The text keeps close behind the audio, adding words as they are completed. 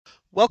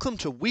Welcome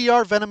to We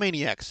Are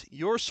Venomaniacs,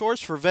 your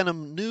source for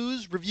Venom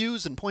news,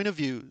 reviews, and point of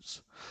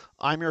views.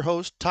 I'm your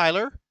host,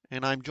 Tyler,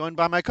 and I'm joined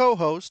by my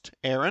co-host,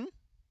 Aaron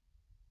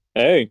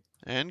Hey.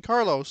 and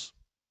Carlos.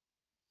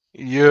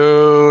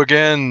 You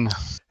again.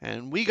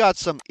 And we got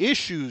some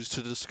issues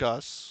to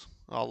discuss.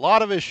 A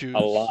lot of issues. A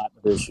lot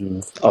of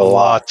issues. A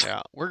lot.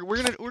 Yeah, we're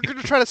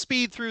gonna try to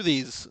speed through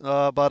these,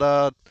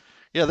 but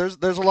yeah, there's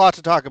a lot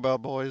to talk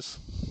about, boys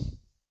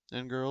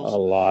and A girls.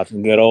 lot.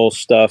 Good old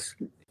stuff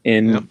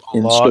in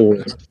lot.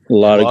 store. A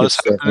lot of good is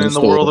stuff happening in the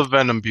store. world of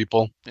Venom,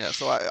 people. Yeah,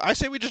 so I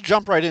say we just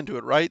jump right into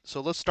it, right?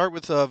 So let's start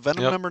with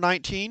Venom Yep. number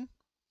 19.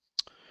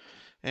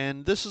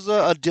 And this is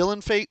a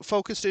Dylan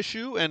focused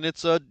issue, and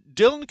it's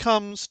Dylan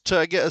comes to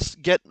I guess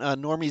get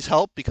Normie's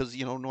help because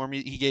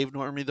Normie he gave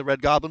Normie the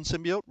Red Goblin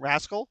symbiote,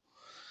 Rascal,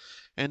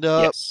 and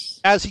Yes.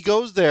 as he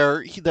goes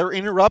there, they're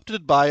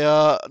interrupted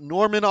by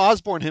Norman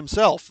Osborn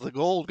himself, the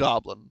Gold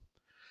Goblin,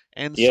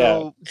 and Yeah,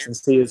 so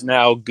since he is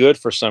now good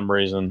for some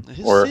reason,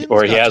 his or sins he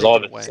got has all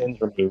taken of his away.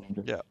 sins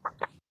removed. Yeah,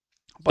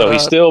 So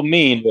he's still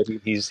mean, but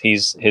he's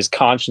his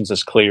conscience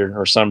is cleared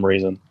for some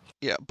reason.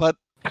 yeah, but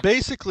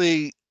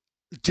basically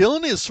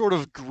Dylan is sort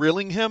of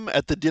grilling him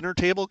at the dinner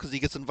table because he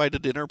gets invited to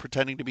dinner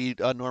pretending to be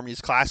Normie's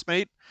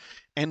classmate.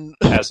 And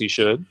As he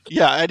should.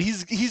 yeah, and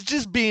he's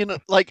just being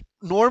like,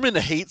 Norman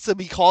hates him.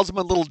 He calls him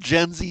a little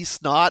Gen Z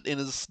snot in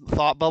his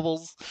thought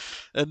bubbles,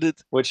 and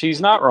which he's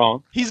not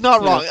wrong. He's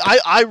not wrong.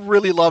 I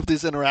really love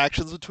these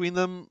interactions between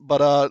them,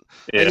 but I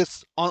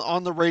guess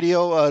on the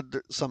radio,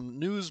 some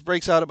news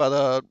breaks out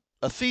about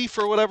a thief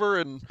or whatever,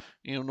 and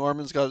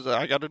Norman's got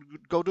I got to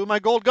go do my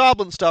Gold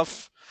Goblin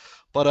stuff,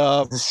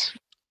 but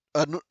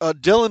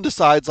Dylan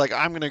decides like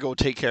I'm gonna go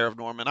take care of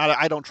Norman.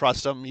 I don't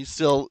trust him. He's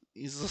a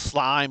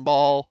slime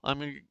ball.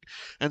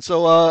 And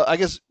so I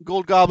guess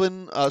Gold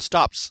Goblin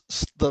stops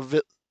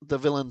the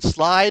villain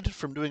Slide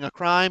from doing a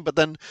crime, but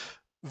then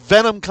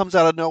Venom comes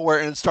out of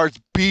nowhere and starts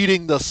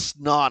beating the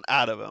snot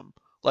out of him.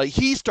 Like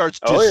he starts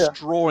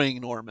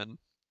destroying Norman.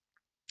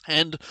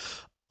 And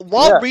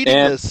while reading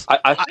this,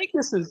 I think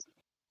this is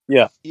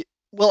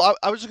Well,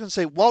 I was just gonna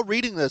say while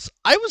reading this,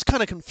 I was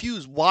kind of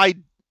confused why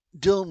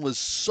Dylan was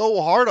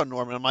so hard on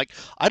Norman. I'm like,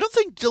 I don't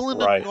think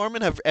Dylan and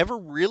Norman have ever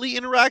really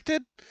interacted.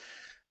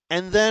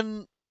 And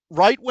then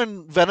right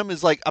when Venom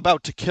is like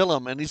about to kill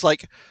him, and he's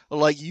like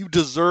you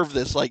deserve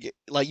this, like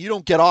you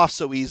don't get off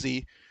so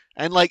easy,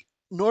 and like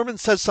Norman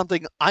says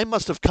something, I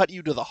must have cut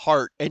you to the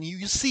heart, and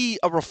you see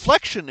a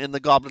reflection in the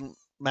Goblin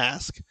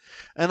mask,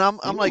 and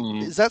I'm like,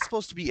 is that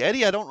supposed to be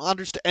Eddie? I don't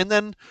understand. And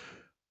then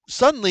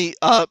suddenly,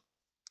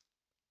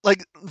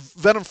 like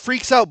Venom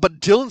freaks out, but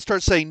Dylan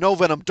starts saying, "No,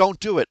 Venom,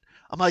 don't do it."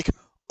 I'm like,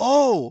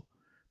 oh,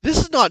 this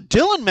is not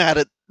Dylan mad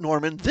at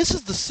Norman. This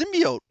is the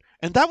symbiote.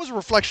 And that was a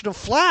reflection of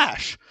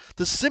Flash.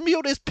 The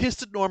symbiote is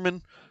pissed at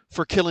Norman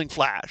for killing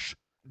Flash.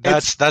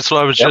 That's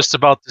what I was just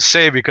about to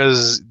say,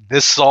 because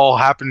this all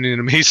happened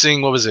in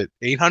Amazing, what was it,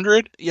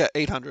 800? Yeah,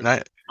 800.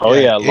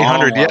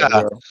 800,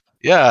 yeah.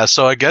 Yeah,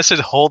 so I guess it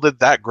holded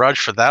that grudge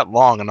for that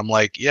long, and I'm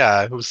like,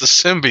 yeah, it was the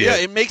symbiote. Yeah,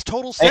 it makes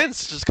total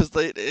sense, just because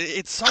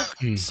it's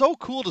so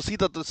cool to see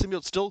that the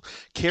symbiote still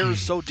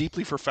cares so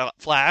deeply for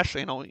Flash.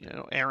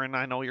 Aaron,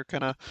 I know you're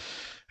gonna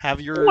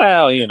have your.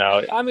 Well,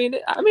 I mean,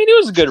 it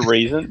was a good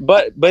reason,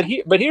 but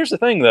here's the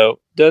thing, though.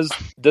 Does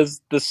the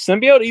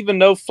symbiote even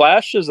know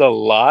Flash is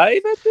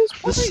alive at this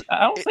point?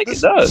 I don't think it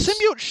does. The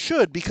symbiote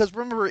should, because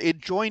remember, it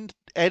joined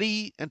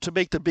Eddie and to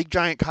make the big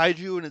giant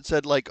kaiju, and it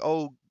said like,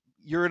 oh,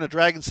 you're in a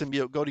dragon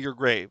symbiote, go to your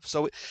grave.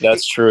 So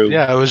that's true.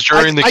 Yeah, it was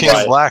during the King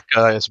Black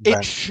event.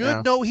 It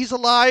should know he's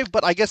alive,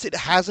 but I guess it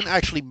hasn't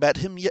actually met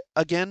him yet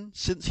again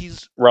since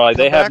he's right.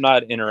 They have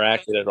not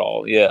interacted at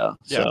all. Yeah.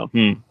 So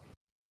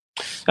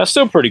that's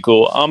still pretty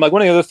cool. Like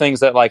one of the other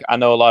things that like I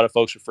know a lot of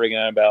folks are freaking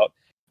out about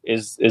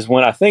is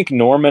when I think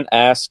Norman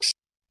asks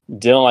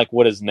Dylan like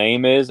what his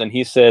name is, and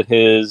he said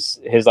his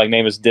like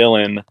name is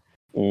Dylan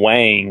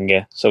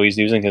Wang, so he's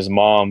using his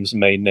mom's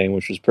maiden name,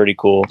 which was pretty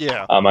cool.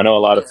 Yeah. I know a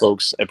lot of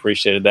folks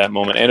appreciated that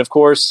moment, and of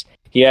course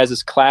he has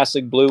his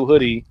classic blue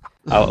hoodie.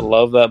 I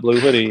love that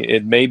blue hoodie.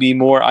 It may be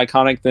more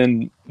iconic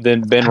than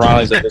Ben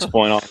Reilly's at this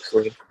point,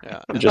 honestly.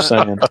 Yeah, I'm just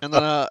saying. And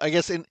then I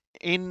guess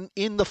in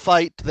the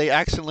fight they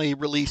accidentally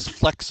released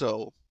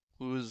Flexo,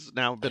 who's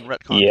now been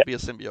retconned to be a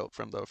symbiote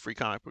from the Free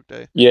Comic Book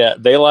Day. Yeah,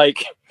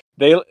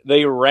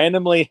 they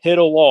randomly hit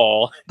a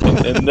wall, and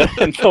then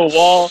the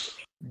wall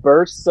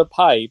bursts a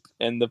pipe,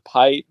 and the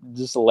pipe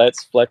just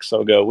lets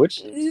Flexo go,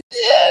 which,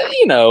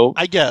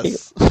 I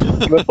guess.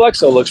 But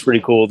Flexo looks pretty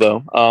cool,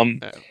 though.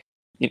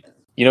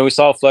 We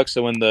saw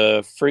Flexo in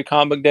the Free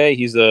Comic Day.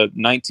 He's a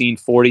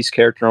 1940s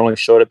character, only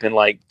showed up in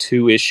like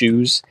 2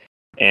 issues,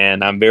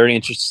 and I'm very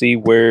interested to see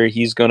where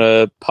he's going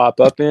to pop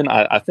up in.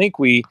 I think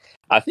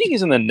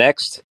he's in the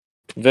next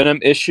Venom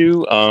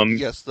issue,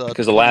 yes,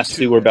 because the last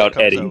 2 were about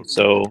Eddie,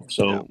 so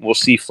we'll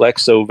see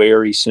Flexo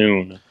very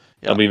soon.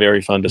 That'll be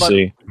very fun to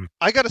see.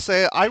 I gotta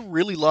say, I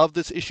really love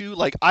this issue.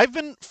 Like, I've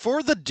been,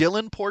 for the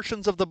Dylan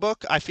portions of the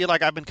book, I feel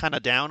like I've been kind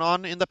of down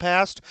on in the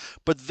past,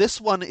 but this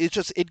one is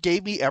just, it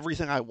gave me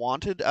everything I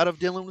wanted out of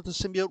Dylan with the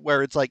symbiote,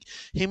 where it's like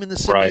him and the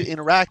symbiote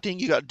interacting,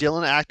 you got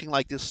Dylan acting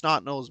like this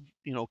snot-nosed,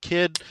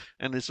 kid,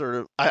 and it's sort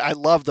of, I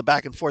love the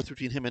back and forth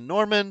between him and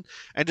Norman,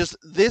 and just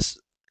this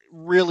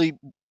really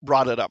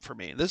brought it up for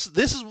me. This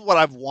is what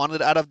I've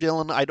wanted out of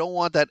Dylan. I don't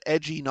want that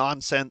edgy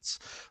nonsense.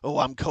 Oh,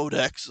 I'm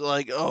Codex.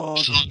 Like, oh,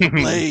 the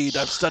Blade.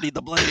 I've studied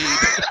the Blade.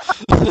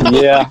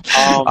 Yeah,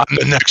 I'm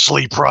the next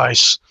Lee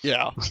Price.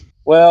 Yeah.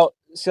 Well,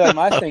 so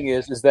my thing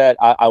is that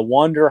I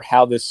wonder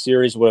how this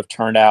series would have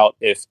turned out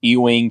if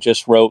Ewing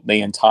just wrote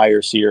the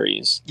entire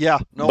series. Yeah,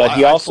 no, but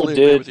he also fully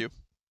did agree with you.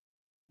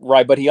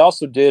 Right, but he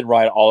also did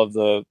write all of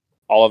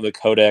the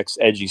Codex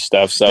edgy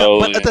stuff. So,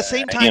 yeah, but at the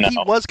same time, he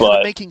was kind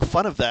of making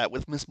fun of that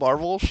with Miss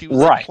Marvel. She was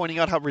like, pointing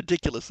out how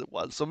ridiculous it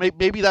was. So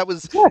maybe that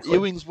was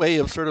Ewing's way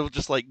of sort of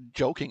just like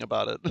joking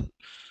about it.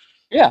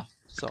 Yeah.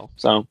 So,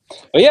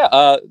 but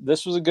yeah,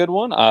 this was a good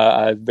one.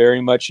 I very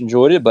much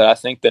enjoyed it, but I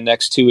think the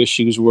next 2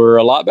 issues were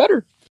a lot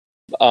better.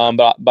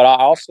 But I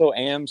also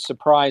am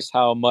surprised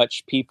how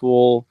much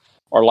people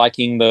are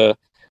liking the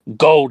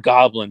Gold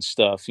Goblin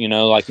stuff,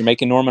 like you're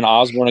making Norman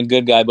Osborn a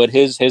good guy, but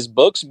his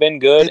book's been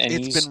good, and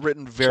it's been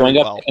written very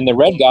well. And the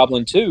Red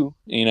Goblin too,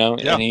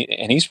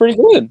 and he's pretty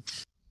good,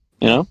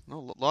 A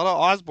lot of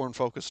Osborn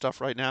focused stuff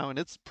right now, and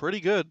it's pretty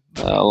good.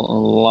 A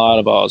lot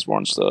of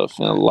Osborn stuff,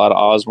 and a lot of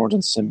Osborns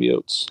and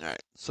symbiotes. All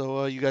right,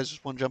 so you guys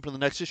just want to jump into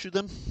the next issue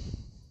then?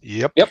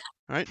 Yep. All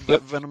right,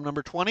 Venom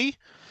number 20,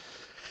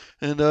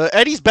 and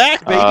Eddie's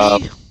back,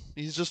 baby.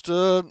 He's just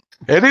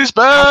Eddie's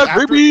back,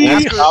 baby.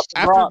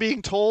 After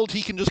being told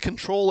he can just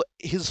control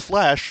his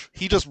flesh,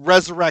 he just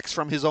resurrects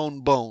from his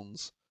own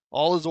bones.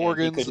 All his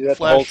organs he could do and that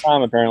flesh. The whole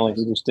time, apparently,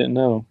 he just didn't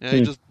know. Yeah,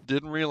 he just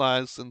didn't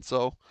realize, and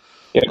so.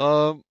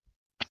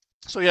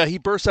 So yeah, he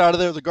bursts out of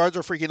there. The guards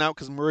are freaking out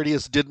because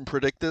Meridius didn't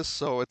predict this,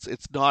 so it's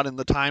not in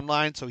the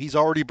timeline. So he's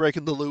already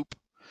breaking the loop.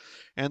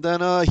 And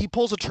then he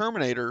pulls a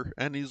Terminator,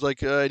 and he's like,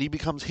 he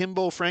becomes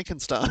Himbo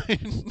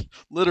Frankenstein,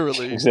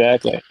 literally.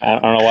 Exactly. I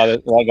don't know why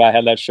that guy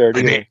had that shirt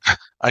either.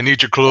 I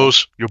need your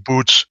clothes, your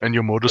boots, and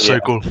your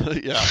motorcycle.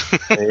 Yeah.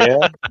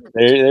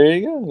 There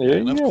you go.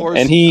 And of course,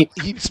 and he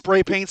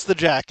spray paints the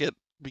jacket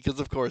because,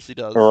 of course, he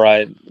does.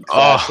 Right.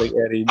 Classic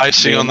Eddie. I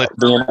see on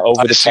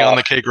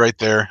the cake right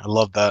there. I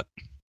love that.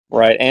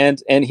 Right,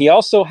 and he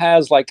also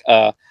has like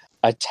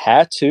a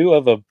tattoo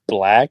of a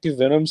black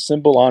Venom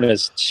symbol on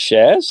his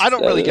chest. I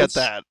don't really get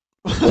that.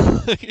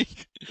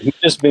 He's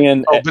just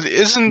being. Oh, but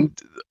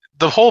isn't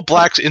the whole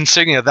black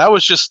insignia?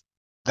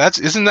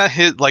 Isn't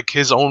that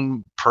his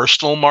own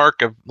personal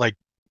mark of like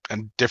a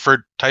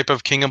different type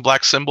of King in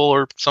Black symbol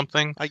or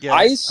something? I guess.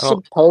 I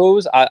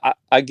suppose.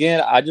 I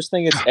just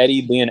think it's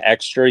Eddie being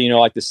extra.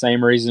 Like the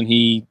same reason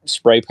he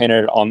spray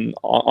painted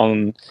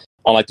on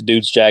like the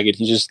dude's jacket.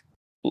 He just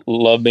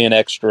loved being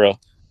extra.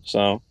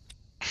 So.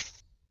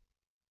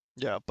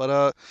 Yeah,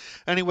 but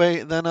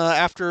anyway, then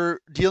after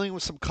dealing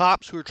with some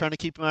cops who are trying to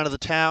keep him out of the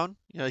town,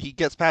 he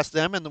gets past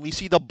them, and then we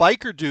see the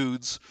biker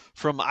dudes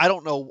from I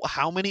don't know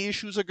how many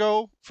issues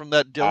ago from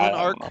that Dylan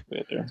arc.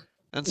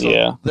 And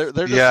so they're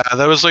just,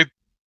 that was like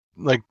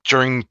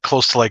during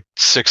close to like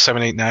 6,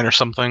 7, 8, 9 or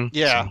something.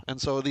 Yeah,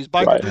 and so these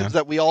biker dudes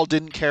that we all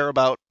didn't care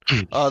about,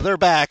 they're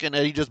back, and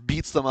Eddie just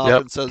beats them up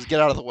and says, "Get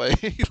out of the way."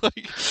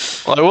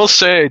 Well, I will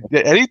say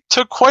Eddie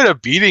took quite a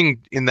beating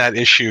in that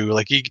issue.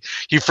 Like he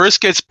first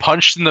gets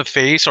punched in the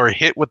face or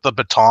hit with the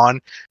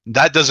baton.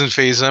 That doesn't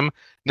faze him.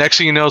 Next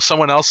thing you know,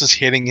 someone else is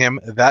hitting him.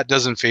 That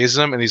doesn't faze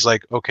him, and he's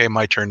like, "Okay,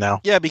 my turn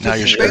now." Yeah,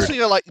 because he's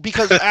basically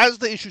because as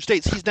the issue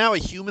states, he's now a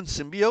human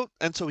symbiote,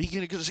 and so he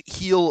can just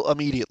heal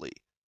immediately.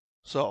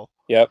 So.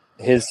 Yep,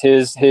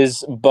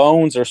 his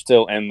bones are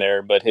still in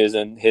there, but his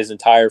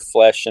entire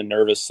flesh and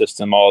nervous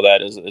system, all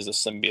that is a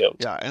symbiote.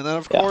 Yeah, and then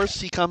of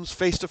course he comes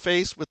face to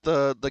face with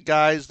the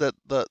guys that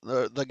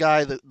the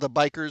guy that the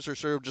bikers are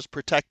sort of just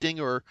protecting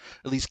or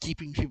at least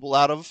keeping people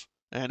out of,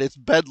 and it's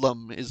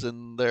Bedlam is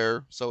in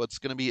there, so it's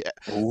going to be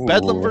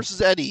Bedlam versus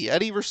Eddie,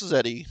 Eddie versus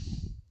Eddie.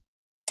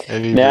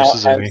 Eddie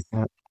versus Eddie.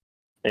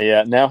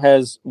 Yeah. Now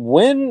has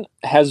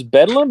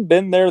Bedlam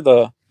been there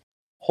the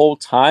whole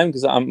time?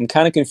 Because I'm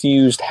kind of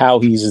confused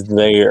how he's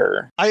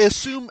there. I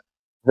assume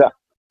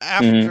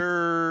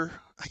after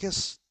I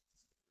guess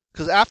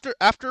because after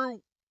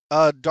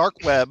Dark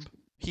Web,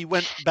 he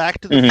went back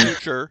to the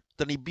future.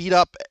 Then he beat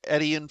up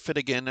Eddie and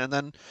Finnegan, and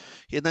then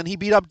he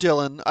beat up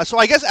Dylan. So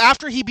I guess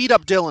after he beat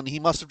up Dylan, he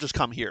must have just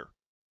come here.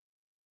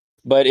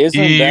 But he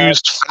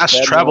used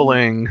fast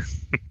traveling?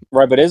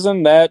 Right, but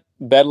isn't that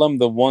Bedlam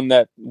the one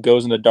that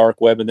goes into Dark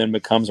Web and then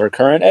becomes our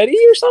current Eddie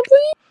or something?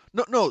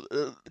 No,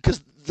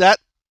 because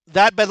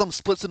that Bedlam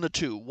splits into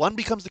two. One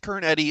becomes the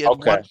current Eddie,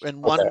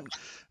 and one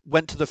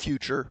went to the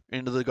future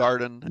into the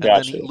garden, and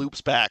then he loops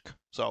back.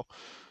 So,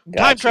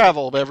 Time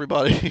traveled,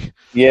 everybody.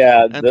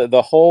 Yeah,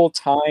 the whole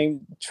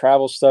time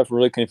travel stuff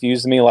really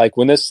confused me. Like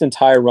when this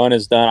entire run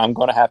is done, I'm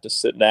going to have to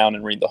sit down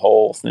and read the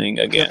whole thing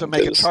again. You have to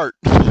make a chart.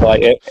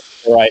 Right,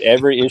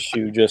 every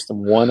issue, just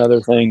one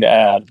other thing to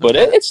add. But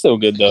it's still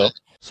good though.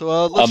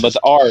 So but the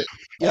art.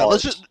 Yeah,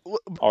 let's just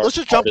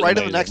jump right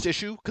in the next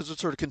issue because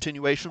it's sort of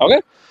continuation.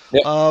 Okay.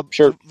 Yeah.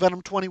 Sure.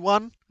 Venom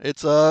 21.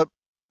 It's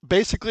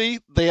basically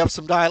they have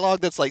some dialogue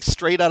that's like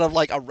straight out of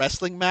like a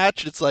wrestling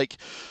match. It's like,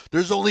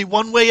 there's only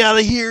one way out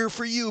of here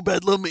for you,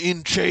 Bedlam,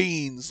 in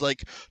chains.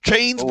 Like,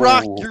 chains,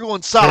 Brock, you're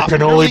going soft. There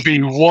can only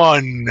be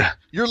one.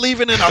 You're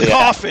leaving in a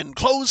coffin,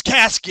 closed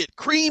casket,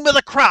 cream of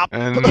the crop.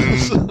 And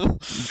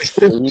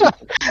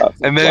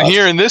then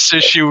here in this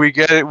issue, we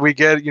get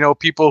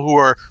people who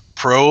are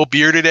pro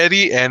bearded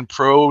Eddie and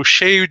pro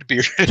shaved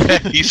bearded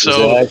Eddie.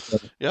 So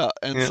exactly.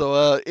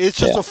 So it's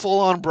just a full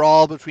on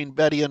brawl between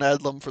Betty and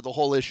Bedlam for the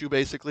whole issue.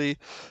 Basically,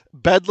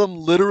 Bedlam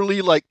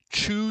literally like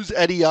chews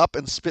Eddie up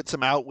and spits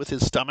him out with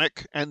his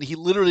stomach, and he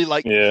literally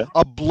like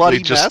a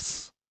bloody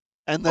mess,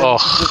 and then he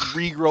just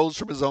regrows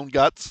from his own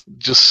guts.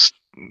 Just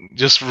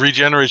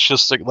regenerates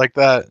just like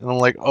that, and I'm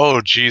like, oh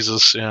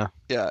Jesus, yeah.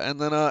 Yeah,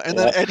 and then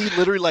Eddie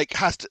literally like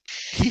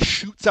he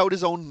shoots out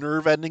his own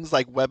nerve endings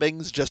like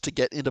webbings just to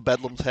get into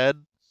Bedlam's head.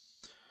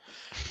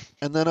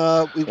 And then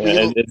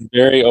it's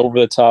very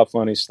over the top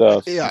funny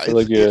stuff. Yeah, it's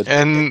really good.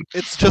 And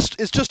it's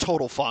just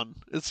total fun.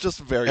 It's just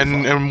very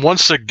fun. And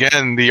once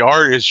again, the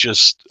art is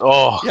just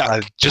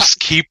just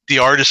keep the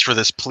artist for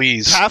this,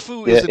 please.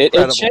 Tafu is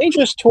incredible.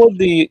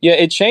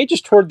 It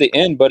changes toward the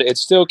end, but it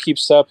still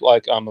keeps up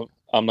like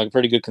like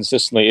pretty good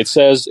consistently. It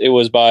says it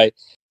was by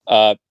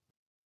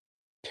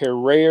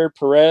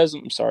Perez.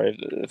 I'm sorry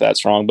if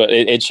that's wrong, but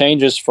it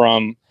changes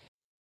from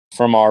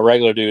our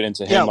regular dude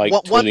into him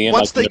toward the end.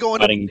 Once they go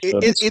into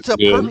it's a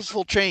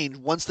purposeful change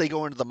once they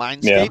go into the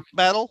Mindscape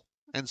battle,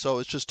 and so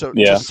it's just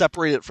to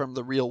separate it from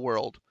the real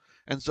world.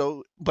 And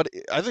so, but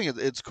I think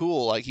it's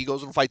cool. Like, he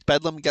goes and fights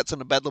Bedlam, gets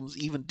into Bedlam's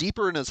even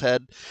deeper in his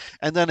head,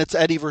 and then it's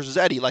Eddie versus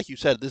Eddie. Like you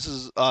said, this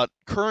is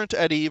current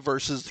Eddie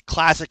versus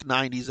classic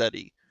 '90s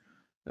Eddie.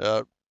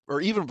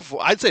 Or even before,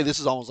 I'd say this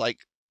is almost like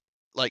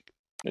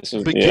this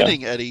is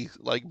beginning Eddie,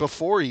 like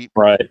before he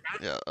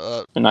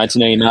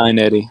 1989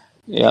 Eddie.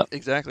 Yeah,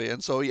 exactly.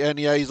 And so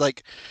he's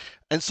like,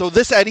 and so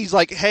this Eddie's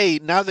like, hey,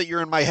 now that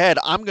you're in my head,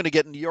 I'm gonna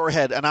get into your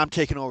head, and I'm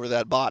taking over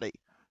that body.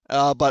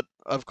 But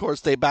of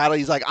course they battle.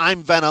 He's like,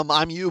 I'm Venom.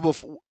 I'm you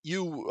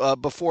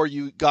before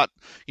you got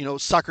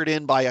suckered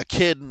in by a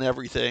kid and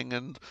everything.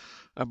 And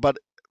but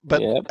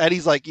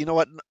Eddie's like, you know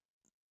what?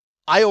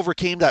 I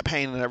overcame that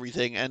pain and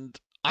everything, and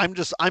I'm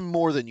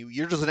more than you.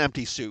 You're just an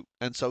empty suit.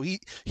 And so he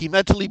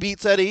mentally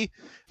beats Eddie,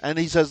 and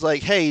he says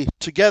like, hey,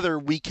 together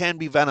we can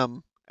be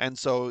Venom. And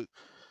so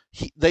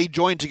they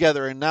join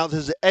together, and now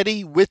this is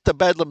Eddie with the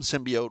Bedlam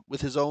symbiote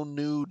with his own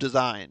new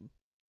design.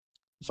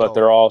 But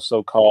they're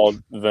also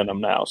called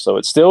Venom now, so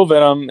it's still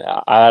Venom.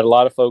 I had a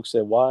lot of folks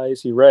say, why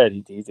is he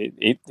red?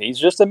 He's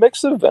just a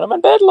mix of Venom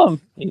and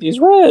Bedlam. He's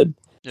red.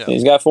 Yeah.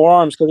 He's got 4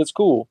 arms because it's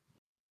cool.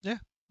 Yeah,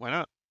 why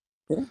not?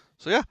 Yeah.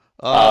 So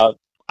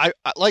I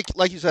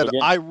like you said,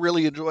 I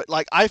really enjoy it.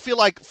 Like, I feel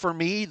like for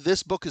me,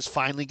 this book is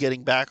finally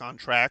getting back on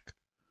track.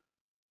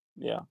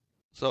 Yeah.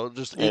 So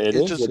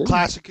it's just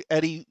classic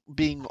Eddie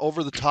being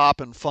over the top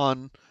and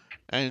fun,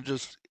 and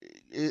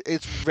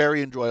it's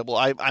very enjoyable.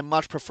 I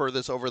much prefer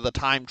this over the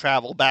time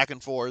travel back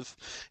and forth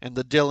and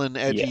the Dylan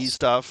edgy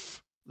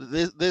stuff.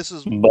 This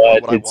is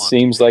what I want.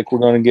 Seems like we're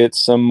going to get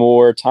some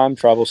more time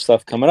travel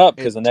stuff coming up,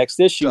 because the next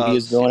issue he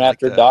is going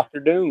after Dr.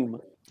 Doom.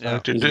 Yeah.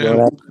 Dr.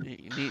 Doom.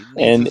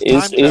 And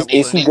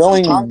is he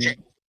going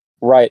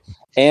right?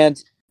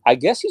 And I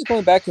guess he's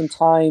going back in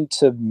time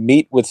to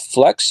meet with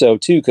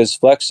Flexo too, because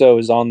Flexo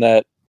is on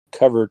that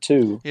cover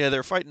too. Yeah,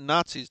 they're fighting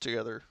Nazis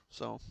together.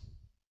 So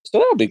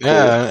that'll be cool.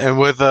 Yeah, and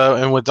with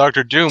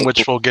Dr. Doom,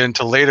 which we'll get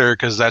into later,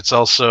 because that's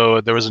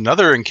also, there was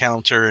another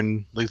encounter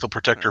in Lethal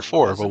Protector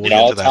 4, but we'll get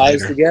into that later. It all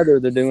ties together.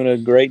 They're doing a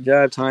great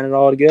job tying it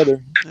all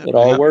together. It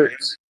all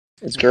works.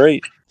 It's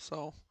great.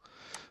 So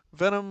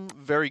Venom,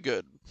 very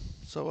good.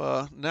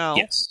 So now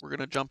we're going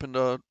to jump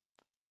into,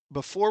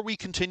 before we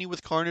continue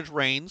with Carnage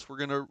Reigns, we're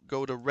going to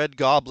go to Red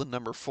Goblin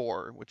number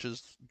 4, which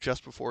is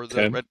just before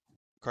the Red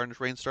Carnage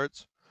Reigns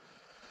starts.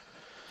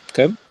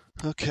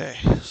 Okay,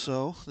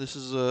 so this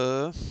is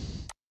all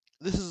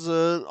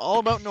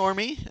about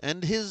Normie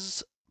and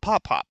his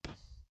Pop.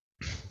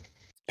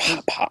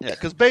 Yeah,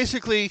 because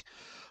basically,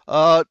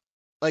 like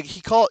he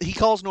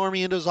calls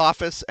Normie into his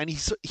office, and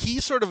he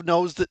sort of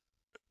knows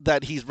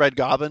that he's Red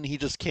Goblin. He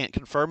just can't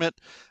confirm it,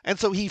 and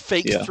so he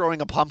fakes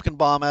throwing a pumpkin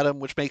bomb at him,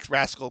 which makes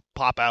Rascal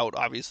pop out,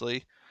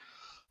 obviously.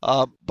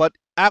 But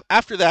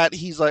after that,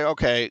 he's like,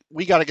 okay,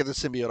 we got to get the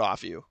symbiote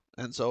off you.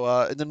 And so,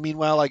 and then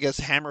meanwhile, I guess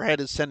Hammerhead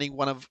is sending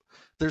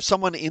there's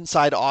someone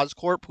inside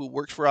Oscorp who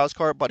works for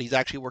Oscorp, but he's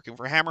actually working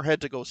for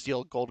Hammerhead to go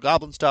steal Gold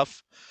Goblin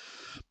stuff.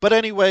 But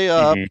anyway,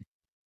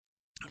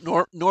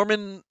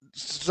 Norman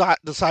decides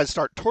to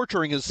start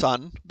torturing his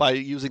son by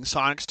using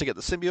Sonics to get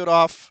the symbiote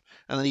off,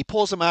 and then he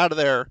pulls him out of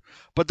there.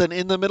 But then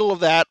in the middle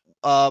of that,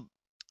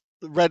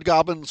 Red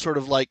Goblin sort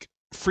of like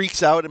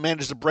freaks out and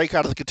manages to break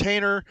out of the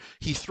container.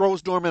 He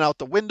throws Norman out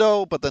the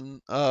window, but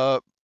then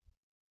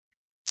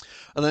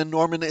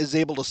Norman is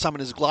able to summon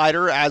his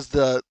glider as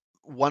the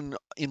one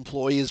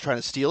employee is trying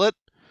to steal it.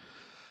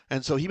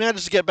 And so he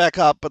manages to get back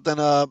up, but then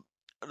the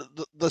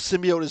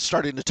symbiote is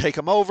starting to take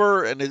him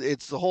over, and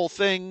it's the whole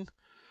thing.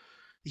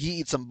 He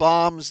eats some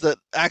bombs that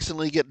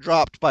accidentally get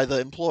dropped by the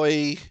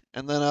employee,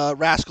 and then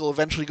Rascal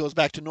eventually goes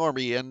back to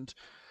Normie, and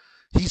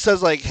he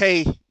says, like,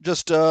 hey, I'm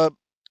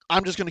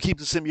just going to keep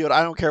the symbiote.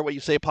 I don't care what you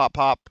say, Pop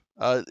Pop.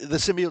 The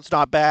symbiote's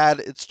not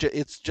bad.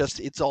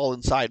 It's all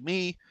inside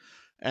me.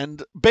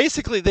 And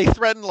basically, they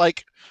threaten are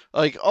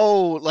you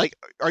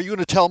going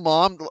to tell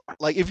Mom?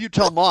 Like, if you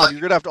tell Mom, you're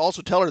going to have to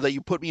also tell her that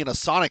you put me in a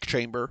sonic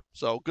chamber.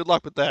 So good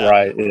luck with that.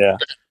 Right. Yeah.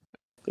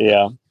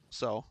 Yeah.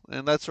 So,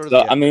 and that's sort of. So,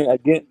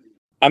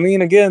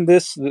 again,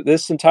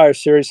 this entire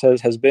series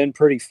has been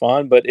pretty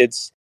fun, but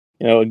it's,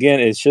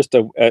 again, it's just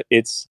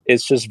it's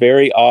just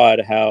very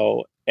odd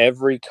how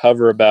every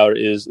cover about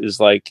it is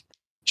like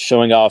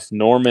showing off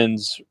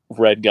Norman's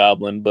Red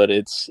Goblin, but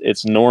it's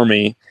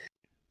Normie.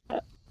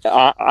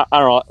 I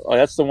don't know.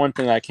 That's the one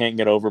thing I can't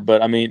get over.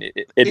 But I mean,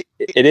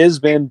 it has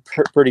been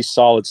pretty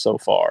solid so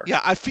far.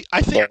 Yeah, I think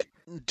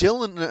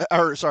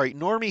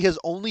Normie has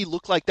only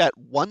looked like that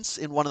once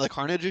in one of the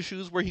Carnage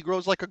issues where he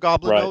grows like a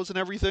goblin nose and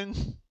everything.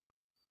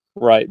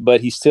 Right,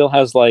 but he still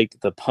has like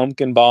the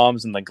pumpkin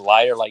bombs and the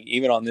glider. Like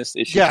even on this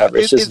issue cover,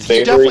 he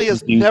definitely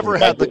has never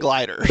had the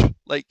glider.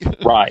 Like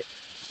right.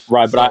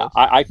 So. But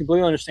I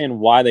completely understand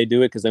why they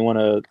do it, because they want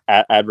to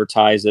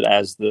advertise it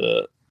as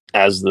the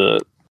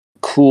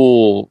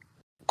cool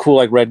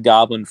like Red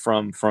Goblin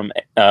from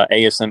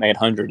ASM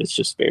 800. It's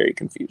just very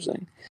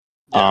confusing.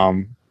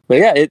 Yeah. But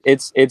yeah,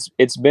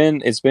 it's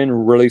been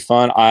really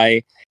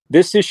fun.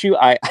 This issue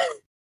I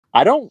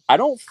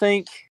don't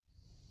think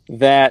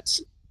that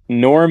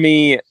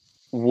Normie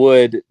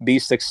would be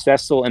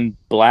successful in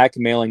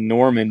blackmailing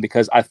Norman,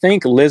 because I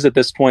think Liz at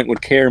this point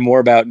would care more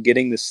about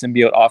getting the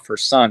symbiote off her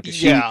son.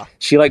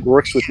 She like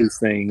works with these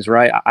things,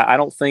 right? I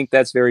don't think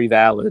that's very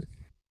valid.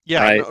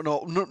 Yeah, right?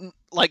 No.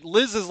 Like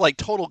Liz is like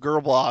total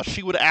girl boss.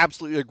 She would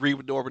absolutely agree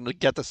with Norman to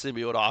get the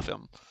symbiote off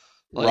him.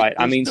 Like, right.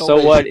 I mean,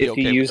 so what if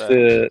he used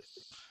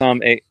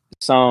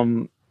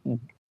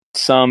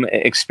some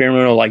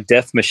experimental like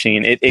death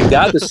machine? It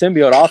got the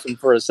symbiote off him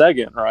for a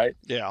second, right?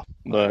 Yeah.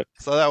 But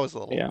so that was a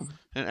little. Yeah.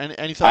 And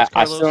any thoughts,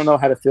 I Carlos? still don't know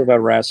how to feel about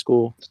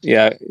Rascal.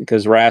 Yeah,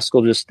 because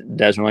Rascal just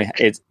doesn't really.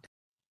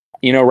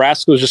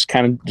 Rascal is just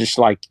kind of just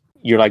like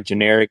your like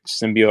generic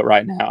symbiote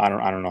right now. I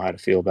don't know how to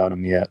feel about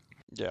him yet.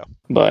 Yeah,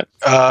 but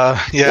I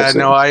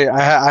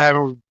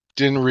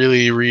didn't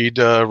really read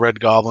Red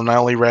Goblin. I'm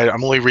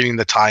only reading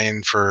the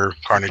tie-in for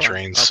Carnage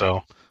Reigns. Okay.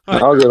 So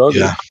all good.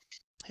 Yeah.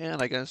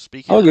 And I guess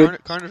speaking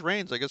of Carnage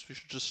Reigns, I guess we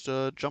should just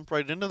jump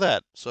right into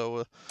that.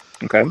 So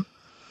okay,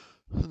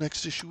 the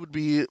next issue would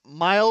be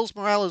Miles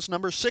Morales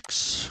number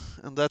 6,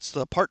 and that's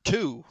the part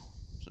 2.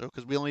 So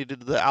because we only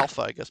did the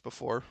alpha, I guess,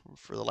 before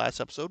for the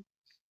last episode.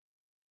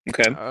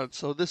 Okay.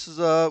 So this is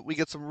we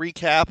get some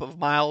recap of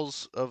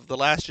Miles of the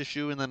last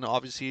issue, and then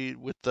obviously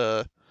with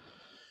the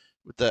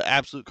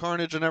absolute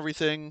carnage and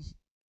everything.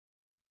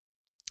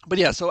 But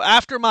yeah, so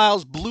after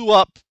Miles blew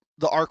up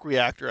the arc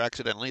reactor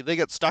accidentally, they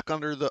get stuck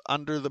under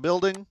the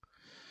building,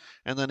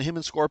 and then him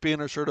and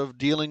Scorpion are sort of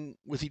dealing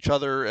with each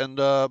other, and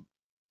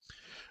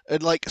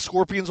like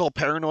Scorpion's all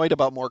paranoid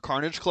about more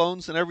Carnage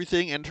clones and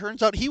everything, and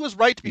turns out he was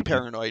right to be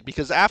paranoid,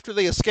 because after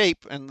they escape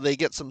and they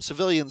get some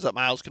civilians that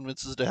Miles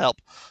convinces to help,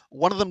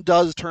 one of them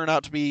does turn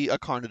out to be a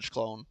Carnage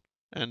clone,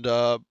 and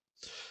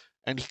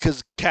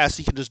because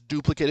Cassie can just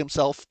duplicate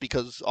himself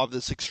because of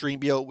this extreme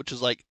bio, which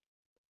is like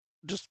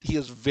he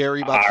is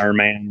very much Iron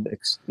Man.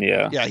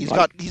 Yeah, he's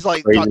got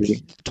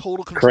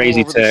total control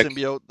crazy over tech. The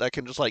symbiote that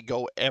can just like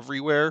go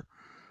everywhere.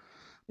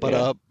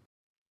 But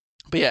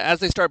yeah, as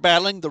they start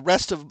battling, the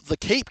rest of the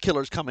Cape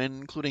Killers come in,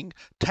 including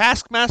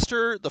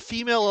Taskmaster, the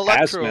female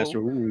Electro,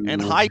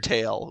 and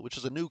Hightail, which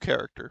is a new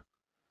character.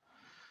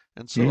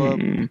 And so,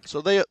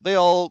 so they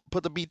all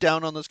put the beat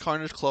down on this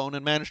Carnage clone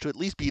and manage to at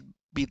least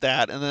beat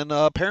that. And then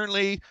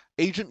apparently,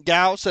 Agent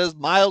Gao says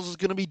Miles is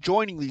going to be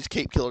joining these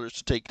Cape Killers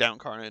to take down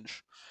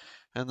Carnage.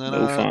 And then,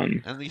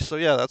 fun. So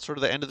yeah, that's sort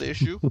of the end of the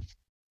issue.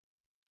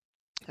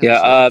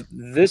 Yeah,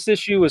 this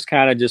issue was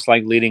kind of just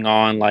like leading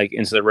on like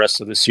into the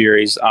rest of the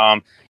series.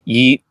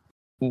 You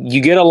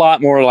get a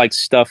lot more like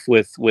stuff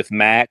with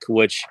Mac,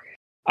 which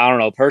I don't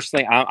know.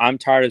 Personally, I'm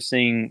tired of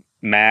seeing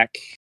Mac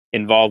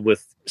involved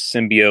with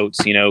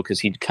symbiotes, because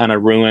he kind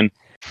of ruined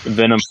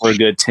Venom for a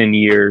good 10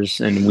 years,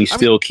 and we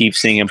still keep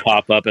seeing him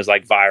pop up as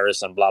like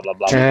virus and blah blah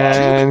blah.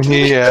 And to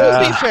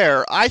be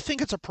fair, I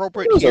think it's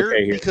appropriate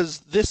here because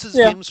this is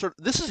him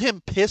this is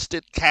him pissed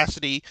at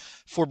Cassidy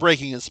for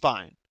breaking his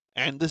spine.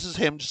 And this is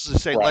him just to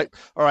say, like,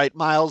 all right,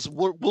 Miles,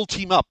 we'll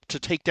team up to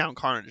take down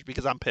Carnage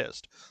because I'm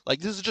pissed. Like,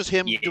 this is just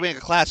him doing a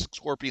classic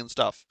Scorpion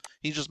stuff.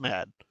 He's just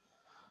mad.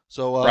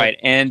 So Right,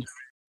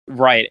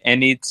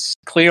 and it's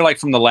clear, like,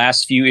 from the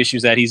last few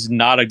issues that he's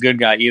not a good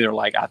guy either.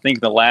 Like, I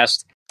think the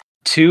last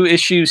 2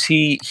 issues,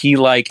 he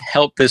like,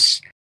 helped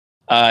this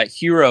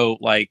Hero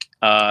like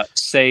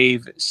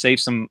save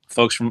some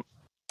folks from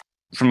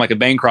like a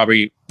bank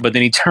robbery, but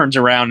then he turns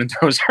around and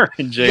throws her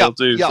in jail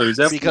too. Yeah,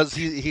 so because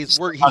he's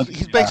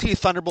basically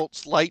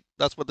Thunderbolt's light.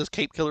 That's what this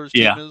Cape Killer's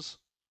team is.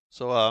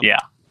 So yeah.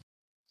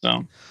 So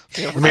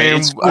I mean,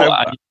 it's cool.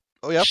 I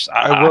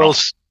will.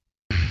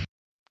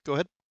 Go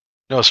ahead.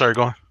 No, sorry,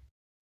 go on.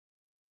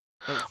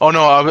 Oh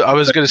no, I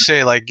was gonna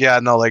say like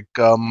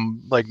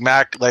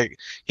Mac, like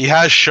he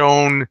has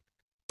shown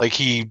like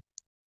he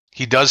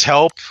does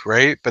help,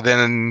 right? But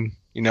then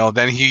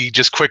then he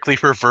just quickly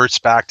reverts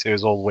back to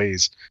his old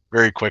ways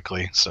very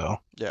quickly. So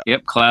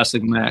yep,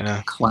 classic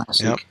Mac,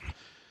 classic. Yep.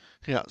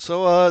 Yeah.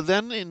 So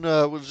then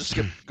we'll just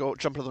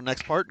jump to the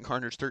next part in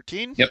Carnage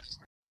 13. Yep.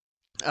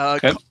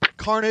 Okay.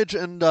 Carnage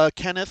and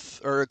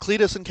Kenneth, or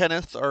Cletus and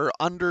Kenneth, are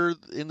under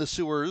in the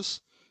sewers.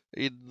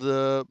 I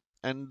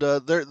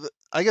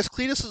guess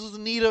Cletus is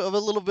in need of a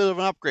little bit of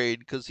an upgrade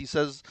because he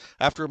says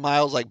after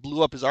Miles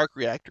blew up his arc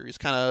reactor, he's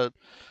kind of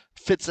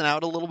fitzing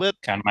out a little bit.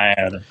 Kind of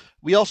mad.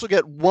 We also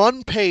get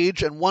 1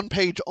 page and 1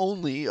 page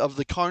only of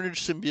the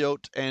Carnage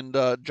symbiote and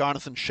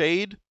Jonathan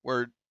Shade,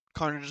 where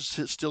Carnage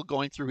is still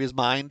going through his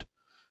mind,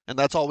 and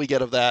that's all we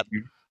get of that.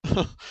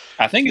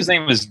 I think his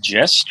name is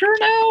Jester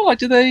now. Was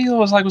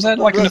that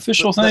like an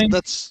official thing?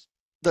 That's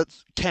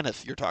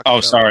Kenneth you're talking about.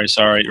 Oh, sorry.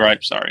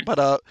 Right, sorry.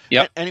 But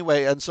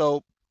anyway, and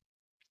so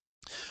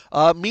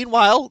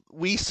meanwhile,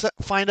 we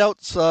find out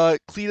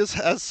Cletus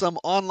has some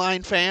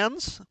online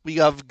fans. We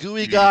have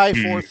Gooey Guy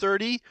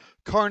 430,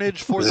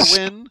 Carnage for the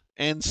win,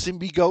 and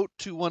Symbiote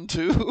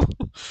 212.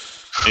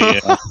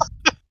 Yeah.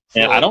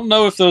 Yeah, I don't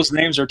know if those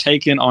names are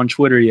taken on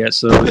Twitter yet,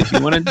 so if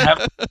you want to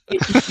have...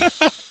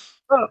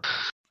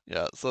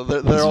 Yeah, so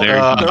they're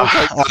all like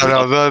I don't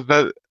know,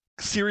 the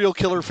serial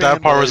killer fan.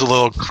 That part was a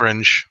little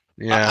cringe.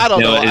 Yeah, I don't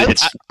know. I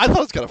thought it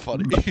was kind of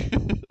funny.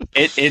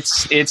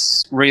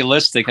 It's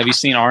realistic. Have you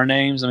seen our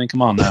names? I mean,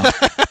 come on now.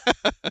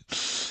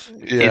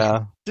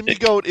 Yeah,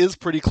 Symbiote is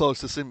pretty close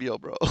to Symbiote,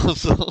 bro.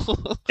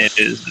 So. It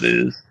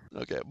is.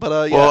 Okay,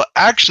 but yeah. Well,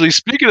 actually,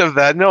 speaking of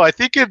that, no, I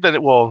think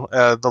what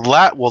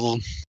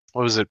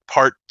was it?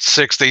 Part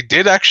 6. They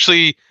did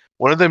actually.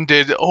 One of them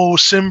did. Oh,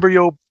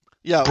 Symbiote.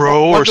 Yeah,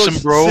 bro or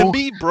Symbro?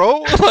 Symbi, bro?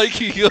 Like,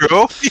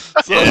 bro?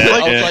 So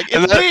I was like,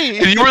 it's me!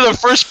 And you were the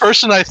first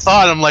person I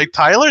thought. I'm like,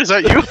 Tyler, is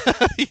that you?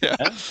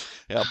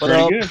 Yeah,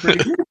 but pretty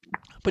good.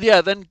 But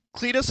yeah, then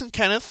Cletus and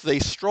Kenneth, they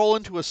stroll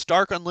into a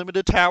Stark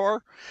Unlimited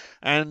tower,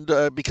 and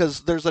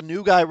because there's a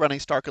new guy running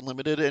Stark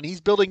Unlimited, and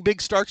he's building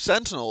big Stark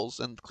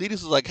Sentinels, and Cletus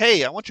is like,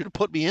 hey, I want you to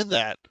put me in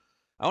that.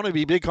 I want to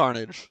be Big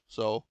Carnage.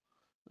 So,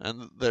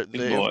 and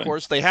they of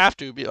course, they have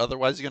to,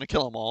 otherwise he's going to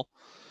kill them all.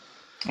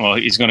 Well,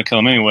 he's going to kill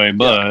him anyway,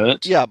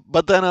 but... Yeah,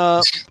 but then,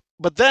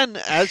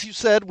 as you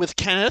said, with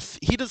Kenneth,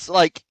 he's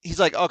like,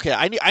 okay,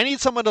 I need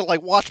someone to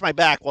watch my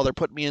back while they're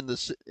putting me in the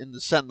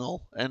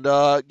Sentinel, and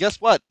guess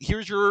what?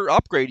 Here's your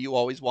upgrade you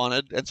always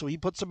wanted, and so he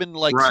puts him in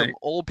some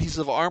old pieces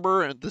of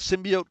armor and the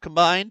symbiote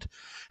combined,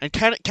 and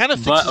Kenneth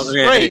thinks this is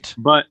great.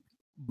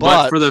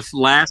 But for the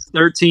last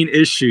 13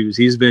 issues,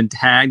 he's been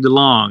tagged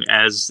along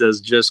as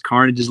just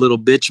Carnage's little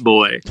bitch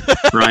boy,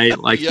 right?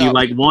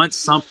 He wants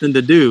something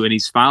to do, and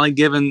he's finally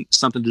given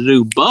something to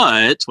do.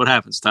 But what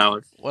happens,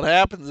 Tyler? What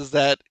happens is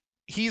that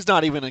he's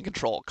not even in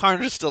control.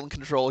 Carnage is still in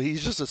control.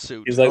 He's just a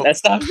suit. He's like,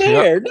 that's not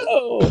fair.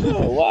 No,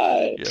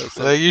 why? Yeah,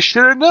 so, you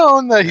should have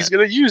known that he's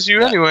going to use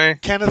you anyway.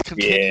 Kenneth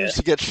continues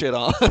to get shit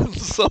on.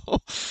 So...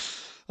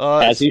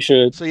 as he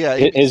should. So yeah,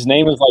 his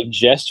name is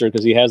Jester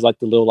because he has the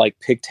little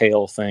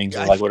pigtail things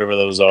or whatever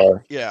those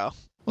are. Yeah,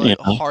 a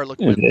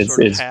Harlequin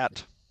sort of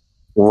hat.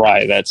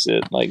 Right, that's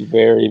it.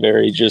 Very,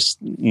 very just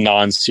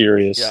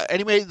non-serious. Yeah.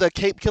 Anyway, the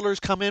Cape Killers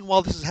come in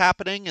while this is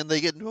happening, and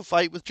they get into a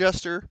fight with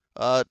Jester.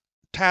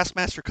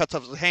 Taskmaster cuts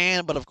off his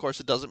hand, but of course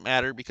it doesn't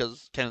matter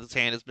because Kenneth's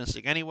hand is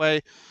missing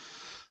anyway.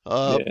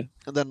 And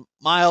then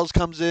Miles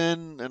comes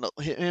in, and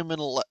him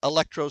and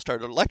Electro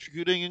start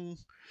electrocuting.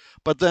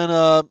 But then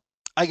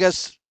I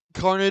guess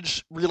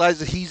Carnage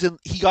realizes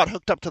he got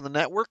hooked up to the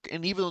network,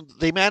 and even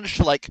they managed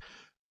to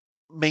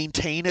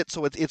maintain it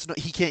so it's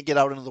he can't get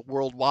out into the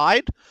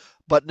worldwide,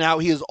 but now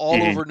he is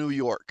all over New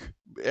York,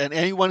 and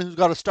anyone who's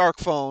got a Stark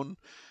phone,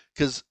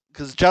 because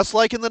just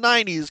like in the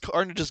 90s,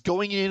 Carnage is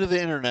going into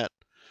the internet,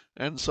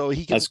 and so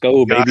he can. Let's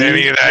go, baby! Got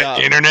any of that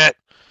internet?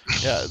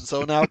 Yeah, and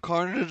so now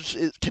Carnage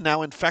can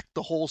now infect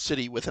the whole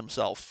city with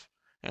himself,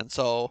 and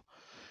so.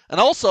 And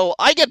also,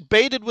 I get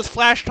baited with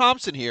Flash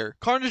Thompson here.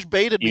 Carnage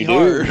baited me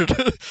hard.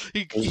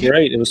 It was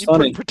great. It was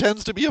funny. He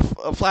pretends to be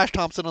a Flash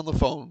Thompson on the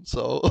phone.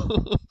 So.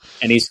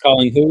 And he's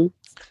calling who?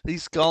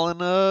 He's calling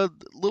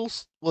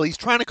he's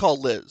trying to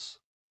call Liz.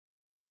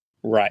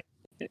 Right.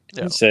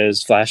 Yeah. It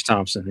says Flash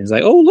Thompson. He's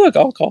like, oh look,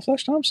 I'll call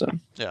Flash Thompson.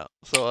 Yeah.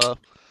 So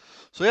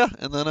yeah,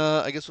 and then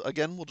I guess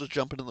again we'll just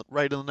jump into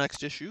the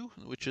next issue,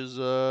 which is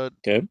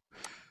okay.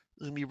 It's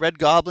gonna be Red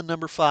Goblin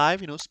number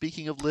 5.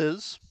 Speaking of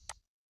Liz.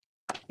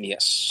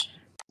 Yes.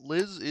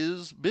 Liz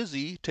is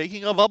busy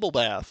taking a bubble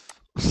bath.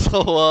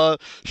 So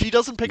she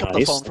doesn't pick up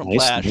the phone from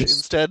Flash.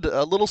 Instead,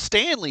 little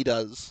Stanley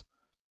does.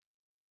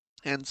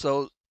 And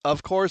so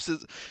of course,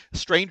 is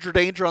stranger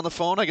danger on the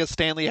phone. I guess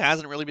Stanley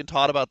hasn't really been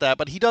taught about that,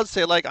 but he does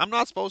say like, "I'm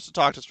not supposed to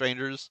talk to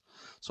strangers,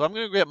 so I'm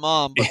gonna get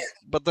Mom."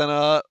 But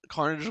then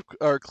Carnage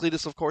or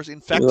Cletus, of course,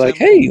 infects like,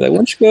 him. hey, like, why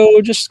don't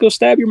you just go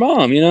stab your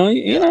mom? You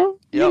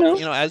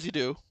know, as you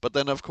do. But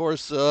then, of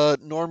course,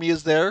 Normie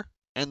is there,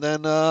 and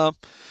then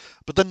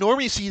but then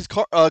Normie sees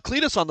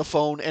Cletus on the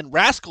phone, and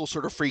Rascal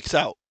sort of freaks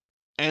out.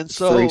 And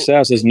so freaks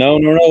out, says,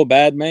 no,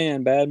 bad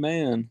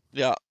man.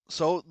 Yeah.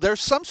 So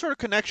there's some sort of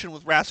connection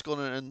with Rascal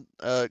and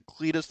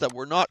Cletus that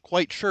we're not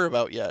quite sure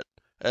about yet.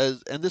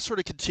 And this sort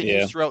of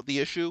continues throughout the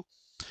issue,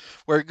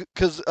 where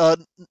because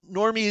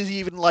Normie is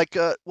even like,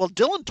 well,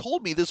 Dylan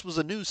told me this was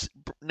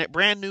a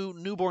brand new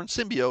newborn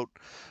symbiote,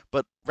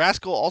 but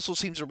Rascal also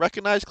seems to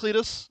recognize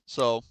Cletus.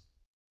 So.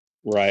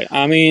 Right.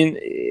 I mean,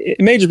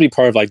 it may just be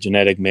part of like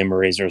genetic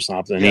memories or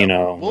something, you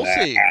know.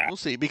 We'll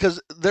see,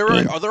 because there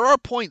are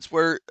points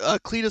where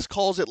Cletus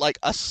calls it like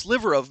a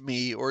sliver of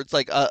me, or it's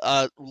like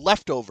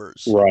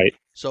leftovers. Right.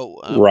 So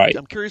right.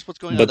 I'm curious what's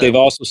going on. But they've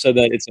also said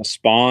that it's a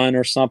spawn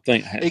or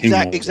something.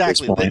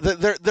 Exactly.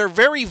 They're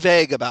very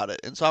vague about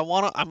it, and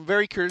so I'm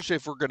very curious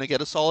if we're going to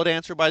get a solid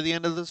answer by the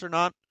end of this or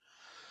not.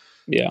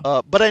 Yeah.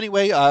 But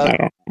anyway,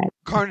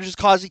 Carnage is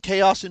causing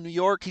chaos in New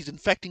York. He's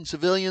infecting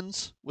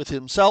civilians with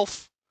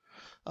himself.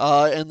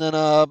 And then,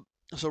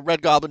 so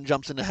Red Goblin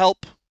jumps in to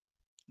help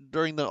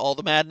during all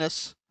the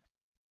madness.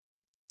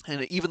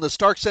 And even the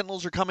Stark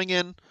Sentinels are coming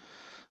in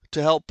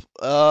to help.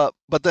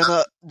 But then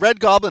Red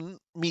Goblin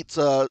meets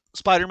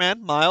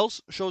Spider-Man.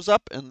 Miles shows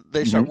up, and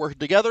they start working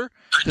together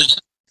because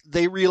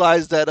they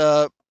realize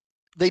that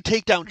they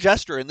take down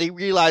Jester, and they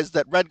realize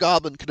that Red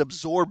Goblin can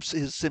absorb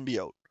his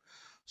symbiote.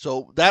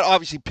 So that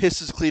obviously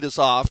pisses Cletus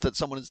off that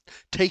someone is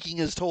taking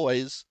his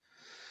toys.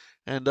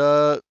 And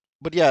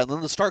but yeah, and then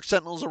the Stark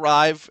Sentinels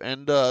arrive,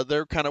 and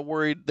they're kind of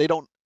worried. They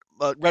don't.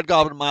 Red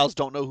Goblin and Miles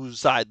don't know whose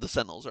side the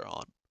Sentinels are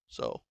on.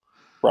 So.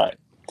 Right.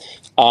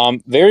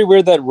 Very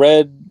weird that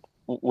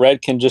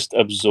Red can just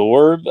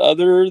absorb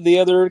the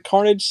other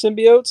Carnage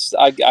symbiotes.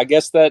 I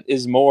guess that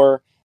is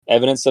more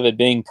evidence of it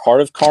being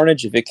part of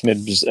Carnage if it can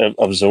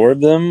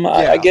absorb them.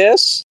 I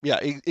guess. Yeah.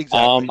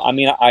 Exactly. I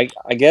mean, I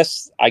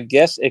guess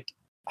it.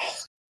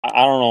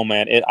 I don't know,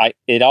 man.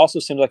 It also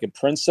seems like a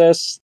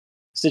princess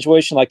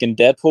situation, like in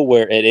Deadpool,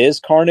 where it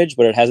is Carnage,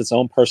 but it has its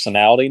own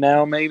personality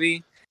now.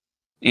 Maybe,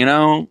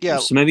 Yeah.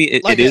 So maybe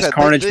it like is said,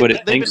 Carnage, but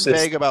it they've thinks been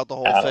it's vague about the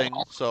whole thing.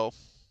 So.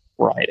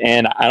 Right,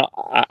 and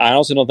I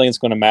also don't think it's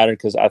going to matter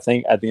because I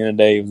think at the end of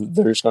the day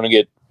they're just going to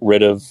get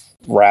rid of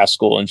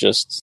Rascal and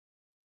just,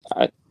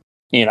 I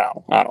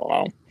don't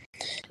know.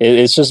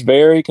 It's just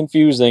very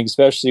confusing,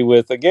 especially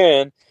with,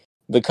 again,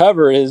 the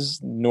cover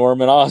is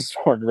Norman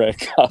Osborn Red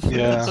Goblin.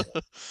 Yeah.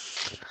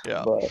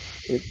 Yeah. But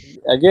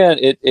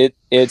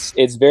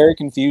it's very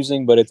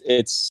confusing, but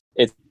it's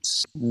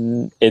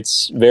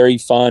very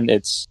fun.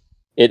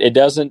 It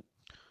doesn't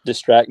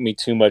distract me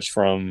too much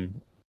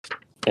from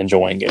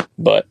enjoying it,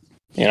 but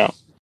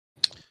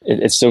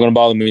it's still going to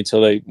bother me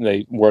until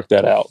they work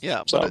that out.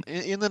 Yeah. So. But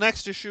in the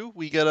next issue,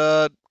 we get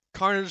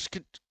Carnage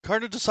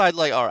decide,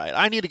 like, all right,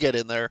 I need to get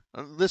in there.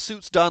 This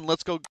suit's done.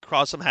 Let's go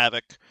cause some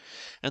havoc.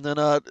 And then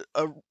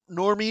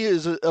Normie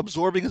is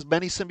absorbing as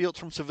many symbiotes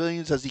from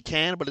civilians as he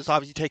can, but it's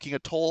obviously taking a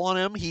toll on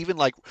him. He even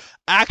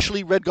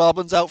actually Red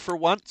Goblin's out for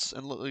once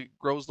and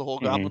grows the whole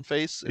goblin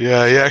face.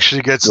 Yeah, he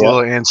actually gets a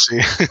little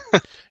antsy.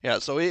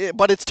 Yeah,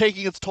 but it's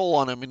taking its toll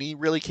on him, and he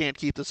really can't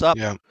keep this up.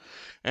 Yeah.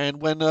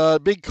 And when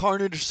big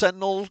Carnage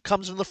Sentinel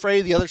comes into the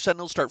fray, the other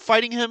Sentinels start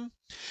fighting him.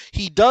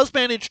 He does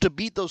manage to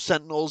beat those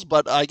Sentinels,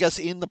 but I guess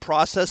in the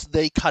process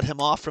they cut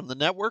him off from the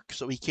network,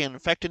 so he can't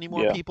infect any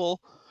more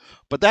people.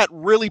 But that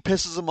really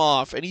pisses him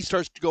off, and he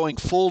starts going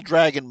full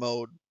dragon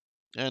mode.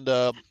 And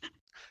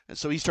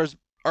so he starts.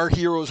 Our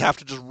heroes have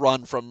to just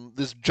run from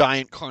this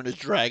giant Carnage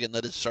dragon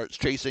that starts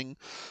chasing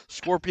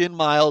Scorpion,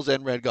 Miles,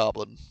 and Red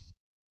Goblin.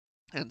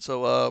 And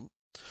so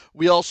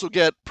we also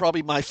get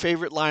probably my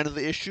favorite line of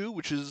the issue,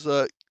 which is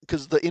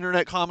because the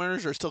internet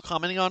commenters are still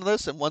commenting on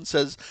this, and one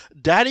says,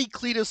 "Daddy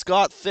Cletus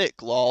got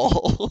thick,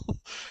 lol."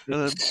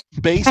 And then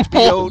based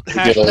Biote,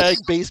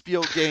 hashtag based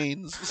Biote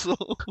gains. So.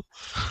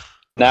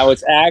 Now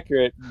it's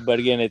accurate, but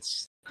again,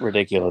 it's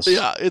ridiculous.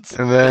 Yeah, it's.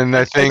 And then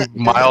I think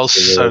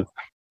Miles said.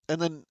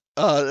 And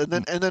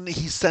then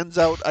he sends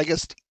out. I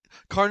guess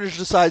Carnage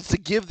decides to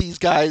give these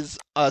guys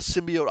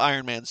symbiote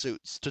Iron Man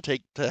suits to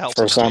help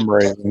for some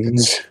reason.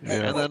 Yeah.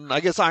 And then I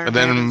guess Iron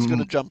Man is going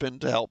to jump in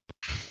to help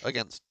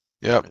against.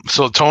 Yep.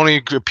 So Tony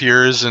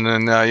appears, and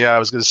then I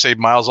was going to say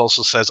Miles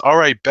also says, "All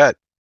right, bet."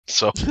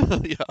 So.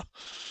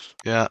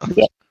 Yeah.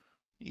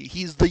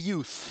 He's the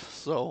youth,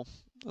 so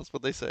that's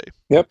what they say.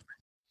 Yep.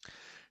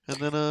 And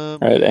then all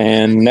right,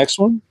 and next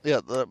one?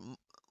 Yeah, the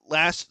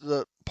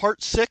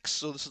part 6,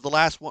 so this is the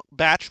last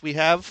batch we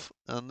have,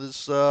 and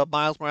this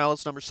Miles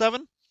Morales number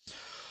 7.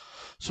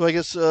 So I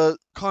guess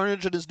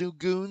Carnage and his new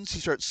goons, he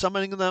starts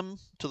summoning them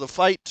to the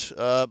fight.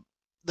 The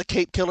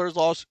Cape Killers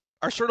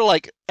are sort of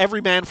like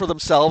every man for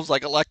themselves,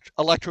 like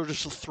Electro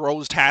just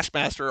throws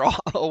Taskmaster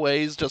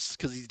away just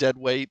because he's dead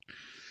weight.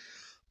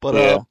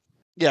 But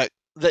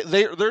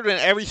they're doing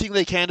everything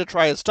they can to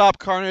try and stop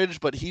Carnage,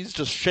 but he's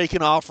just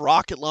shaking off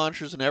rocket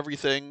launchers and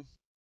everything.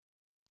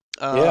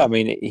 I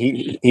mean,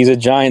 he's a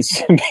giant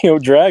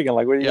symbiote dragon.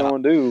 Like, what are you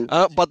going to do?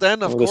 But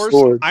then, of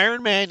course,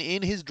 Iron Man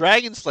in his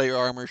Dragon Slayer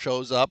armor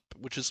shows up,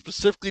 which is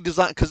specifically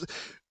designed because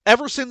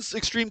ever since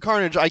Extreme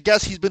Carnage, I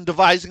guess he's been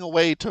devising a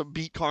way to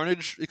beat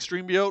Carnage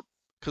Extreme Biote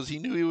because he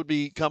knew he would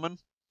be coming.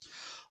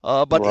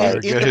 But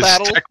in the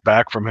battle, tech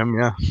back from him,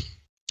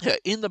 Yeah,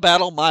 in the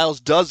battle, Miles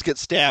does get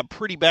stabbed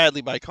pretty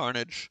badly by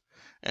Carnage,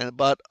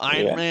 but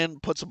Iron Man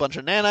puts a bunch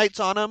of nanites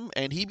on him,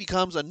 and he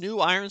becomes a new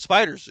Iron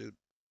Spider suit.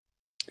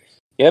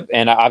 Yep,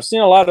 and I've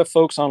seen a lot of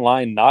folks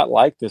online not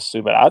like this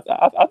suit, but I think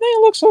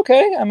it looks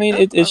okay. I mean,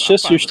 it's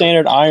just your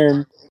standard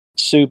Iron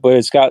suit, but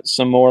it's got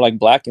some more like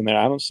black in there.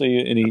 I don't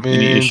see any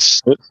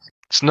issues.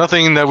 It's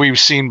nothing that we've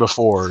seen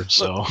before.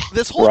 So look,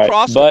 this whole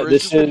crossover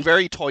has just been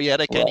very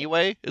toyetic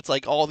anyway. It's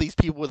like all these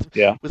people with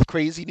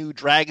crazy new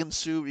dragon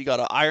suit. You got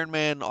an Iron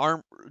Man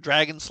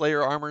Dragon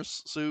Slayer armor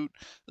suit.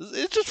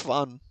 It's just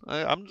fun.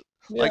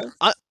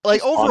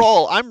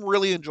 Overall, I'm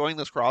really enjoying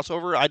this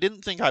crossover. I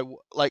didn't think I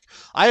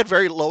had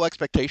very low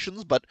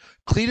expectations, but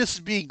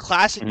Cletus being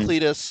classic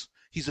Cletus,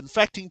 he's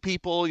infecting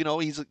people. You know,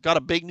 he's got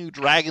a big new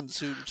dragon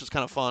suit, which is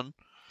kind of fun.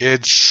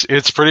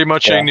 It's pretty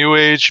much a new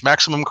age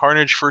Maximum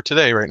Carnage for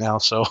today right now.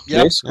 So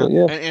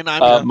and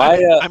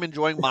I'm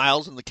enjoying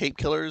Miles and the Cape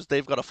Killers.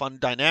 They've got a fun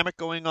dynamic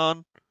going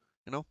on.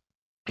 You know.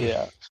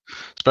 Yeah.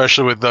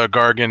 Especially with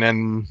Gargan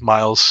and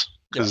Miles,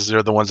 because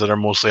they're the ones that are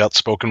mostly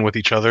outspoken with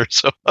each other.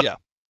 So yeah.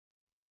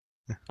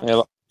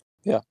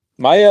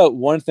 My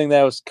one thing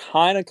that I was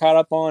kind of caught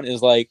up on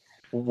is like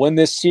when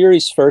this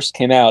series first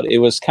came out, it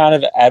was kind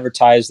of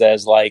advertised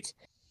as like,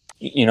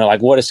 you know,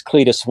 like what does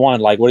Cletus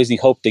want? Like what does he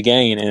hope to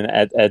gain? And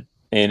at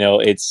you know,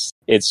 it's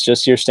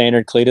just your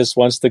standard Cletus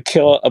wants to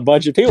kill a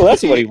bunch of people.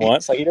 That's what he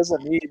wants. Like he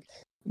doesn't need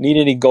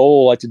any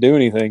goal like to do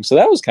anything. So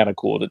that was kind of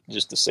cool to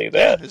see that.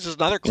 Yeah, this is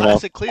another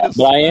classic Cletus.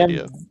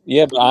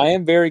 But I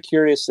am very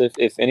curious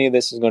if any of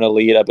this is going to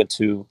lead up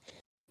into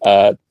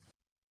Death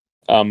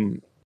of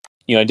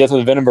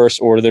the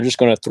Venomverse, or they're just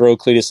going to throw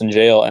Cletus in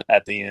jail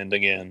at the end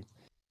again.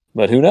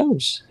 But who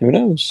knows?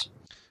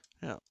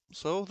 Yeah.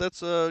 So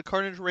that's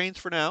Carnage reigns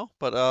for now.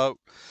 But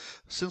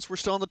since we're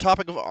still on the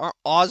topic of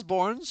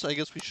Osborns, I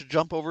guess we should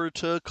jump over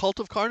to Cult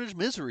of Carnage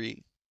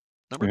Misery,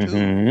 number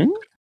 2.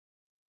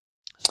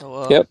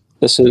 So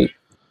this is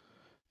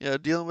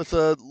dealing with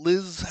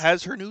Liz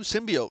has her new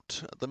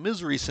symbiote, the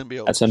Misery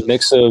symbiote. That's a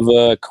mix of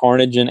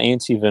Carnage and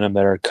Anti-Venom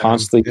that are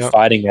constantly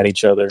fighting at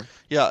each other.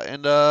 Yeah,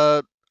 and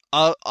a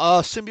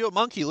symbiote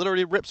monkey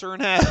literally rips her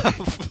in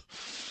half.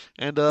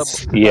 And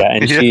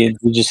she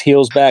just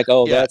heals back.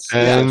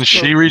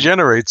 She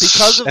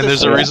regenerates, and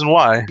there's a reason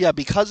why. Yeah,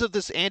 because of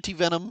this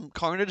anti-venom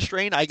Carnage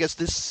strain, I guess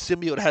this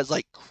symbiote has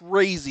like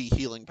crazy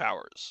healing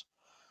powers.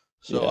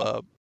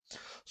 So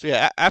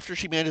after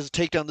she manages to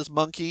take down this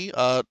monkey,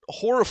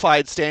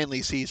 horrified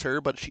Stanley sees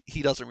her, but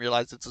he doesn't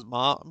realize it's his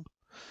mom.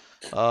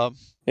 And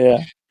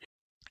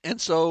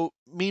so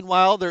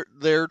meanwhile,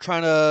 they're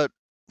trying to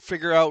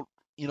figure out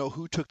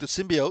who took the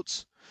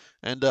symbiotes,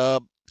 and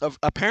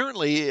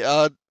apparently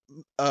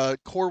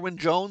Corwin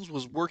Jones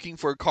was working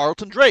for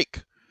Carlton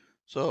Drake,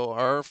 so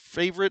our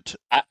favorite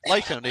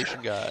Life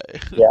Foundation guy.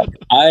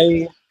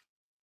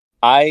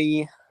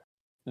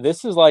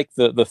 This is like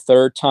the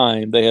third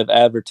time they have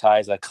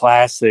advertised a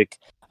classic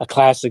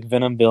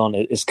Venom villain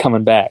is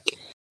coming back,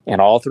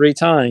 and all 3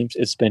 times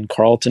it's been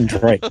Carlton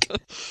Drake,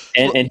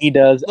 and he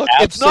does. Look,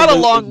 it's not a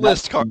long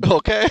list,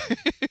 okay?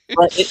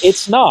 Right,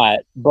 it's not,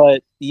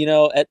 but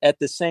at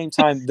the same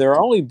time, they're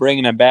only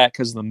bringing him back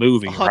because of the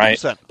movie, 100%,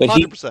 right? But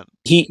 100%.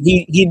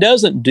 He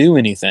doesn't do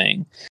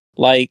anything.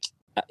 Like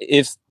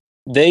if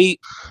they,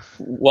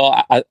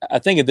 I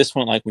think at this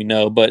point, like we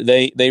know, but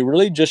they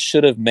really just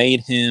should have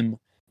made him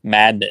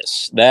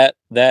Madness. That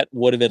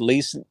would have at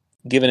least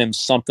given him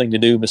something to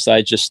do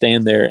besides just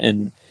stand there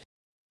and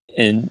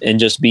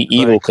just be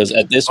evil, because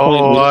at this point,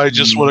 I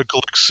just want to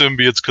collect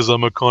symbiotes because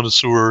I'm a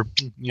connoisseur.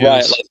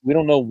 Yes. Right? Like, we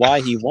don't know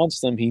why he wants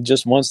them. He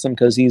just wants them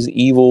because he's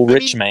evil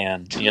rich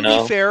man. To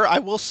be fair, I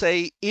will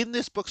say in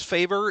this book's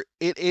favor,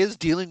 it is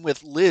dealing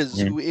with Liz,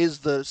 who is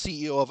the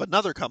CEO of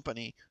another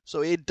company.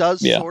 So it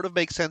does sort of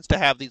make sense to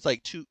have these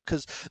like two,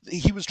 because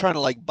he was trying to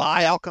like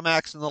buy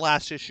Alchemax in the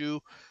last issue,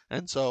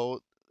 and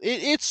so.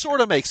 It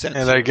sort of makes sense.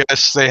 And I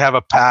guess they have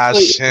a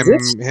pass.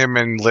 Him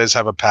and Liz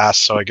have a pass,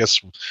 so I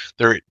guess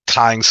they're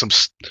tying some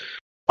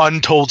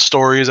untold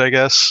stories, I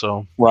guess.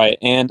 So right,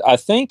 and I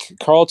think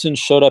Carlton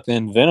showed up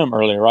in Venom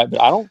earlier, right?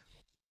 But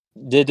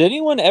did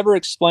anyone ever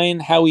explain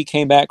how he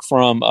came back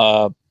from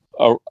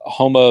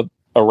Homo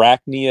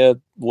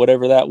Arachnia,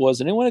 whatever that was?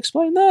 Did anyone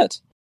explain that?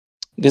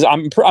 Because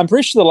I'm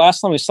pretty sure the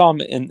last time we saw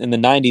him in the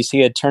 90s, he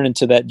had turned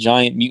into that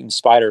giant mutant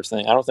spider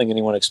thing. I don't think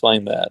anyone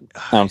explained that.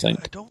 I don't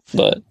think. Because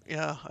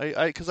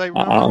I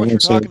remember what you're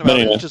talking about.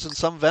 Anyway. It was just in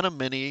some Venom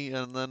mini,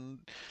 and then.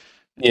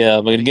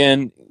 Yeah, but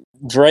again,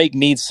 Drake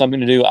needs something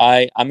to do.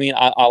 I mean,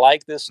 I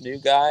like this new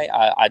guy.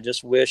 I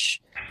just wish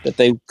that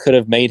they could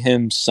have made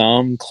him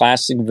some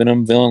classic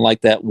Venom villain,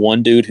 like that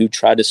one dude who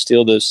tried to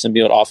steal the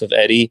symbiote off of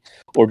Eddie,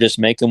 or just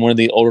make him one of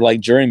the older like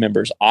jury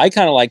members. I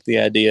kind of like the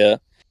idea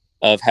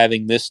of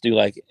having this dude,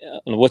 like,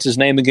 what's his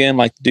name again?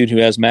 Like the dude who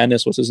has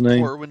madness. What's his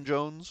name? Corwin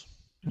Jones.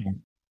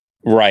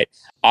 Right.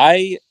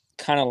 I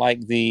kind of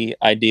like the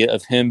idea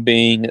of him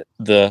being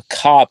the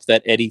cop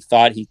that Eddie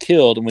thought he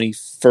killed when he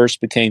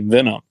first became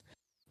Venom,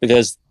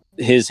 because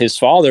his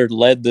father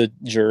led the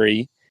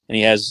jury and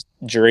he has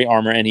jury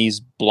armor and he's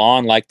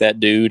blonde like that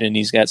dude and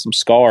he's got some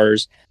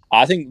scars.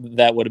 I think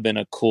that would have been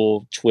a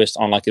cool twist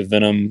on like a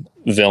Venom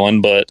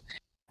villain, but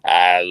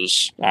I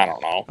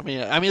don't know.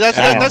 I mean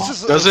that's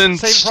just the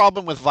same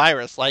problem with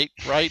Virus, right?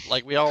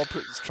 Like we all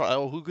try,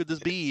 who could this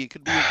be? It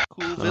could be a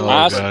cool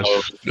villain.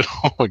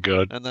 Oh my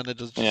god! And then it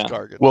just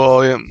discarded.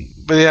 Well,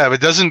 but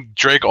doesn't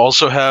Drake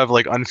also have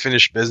like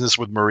unfinished business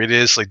with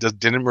Meridius? Like,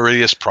 didn't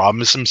Meridius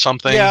promise him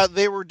something? Yeah,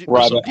 they were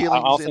dealings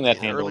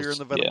earlier in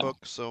the Venom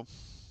book. So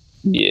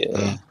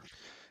yeah.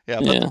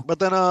 But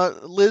then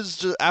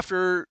Liz,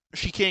 after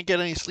she can't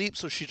get any sleep,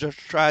 so she just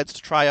tries to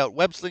try out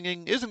web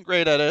slinging. Isn't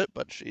great at it,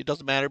 but it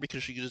doesn't matter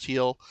because she can just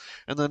heal.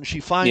 And then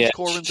she finds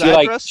Corwin's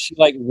address. She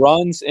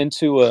runs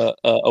into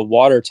a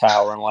water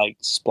tower and like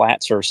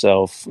splats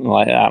herself.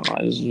 Like, I don't know,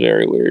 it was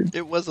very weird.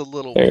 It was a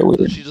little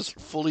weird. She just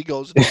fully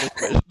goes into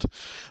liquid.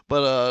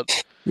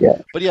 But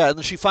and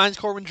then she finds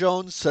Corwin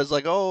Jones, says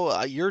like,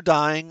 "Oh, you're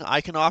dying.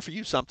 I can offer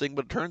you something."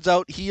 But it turns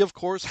out he, of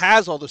course,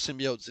 has all the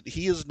symbiotes.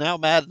 He is now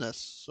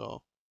Madness.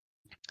 So.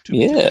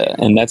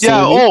 And that's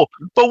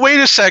but wait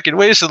a second.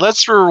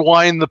 Let's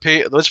rewind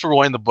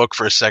the book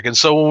for a second.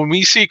 So when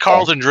we see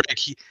Carlton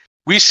Drake,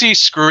 we see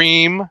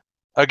Scream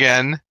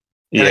again,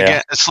 and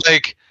again. It's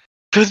like,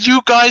 could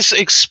you guys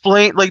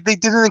explain? Like, they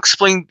didn't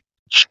explain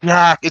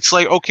Jack. It's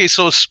like, okay,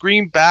 so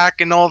Scream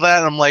back and all that.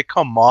 And I'm like,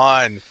 come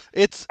on.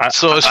 I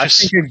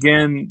think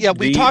again. Yeah,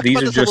 we talked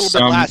about this a little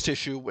bit last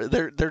issue.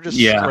 They're just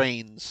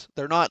strains.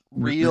 They're not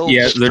real.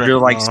 Yeah, they're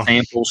just like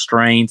sample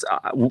strains.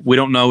 We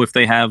don't know if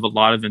they have a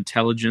lot of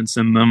intelligence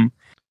in them.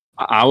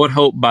 I would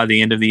hope by the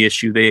end of the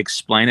issue they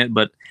explain it,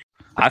 but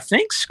I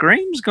think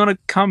Scream's going to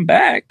come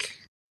back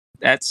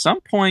at some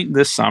point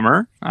this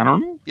summer. I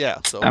don't know. Yeah,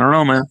 so I don't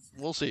know, man.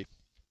 We'll see.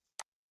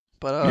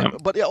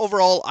 But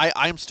overall,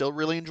 I'm still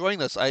really enjoying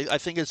this. I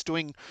think it's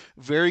doing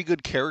very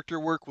good character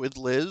work with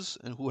Liz,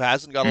 and who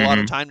hasn't got a lot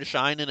of time to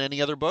shine in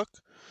any other book.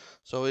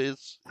 So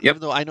even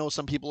though I know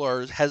some people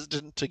are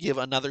hesitant to give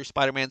another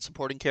Spider-Man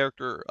supporting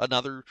character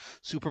another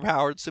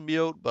superpowered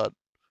symbiote, but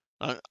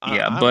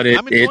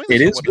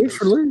it is good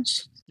for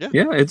Liz.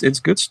 Yeah, it's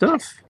good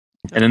stuff.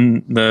 Yeah. And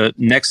then the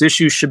next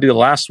issue should be the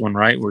last one,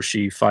 right, where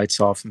she fights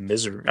off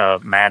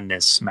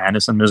madness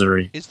and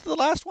misery. Is it the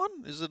last one?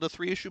 Is it a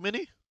 3-issue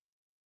mini?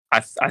 I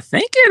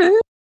think it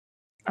is.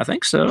 I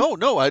think so.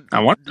 No.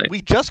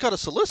 We just got a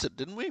solicit,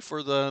 didn't we,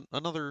 for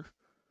another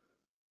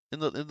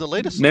in the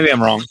latest? Maybe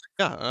I'm wrong.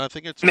 Yeah, I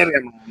think it's. Maybe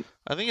I'm wrong.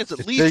 I think it's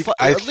at least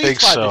 5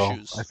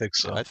 issues. I think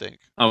so. I think.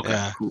 Okay.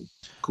 Yeah.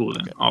 Cool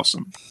then. Okay.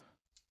 Awesome.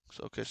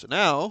 So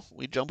now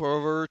we jump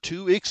over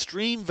to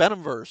Extreme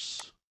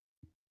Venomverse.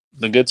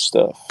 The good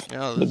stuff.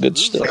 Yeah, this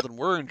is something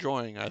we're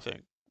enjoying, I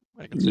think.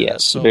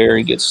 Yes,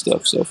 very good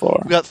stuff so far.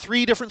 We got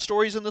 3 different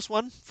stories in this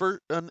one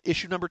for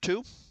issue number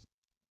 2.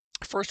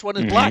 First one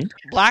is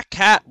Black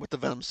Cat with the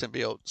Venom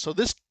symbiote. So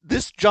this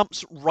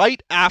jumps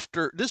right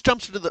after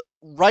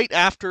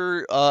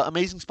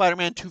Amazing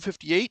Spider-Man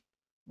 258,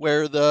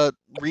 where the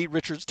Reed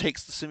Richards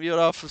takes the symbiote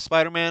off of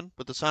Spider-Man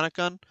with the sonic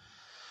gun.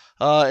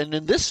 And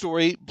in this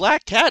story,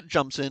 Black Cat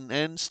jumps in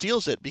and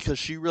steals it because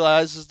she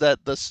realizes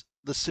that the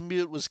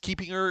symbiote was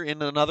keeping her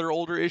in another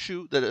older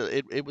issue,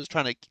 that it was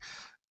trying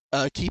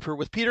to keep her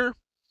with Peter.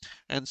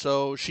 And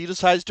so she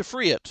decides to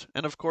free it.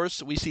 And of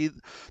course, we see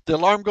the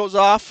alarm goes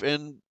off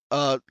and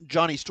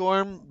Johnny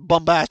Storm,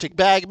 Bombastic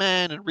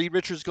Bagman, and Reed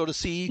Richards go to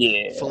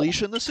see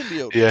Felicia and the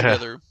symbiote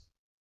together.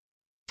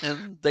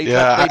 And they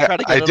try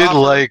to get it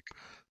off her,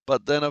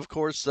 but then, of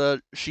course,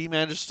 she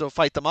manages to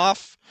fight them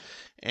off.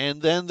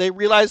 And then they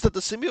realize that the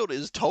symbiote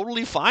is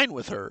totally fine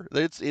with her.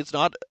 It's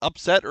not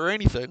upset or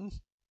anything.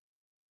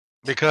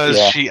 Because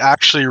she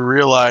actually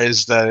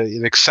realized that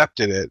it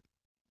accepted it.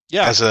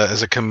 Yeah. As a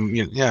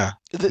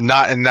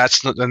and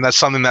that's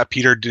something that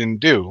Peter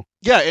didn't do.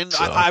 Yeah, and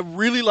so. I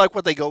really like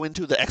what they go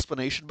into. The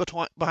explanation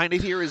behind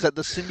it here is that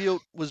the symbiote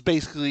was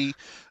basically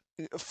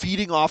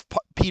feeding off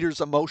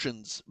Peter's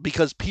emotions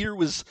because Peter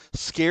was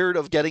scared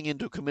of getting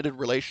into a committed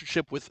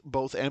relationship with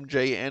both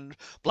MJ and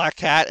Black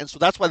Cat, and so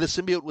that's why the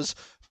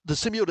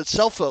symbiote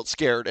itself felt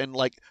scared and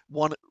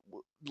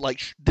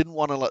didn't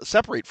want to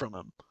separate from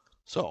him.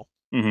 So.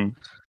 Mm-hmm.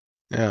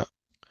 Yeah.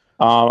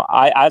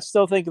 I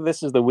still think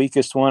this is the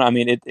weakest one. I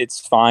mean, it's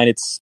fine.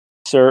 It's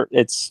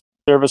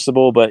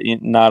serviceable, but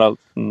not a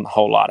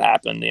whole lot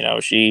happened. You know,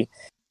 she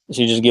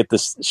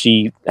just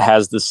she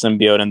has the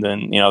symbiote, and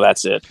then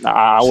that's it.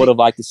 I would have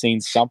liked to seen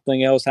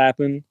something else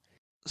happen.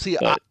 See,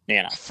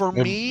 for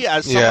me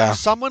as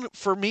someone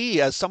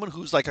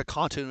who's like a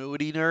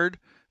continuity nerd,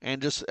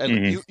 and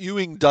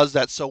Ewing does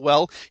that so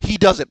well. He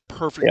does it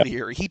perfectly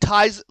here. He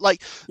ties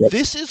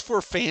this is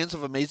for fans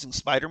of Amazing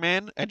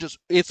Spider-Man, and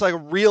it's like a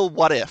real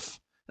what if.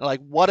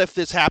 Like, what if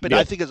this happened?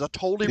 I think is a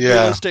totally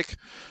realistic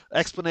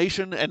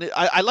explanation, and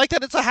I like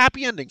that it's a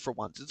happy ending for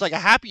once. It's like a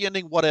happy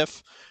ending. What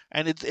if?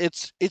 And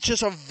it's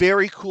just a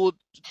very cool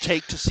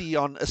take to see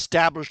on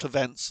established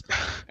events,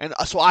 and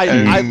so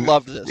I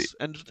loved this,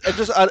 and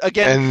just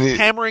again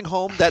hammering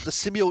home that the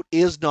symbiote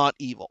is not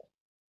evil.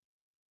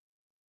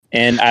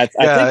 And I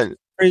think.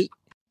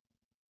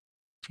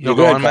 No,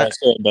 go on, Matt.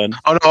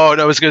 Oh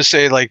no, I was gonna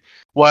say I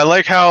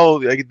like how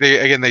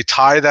they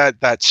tie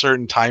that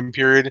certain time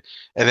period,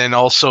 and then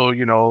also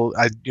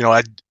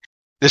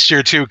this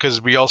year too,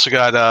 because we also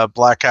got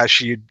Black Cat.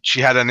 She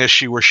had an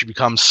issue where she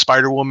becomes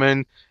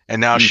Spider-Woman,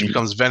 and now she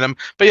becomes Venom.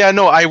 But yeah,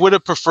 no, I would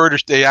have preferred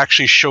if they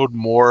actually showed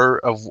more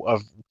of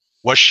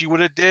what she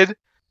would have did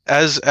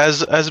as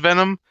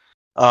Venom.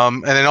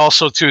 And then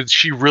also too,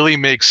 she really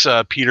makes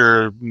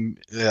Peter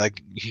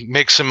he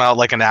makes him out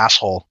like an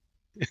asshole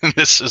in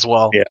this as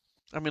well. Yeah,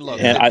 I mean,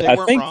 look, I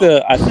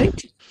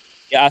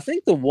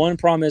think the one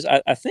problem is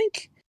I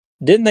think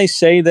didn't they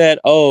say that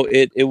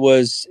it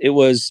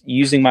was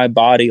using my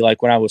body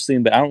like when I was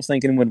sleeping, but I don't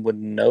think anyone would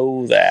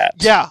know that.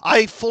 Yeah,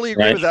 I fully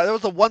agree with that. That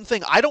was the one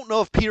thing. I don't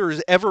know if Peter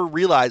has ever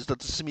realized that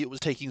the symbiote was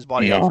taking his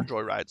body out for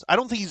joyrides. I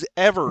don't think he's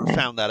ever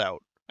found that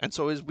out, and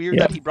so it's weird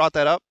that he brought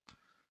that up.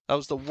 That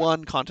was the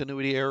one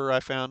continuity error I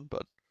found,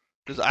 but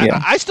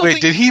I still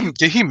think... did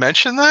he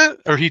mention that,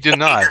 or he did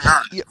not?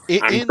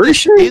 In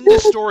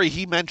this story,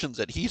 he mentions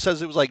it. He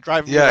says it was like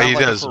driving around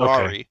like a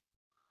Ferrari. Okay.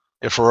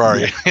 A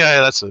Ferrari.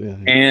 Yeah, that's it. Yeah.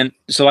 And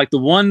so like the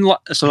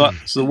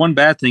one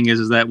bad thing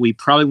is that we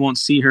probably won't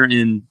see her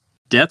in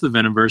Death of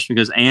Venomverse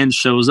because Anne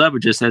shows up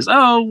and just says,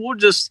 "Oh, we'll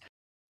just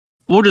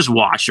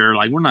watch her.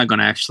 Like, we're not going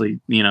to actually,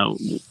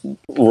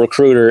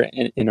 recruit her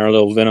in our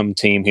little Venom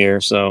team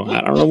here." So I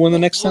don't know when the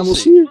next time we'll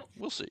see her.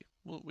 We'll see.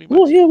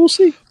 We'll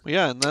see.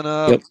 Yeah,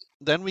 and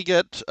then we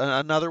get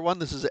another one.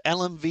 This is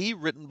LMV,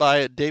 written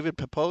by David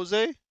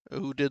Pepose,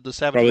 who did the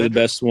Savage Probably Avengers. The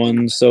best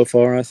one so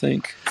far, I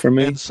think, for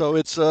me. And so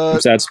it's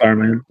Sad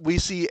Spider-Man. We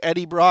see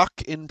Eddie Brock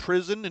in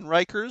prison in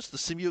Rikers. The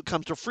symbiote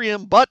comes to free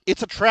him, but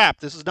it's a trap.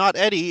 This is not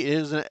Eddie.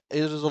 It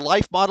is a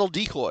life model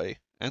decoy.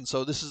 And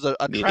so this is a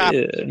trap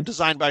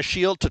designed by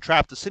S.H.I.E.L.D. to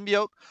trap the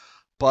symbiote,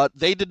 but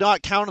they did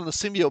not count on the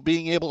symbiote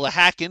being able to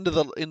hack into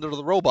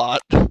the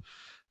robot.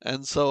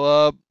 And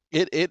so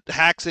it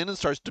hacks in and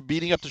starts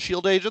beating up the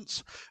S.H.I.E.L.D.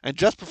 agents, and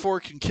just before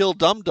it can kill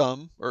Dum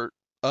Dum,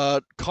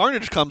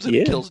 Carnage comes in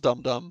and kills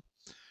Dum Dum.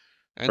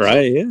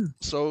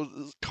 So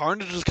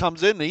Carnage just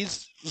comes in and he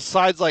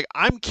decides, like,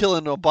 I'm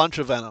killing a bunch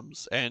of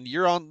Venoms, and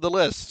you're on the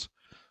list.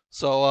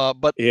 So,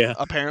 but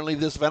apparently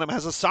this Venom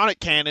has a sonic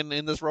cannon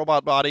in this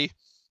robot body.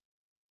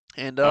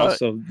 And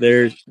also,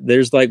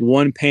 there's like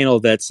one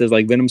panel that says,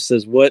 like, Venom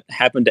says, "What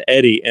happened to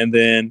Eddie?"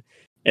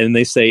 And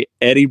they say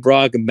Eddie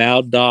Brock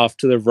mouthed off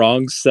to the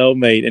wrong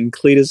cellmate, and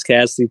Cletus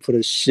Cassidy put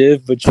a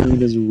shiv between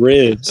his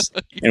ribs,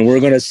 and we're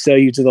going to sell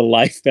you to the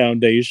Life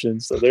Foundation.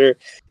 So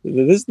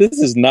this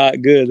is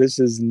not good. This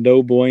is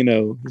no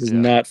bueno. This is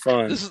not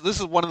fun. This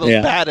is one of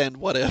those bad end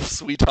what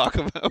ifs we talk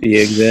about.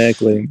 Yeah,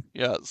 exactly.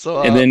 Yeah.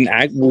 So and then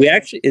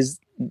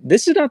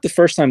this is not the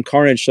first time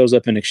Carnage shows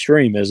up in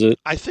Extreme, is it?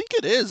 I think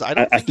it is.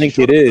 I think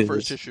it is. The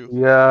first issue.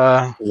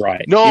 Yeah.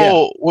 Right.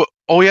 No. Yeah.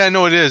 Oh yeah,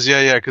 no, it is.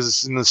 Yeah, because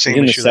it's in the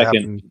same issue. The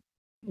second,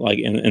 like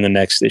in the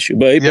next issue,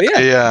 but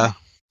yeah.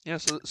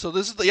 So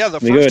this is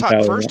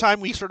the first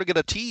time we sort of get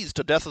a tease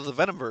to Death of the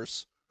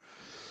Venomverse.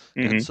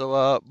 Mm-hmm. And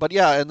so,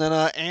 and then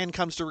Anne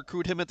comes to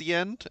recruit him at the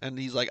end, and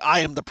he's like, "I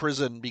am the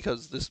prison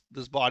because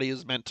this body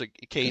is meant to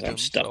cage him."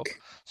 So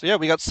yeah,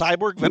 we got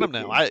Cyborg Venom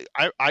now. I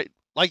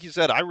like you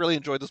said, I really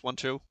enjoyed this one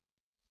too.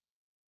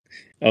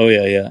 Oh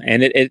yeah,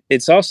 and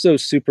it's also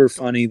super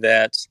funny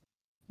that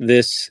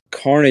this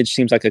Carnage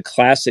seems like a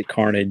classic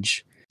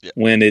Carnage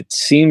when it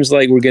seems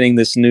like we're getting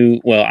this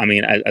new. Well, I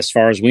mean, as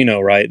far as we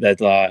know, right, that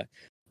the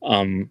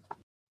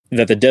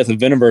Death of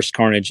Venomverse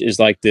Carnage is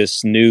like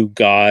this new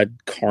God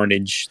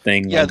Carnage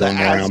thing going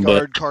around.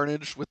 But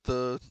Carnage with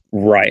the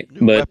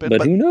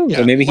but who knows?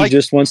 Or maybe he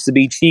just wants to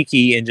be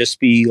cheeky and just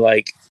be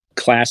like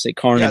classic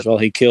Carnage while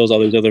he kills all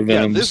those other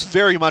Venoms. This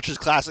very much is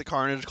classic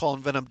Carnage,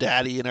 calling Venom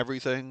Daddy and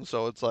everything.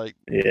 So it's like,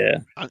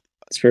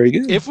 it's very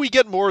good. If we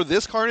get more of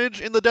this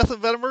Carnage in the Death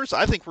of Venomverse,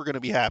 I think we're going to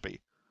be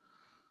happy.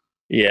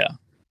 Yeah.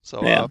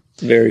 So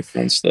very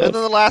fun stuff. And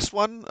then the last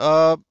one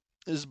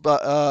is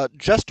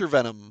Jester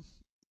Venom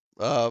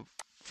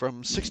from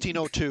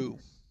 1602.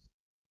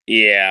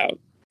 Yeah.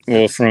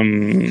 Well,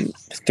 from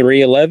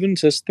 311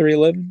 to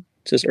 311,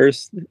 just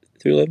Earth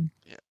 311.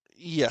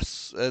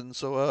 Yes, and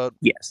so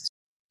yes.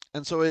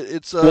 And so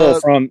it's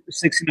from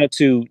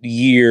 1602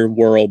 year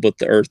world, but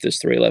the Earth is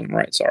 311,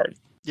 right? Sorry.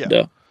 Yeah.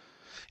 Duh.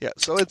 Yeah.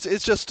 So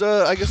it's just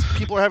I guess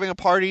people are having a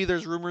party.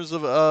 There's rumors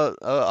of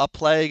a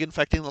plague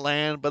infecting the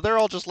land, but they're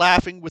all just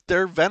laughing with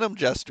their Venom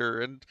Jester,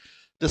 and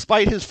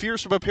Despite his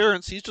fearsome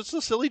appearance, he's just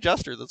a silly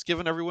jester that's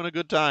giving everyone a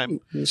good time.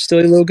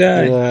 Silly little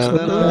guy. Yeah. And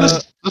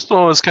then, this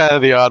one was kind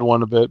of the odd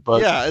one a bit,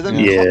 but yeah, and then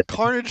yeah.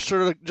 Carnage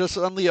sort of just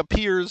suddenly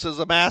appears as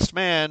a masked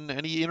man,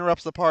 and he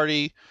interrupts the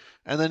party,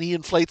 and then he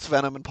inflates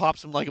Venom and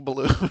pops him like a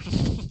balloon,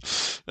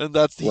 and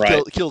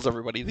kills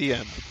everybody. The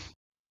end.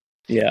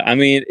 Yeah, I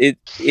mean,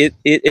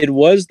 it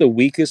was the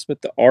weakest,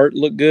 but the art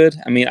looked good.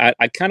 I mean,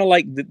 I kind of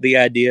like the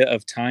idea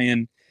of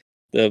tying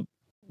the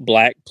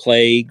Black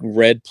Plague,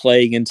 Red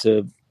Plague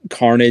into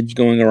Carnage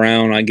going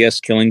around, I guess,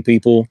 killing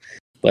people.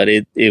 But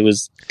it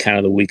was kind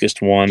of the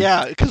weakest one.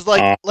 Yeah, because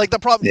like the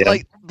problem,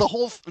 like the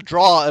whole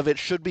draw of it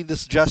should be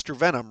this jester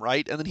Venom,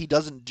 right? And then he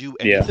doesn't do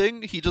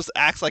anything. He just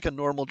acts like a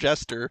normal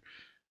jester.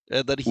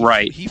 And then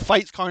he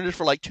fights Carnage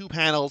for like 2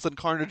 panels, and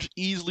Carnage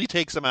easily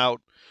takes him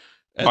out.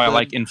 By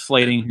like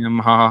inflating him,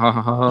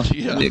 and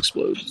he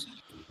explodes.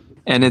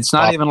 And it's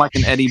not even like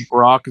an Eddie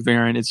Brock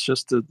variant; it's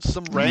just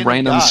some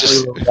random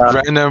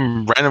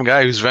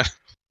guy who's Venom.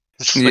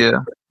 Yeah,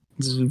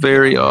 it's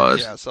very odd.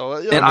 Yeah,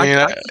 so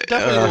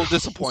definitely a little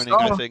disappointing,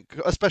 I think,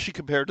 especially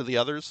compared to the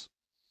others.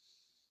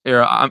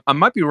 Yeah, I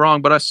might be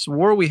wrong, but I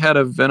swore we had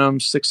a Venom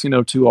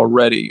 1602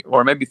 already,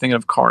 or maybe thinking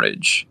of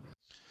Carnage,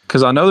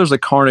 because I know there's a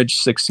Carnage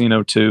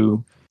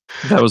 1602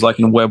 that was like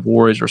in Web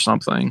Warriors or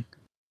something.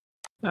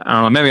 I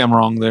don't know. Maybe I'm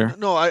wrong there.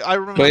 No, I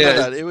remember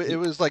that. It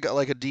was like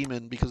a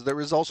demon, because there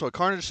was also a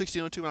Carnage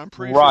 1602, and I'm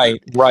pretty sure.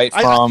 Right,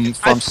 from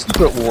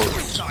Secret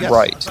Wars. Yes,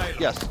 right.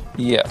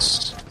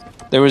 Yes.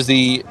 There was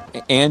the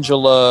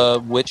Angela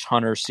Witch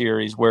Hunter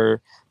series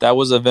where that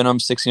was a Venom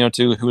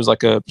 1602 who was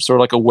like a sort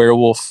of like a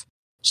werewolf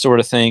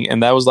sort of thing,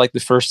 and that was like the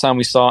first time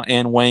we saw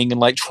Anne Wang in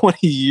like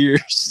 20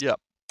 years. Yep.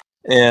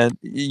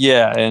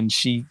 And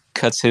she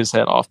cuts his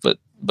head off, but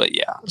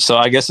yeah. So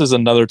I guess there's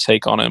another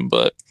take on him,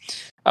 but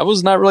I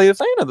was not really a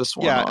fan of this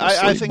one. Yeah,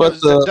 honestly. I think but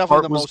it was definitely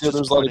art the was most good.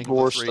 There's a lot of disappointing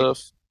gore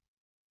stuff.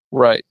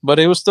 Right, but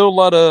it was still a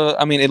lot of.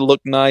 I mean, it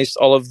looked nice.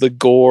 All of the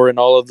gore and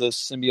all of the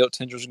symbiote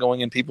tendrils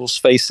going in people's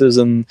faces,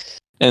 and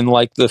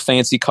like the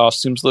fancy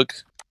costumes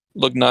look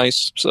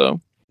nice. So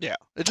yeah,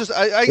 it just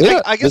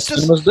I guess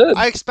just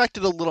I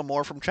expected a little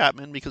more from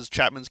Chapman, because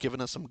Chapman's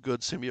given us some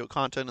good symbiote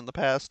content in the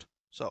past.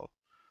 So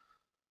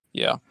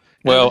yeah,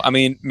 well, I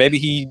mean, maybe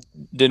he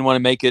didn't want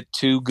to make it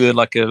too good,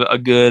 like a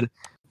good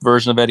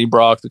version of Eddie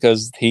Brock,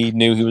 because he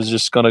knew he was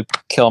just going to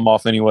kill him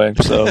off anyway.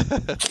 So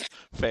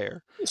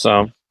fair.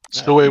 So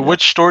wait,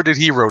 which story did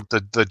he wrote?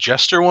 The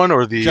Jester one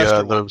or the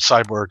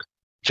Cyborg?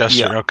 Jester.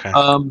 Yeah. Okay.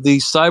 The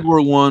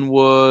Cyborg one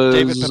was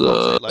David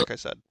Pepose, like I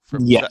said,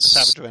 from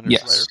Savage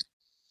Avengers writer.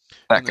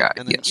 That guy.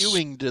 And then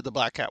Ewing did the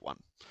Black Cat one.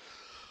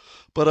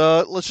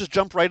 But let's just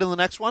jump right in the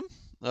next one.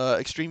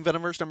 Extreme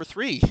Venomverse number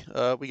 3.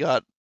 We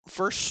got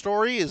first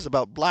story is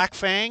about Black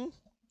Fang,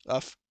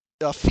 a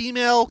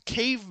female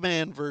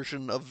caveman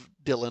version of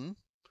Dylan.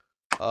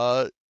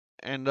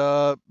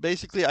 And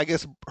basically, I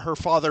guess her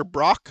father,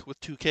 Brock, with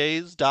 2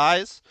 Ks,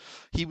 dies.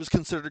 He was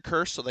considered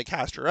cursed, so they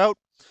cast her out.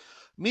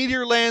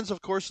 Meteor lands,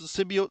 of course, the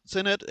symbiotes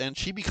in it, and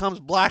she becomes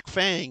Black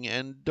Fang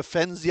and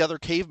defends the other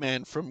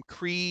caveman from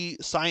Kree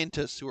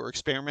scientists who are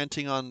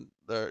experimenting on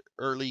the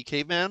early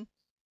caveman.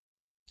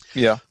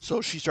 Yeah. So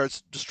she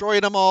starts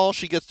destroying them all.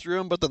 She gets through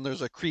them, but then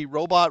there's a Kree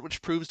robot,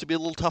 which proves to be a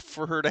little tough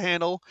for her to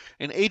handle.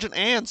 And Agent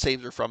Ann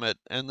saves her from it.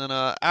 And then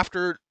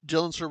after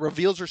Dylan sort of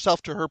reveals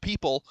herself to her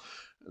people,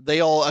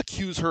 they all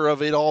accuse her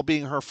of it all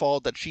being her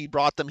fault, that she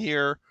brought them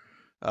here.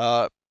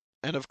 And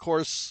of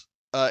course,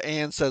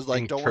 Anne says,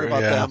 like, don't worry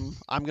about them.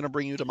 I'm going to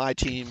bring you to my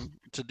team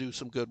to do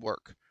some good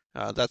work.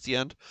 That's the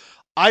end.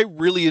 I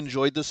really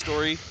enjoyed this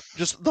story.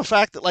 Just the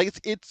fact that, like,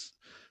 it's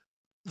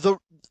the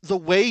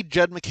way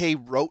Jed MacKay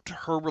wrote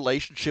her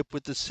relationship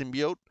with the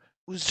symbiote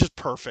was just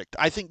perfect.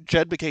 I think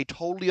Jed MacKay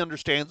totally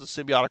understands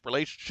the symbiotic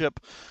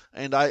relationship,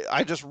 and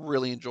I just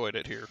really enjoyed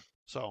it here.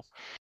 So.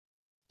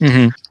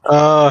 Mm-hmm.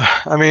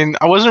 I mean,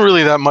 I wasn't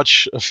really that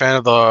much a fan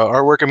of the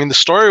artwork. I mean, the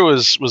story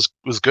was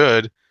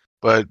good,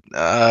 but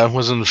I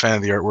wasn't a fan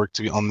of the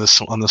artwork on the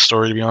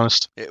story, to be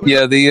honest. It was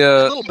a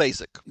little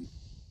basic.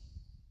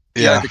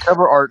 Yeah, the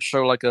cover art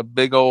showed like a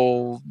big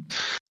old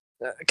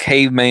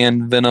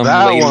caveman Venom.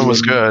 That one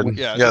was good.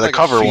 Yeah, the like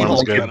cover one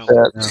was good.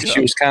 She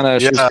was kind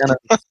of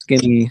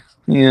skinny.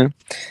 Yeah,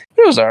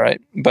 it was all right.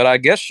 But I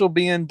guess she'll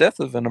be in Death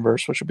of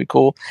Venomverse, which would be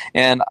cool.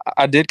 And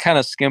I did kind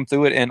of skim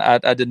through it, and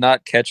I did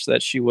not catch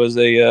that she was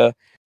a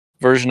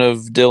version of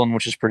Dylan,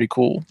 which is pretty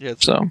cool. Yeah,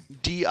 so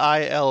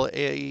Dillann,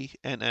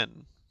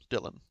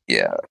 Dylan.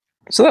 Yeah,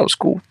 so that was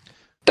cool.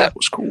 That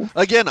was cool.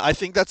 Again, I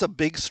think that's a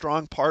big,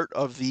 strong part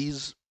of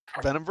these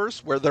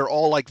Venomverse, where they're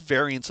all like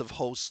variants of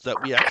hosts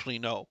that we actually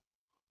know.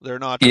 They're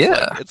not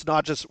just it's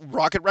not just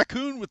Rocket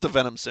Raccoon with the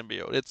Venom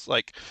symbiote. It's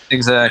like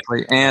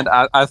exactly. And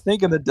I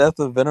think in the Death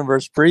of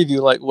Venomverse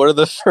preview, like one of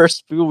the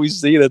first people we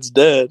see that's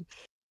dead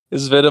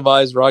is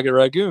Venomized Rocket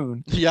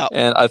Raccoon. Yeah.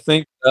 And I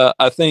think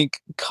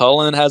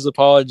Cullen has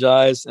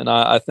apologized, and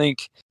I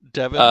think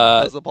Devin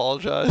has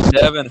apologized.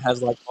 Devin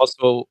has like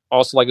also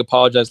like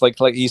apologized. Like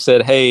he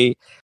said, hey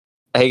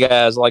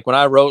guys, like when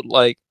I wrote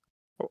like,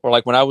 or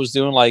like when I was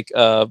doing like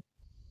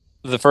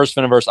the first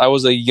Venomverse, I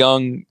was a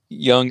young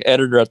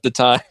editor at the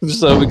time,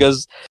 so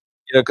because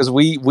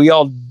we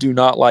all do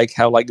not like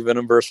how like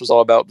Venomverse was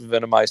all about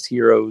Venomized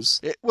heroes.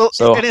 And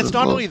it's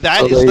not only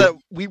that, is that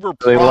we were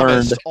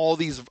promised all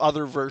these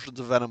other versions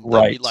of Venom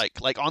that we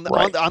like on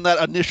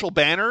that initial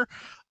banner.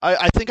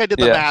 I think I did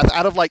the math.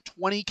 Out of like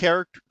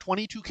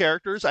 22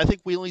 characters, I think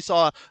we only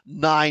saw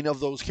 9 of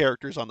those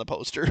characters on the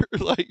poster.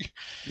 But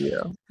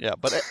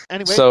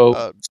anyway,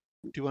 so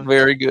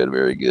very good.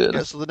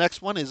 Yeah, so the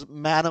next one is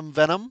Madam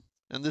Venom,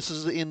 and this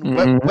is in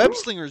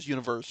Webslinger's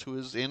universe, who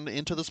is in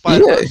Into the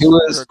Spider-Verse. Yeah,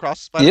 was across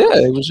the Spider-Verse.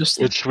 Yeah, it was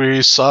just which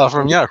we saw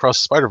from across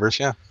the Spider-Verse.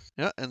 Yeah,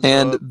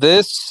 and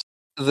this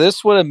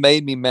would have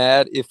made me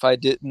mad if I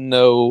didn't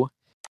know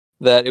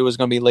that it was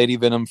going to be Lady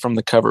Venom from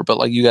the cover, but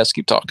like you guys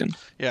keep talking.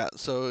 Yeah,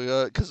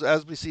 so because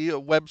as we see, a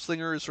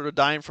Webslinger is sort of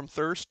dying from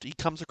thirst. He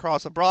comes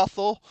across a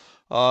brothel.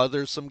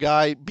 There's some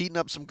guy beating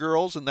up some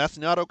girls, and that's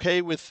not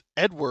okay with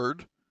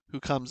Edward, who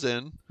comes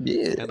in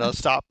and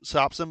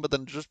stops him. But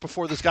then just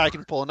before this guy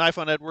can pull a knife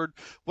on Edward,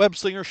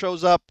 Webslinger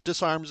shows up,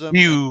 disarms him,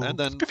 and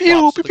then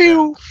flops to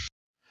the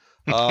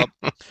ground.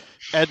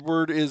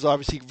 Edward is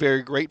obviously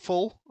very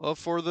grateful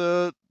for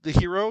the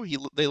hero.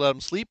 They let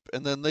him sleep,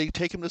 and then they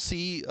take him to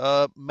see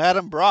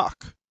Madame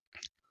Brock.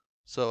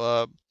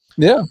 So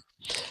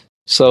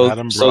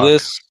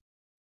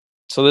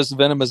this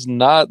Venom is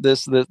not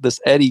this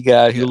Eddie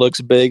guy who looks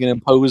big and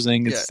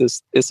imposing. It's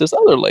this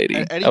other lady.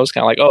 Eddie, I was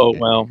kind of like, oh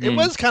well. It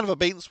was kind of a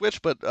bait and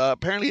switch, but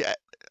apparently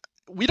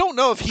we don't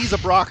know if he's a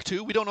Brock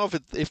too. We don't know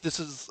if this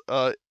is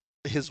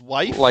his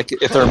wife, like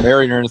if they're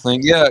married or anything.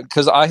 Yeah,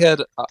 because I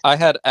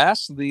had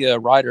asked the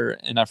writer,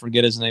 and I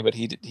forget his name, but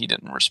he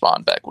didn't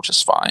respond back, which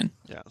is fine.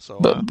 Yeah. So,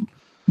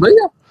 but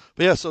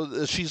yeah.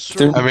 So she's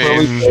sort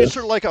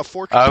of like a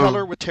fortune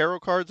teller with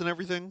tarot cards and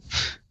everything.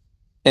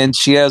 And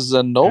she has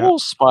a Knoll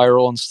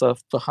spiral and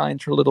stuff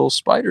behind her little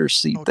spider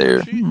seat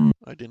there.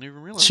 I didn't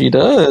even realize. She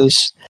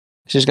does.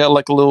 She's got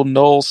like a little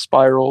Knoll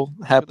spiral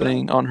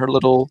happening on her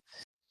little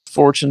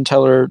fortune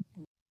teller,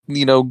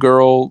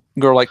 girl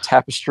like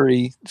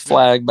tapestry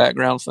flag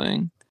background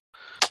thing.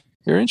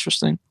 Very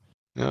interesting.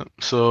 Yeah.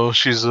 So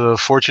she's a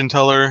fortune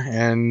teller,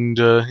 and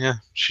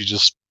she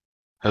just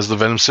has the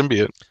Venom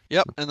symbiote.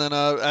 Yep. And then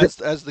as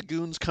the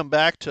goons come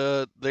back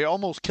they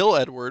almost kill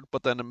Edward,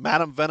 but then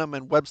Madam Venom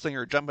and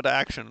Webslinger jump into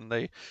action, and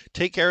they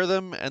take care of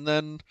them, and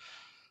then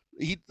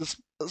the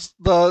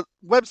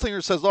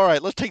Webslinger says, "All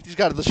right, let's take these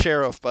guys to the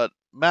sheriff," but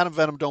Madam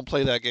Venom don't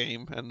play that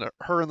game, and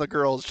her and the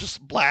girls just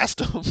blast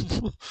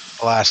them.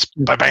 Blast,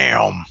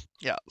 bam.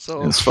 Yeah,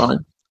 so it's funny.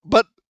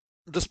 But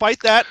despite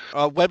that,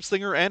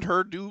 Webslinger and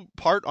her do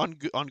part on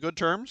good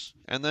terms,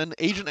 and then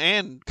Agent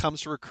Ann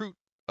comes to recruit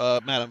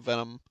Madam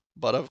Venom,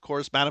 but of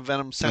course Madam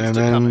Venom sensed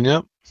it coming.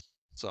 Yep.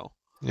 So.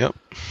 Yep.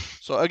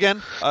 So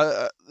again,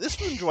 this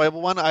was an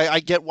enjoyable one. I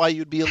get why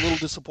you'd be a little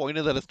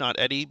disappointed that it's not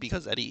Eddie,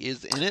 because Eddie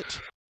is in it.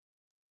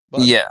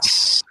 But,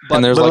 yes,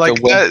 and there's like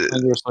a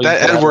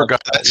that Edward guy.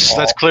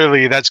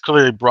 That's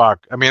clearly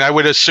Brock. I mean, I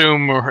would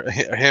assume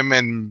him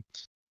and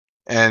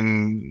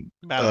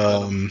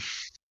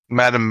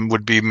Madam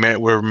would be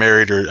were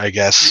married, or I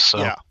guess. So.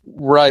 Yeah.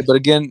 Right, but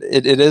again,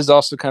 it is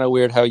also kind of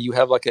weird how you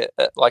have like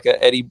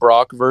a Eddie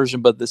Brock version,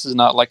 but this is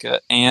not like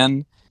a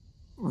Anne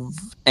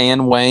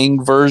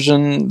Wang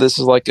version. This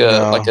is like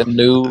a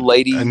new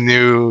lady, a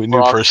new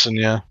person.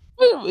 Yeah.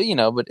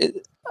 But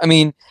I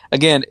mean,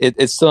 again,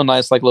 it's still a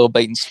nice like little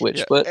bait and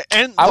switch, but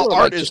and I the would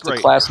art like is just great.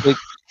 A classic,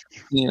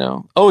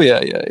 Oh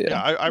yeah.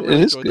 I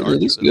really enjoyed the art.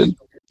 It is good.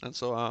 And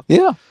so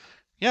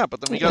yeah,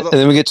 but then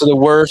we get to the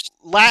worst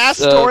last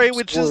story,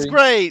 which is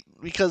great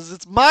because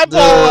it's my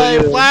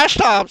boy Flash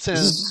Thompson.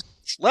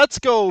 Let's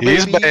go, baby.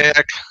 He's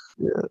back.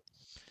 Yeah.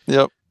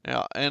 Yep.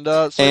 Yeah, and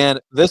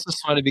and this is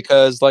funny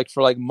because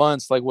for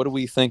months, what do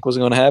we think was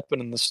going to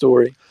happen in the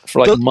story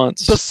for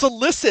months? The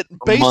solicit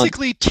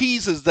basically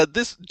teases that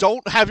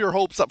don't have your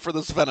hopes up for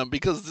this Venom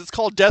because it's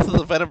called Death of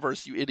the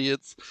Venomverse, you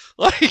idiots.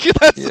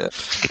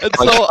 And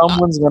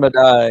someone's going to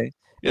die.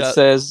 Yeah. It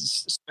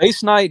says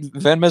Space Knight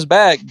Venom is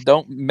back.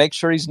 Don't make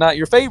sure he's not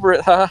your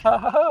favorite. Ha ha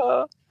ha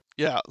ha.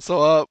 Yeah.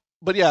 So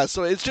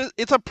so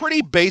it's a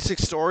pretty basic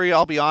story.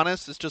 I'll be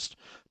honest. It's just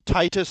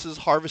Titus is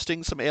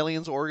harvesting some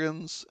aliens'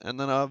 organs, and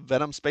then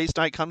Venom Space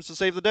Knight comes to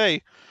save the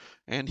day,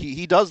 and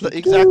he does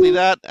exactly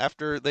that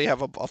after they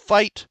have a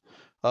fight.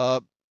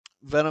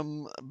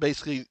 Venom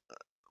basically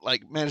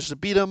manages to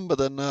beat him, but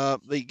then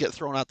they get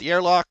thrown out the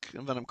airlock,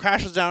 and Venom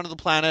crashes down to the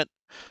planet,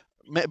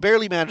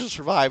 barely manages to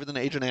survive, and then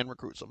Agent Ann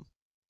recruits him.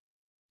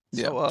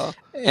 Yeah,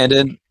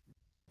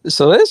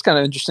 so that's kind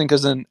of interesting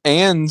because in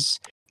Ann's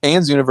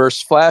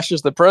universe, Flash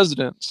is the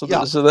president. So,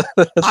 yeah.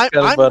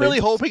 I'm really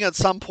hoping at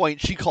some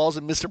point she calls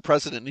him Mr.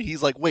 President, and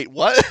he's like, "Wait,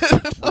 what?"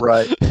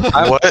 Right.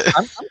 I'm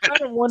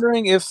kind of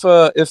wondering if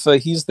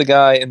he's the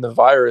guy in the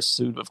virus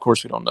suit. Of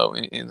course, we don't know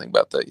anything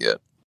about that yet.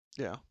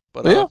 Yeah.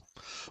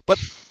 But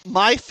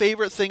my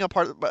favorite thing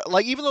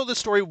even though the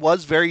story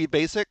was very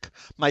basic,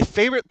 my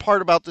favorite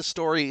part about this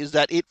story is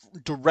that it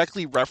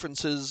directly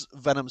references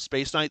Venom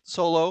Space Knight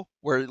solo,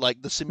 where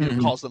like the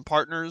symbiote calls them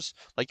partners,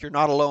 like you're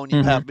not alone,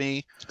 you have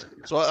me.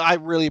 So I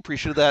really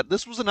appreciated that.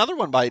 This was another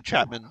one by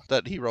Chapman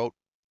that he wrote.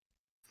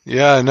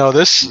 Yeah, no,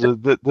 this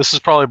is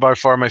probably by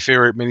far my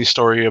favorite mini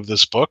story of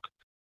this book.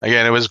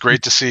 Again, it was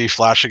great to see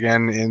Flash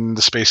again in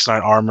the Space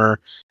Knight armor,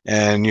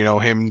 and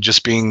him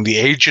just being the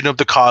agent of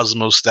the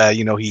cosmos that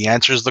he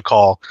answers the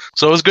call.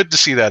 So it was good to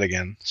see that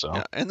again. So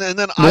yeah. And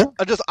then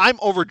I'm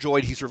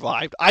overjoyed he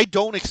survived. I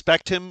don't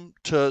expect him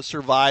to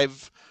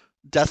survive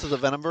Death of the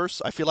Venomverse.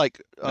 I feel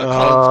like Colin's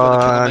going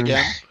to kill him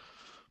again.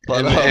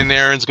 But, and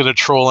Aaron's going to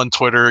troll on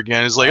Twitter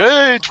again. He's like,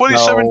 hey,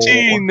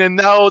 2017 and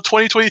now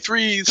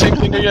 2023, same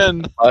thing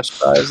again. Flash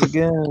dies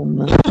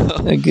again.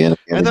 again.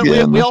 And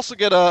then we also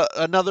get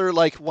another,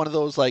 like, one of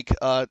those, like,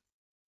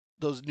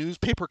 those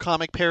newspaper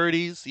comic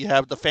parodies. You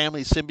have the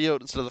Family Symbiote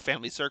instead of the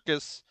Family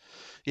Circus.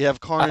 You have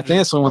Carnage. I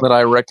think it's one that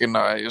I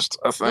recognized.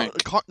 I think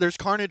there's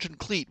Carnage and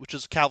Cleat, which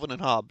is Calvin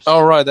and Hobbes.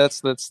 Oh right,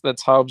 that's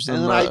Hobbes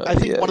and then I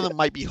think one of them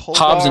might be Hogar.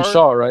 Hobbes and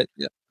Shaw, right?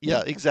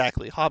 Yeah,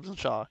 exactly. Hobbes and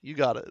Shaw. You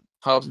got it.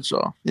 Hobbes and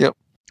Shaw. Yep,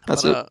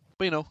 that's it.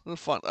 But it was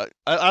fun.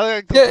 I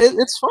like.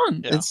 It's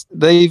fun.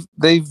 Yeah.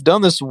 They've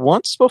done this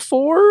once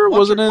before.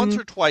 Once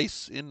or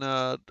twice in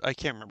I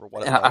can't remember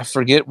what. I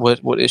forget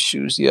what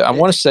issues. Yeah, I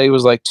want to say it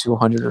was like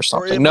 200 or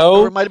something.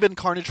 Or it might have been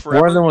Carnage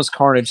Forever. One of them was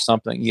Carnage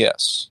something.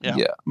 Yes. Yeah.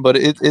 But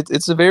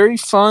it's a very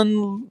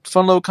fun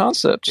little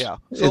concept. Yeah.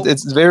 So,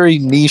 it's very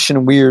niche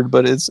and weird,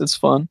 but it's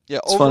fun. Yeah.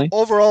 It's funny.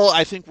 Overall,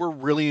 I think we're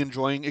really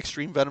enjoying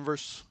Extreme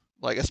Venomverse,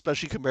 like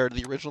especially compared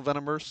to the original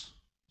Venomverse.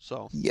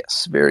 So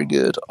yes, very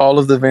good. All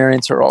of the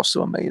variants are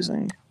also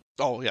amazing.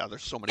 Oh yeah,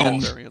 there's so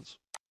many variants.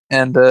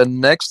 And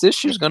next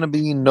issue is going to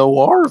be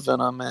Noir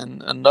Venom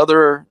and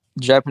another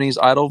Japanese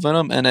idol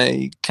Venom and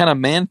a kind of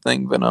man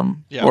thing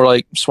Venom or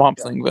like swamp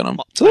thing Venom.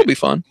 So that'll be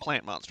fun.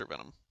 Plant monster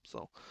Venom.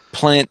 So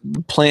plant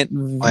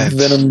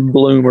Venom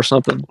Bloom or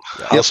something.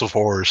 House of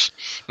Horrors.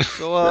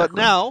 So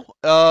now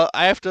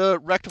I have to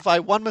rectify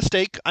one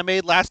mistake I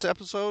made last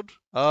episode.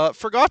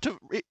 Forgot to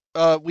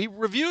we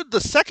reviewed the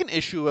second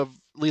issue of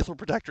Lethal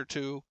Protector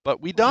 2,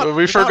 but we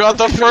forgot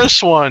the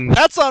first one.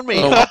 That's on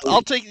me.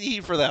 I'll take the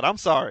heat for that. I'm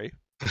sorry.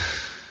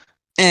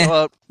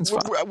 We're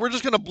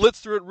just going to blitz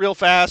through it real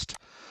fast.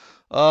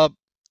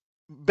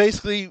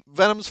 Basically,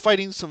 Venom's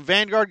fighting some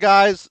Vanguard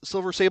guys.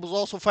 Silver Sable's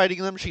also fighting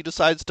them. She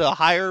decides to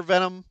hire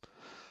Venom.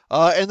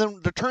 And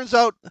then it turns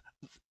out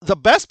the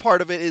best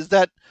part of it is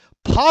that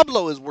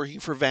Pablo is working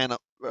for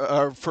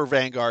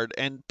Vanguard,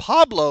 and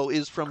Pablo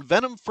is from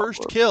Venom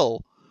First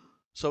Kill.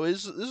 So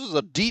this is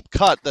a deep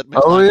cut that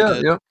McClane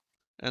did. Yep.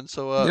 And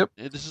so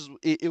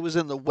it was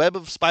in the Web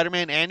of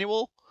Spider-Man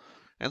annual,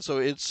 and so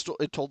it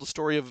told the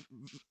story of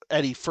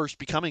Eddie first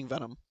becoming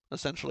Venom,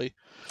 essentially.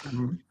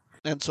 Mm-hmm.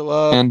 And so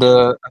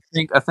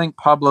I think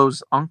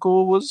Pablo's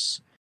uncle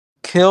was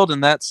killed,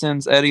 and that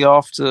sends Eddie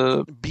off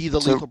to be the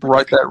lethal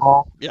right that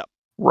wrong. Yeah.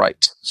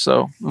 Right.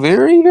 So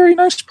very, very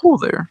nice pull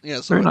there.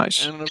 Yeah, so very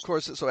nice. And of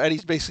course, so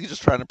Eddie's basically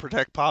just trying to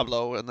protect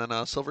Pablo, and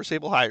then Silver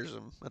Sable hires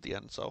him at the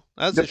end. So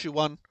that's issue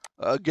 1.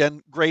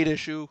 Again, great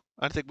issue.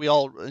 I think we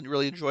all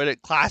really enjoyed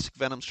it. Classic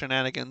Venom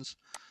shenanigans.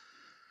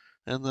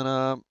 And then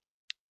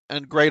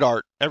and great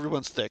art.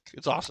 Everyone's thick.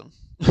 It's awesome.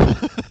 Big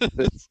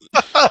as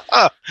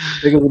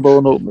a bowl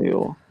of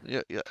oatmeal.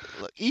 Yeah.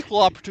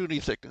 Equal opportunity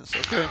thickness.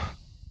 Okay.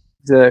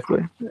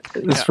 Exactly.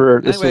 This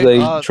is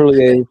a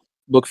truly a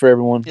book for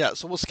everyone. Yeah,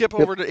 so we'll skip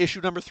over to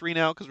issue number 3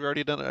 now because we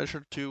already done issue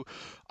 2.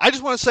 I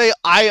just want to say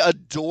I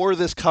adore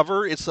this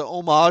cover. It's the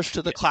homage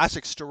to the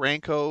classic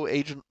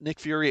Steranko, Nick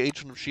Fury,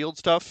 Agent of S.H.I.E.L.D.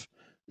 stuff.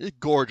 It's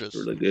gorgeous.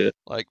 Really good.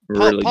 Like,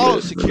 really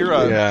Paulo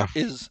Secura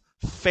is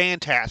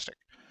fantastic.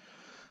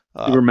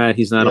 Super mad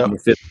he's not on the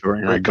 5th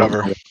story. Great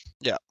cover.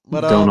 Yeah.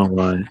 But, don't know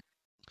why.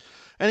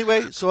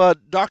 Anyway, so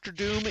Dr.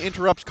 Doom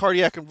interrupts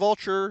Cardiac and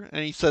Vulture,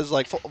 and he says,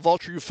 like,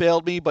 Vulture, you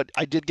failed me, but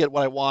I did get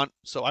what I want,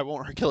 so I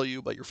won't kill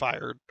you, but you're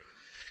fired.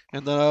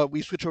 And then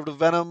we switch over to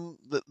Venom.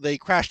 They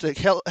crash the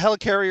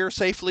helicarrier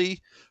safely,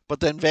 but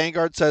then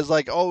Vanguard says,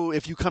 like, oh,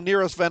 if you come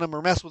near us, Venom,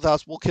 or mess with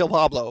us, we'll kill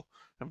Pablo.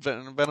 And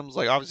Venom's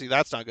like, obviously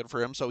that's not good for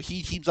him, so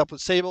he teams up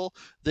with Sable.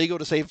 They go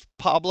to save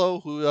Pablo,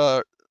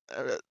 who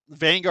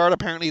Vanguard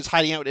apparently is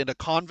hiding out in a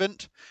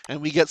convent,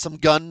 and we get some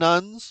gun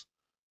nuns,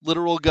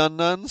 literal gun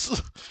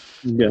nuns.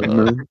 Yeah.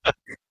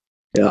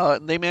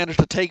 And they managed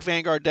to take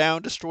Vanguard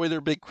down, destroy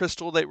their big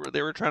crystal they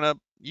were trying to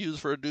use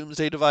for a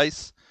doomsday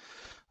device.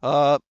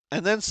 And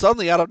then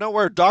suddenly, out of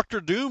nowhere,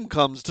 Dr. Doom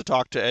comes to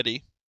talk to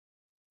Eddie.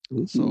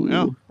 Ooh. So,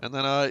 yeah. And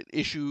then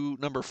issue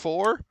number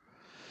 4,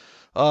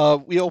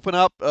 we open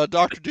up.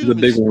 Dr. Doom the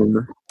big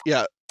one.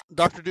 Yeah,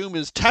 Dr. Doom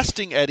is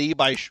testing Eddie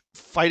by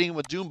fighting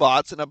with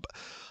Doombots. And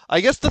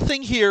I guess the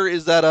thing here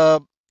is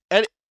that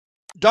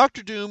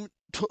Dr. Doom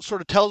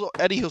sort of tells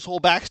Eddie his whole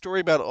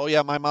backstory about, oh,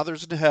 yeah, my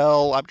mother's in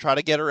hell. I'm trying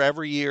to get her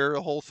every year,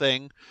 the whole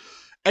thing.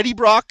 Eddie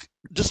Brock,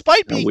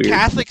 despite being weird.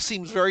 Catholic,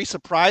 seems very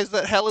surprised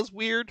that hell is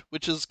weird,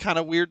 which is kind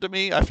of weird to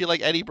me. I feel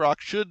like Eddie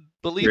Brock should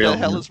believe that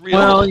hell is real.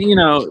 Well,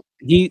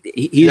 he's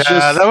just...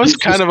 that was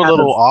kind of a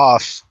little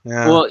off.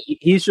 Yeah. Well,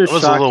 he's just that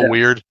was shocked a little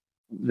weird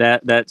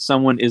that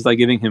someone is like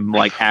giving him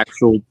like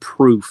actual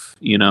proof,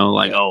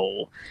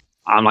 oh,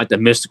 I'm like the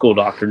mystical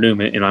Dr.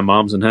 Doom and my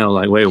mom's in hell.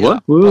 Like, wait,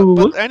 what?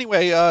 But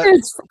anyway,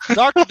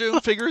 Dr.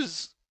 Doom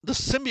figures the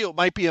symbiote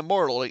might be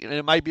immortal and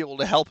it might be able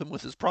to help him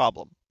with his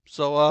problem.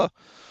 So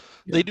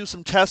they do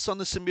some tests on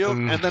the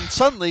symbiote, and then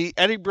suddenly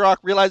Eddie Brock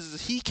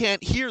realizes he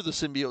can't hear the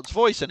symbiote's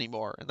voice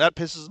anymore, and that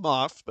pisses him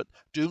off. But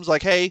Doom's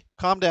like, hey,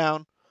 calm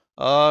down.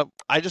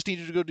 I just need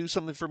you to go do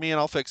something for me and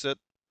I'll fix it.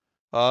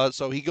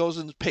 So he goes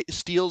and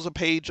steals a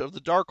page of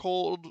the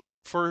Darkhold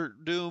for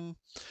Doom,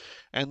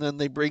 and then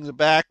they bring it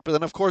back. But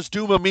then, of course,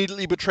 Doom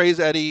immediately betrays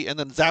Eddie and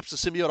then zaps the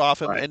symbiote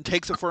off him and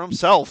takes it for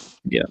himself.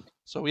 Yeah.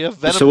 So we have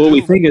Venom. So what Doom.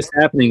 we think is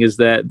happening is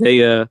that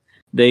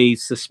they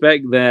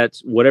suspect that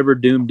whatever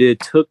Doom did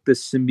took the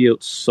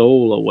symbiote's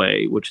soul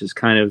away, which is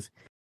kind of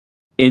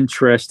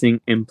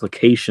interesting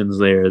implications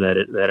there that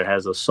it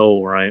has a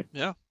soul, right?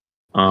 Yeah.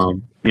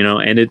 And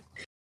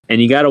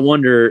you got to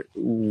wonder,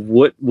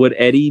 what would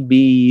Eddie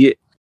be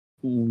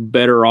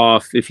better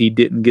off if he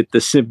didn't get the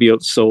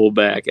symbiote soul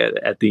back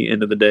at the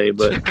end of the day?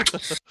 But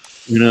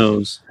who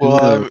knows?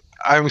 Well,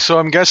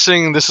 I'm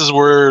guessing this is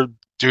where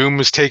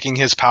Doom is taking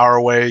his power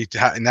away.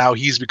 Now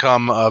he's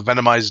become a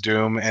venomized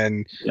Doom,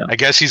 and I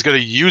guess he's going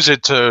to use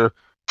it to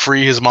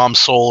free his mom's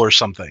soul or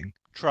something.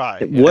 Try.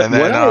 What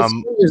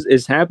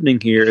is happening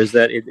here is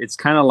that it's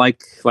kind of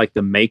like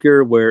the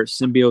Maker, where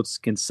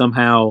symbiotes can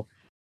somehow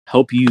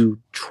help you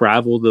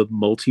travel the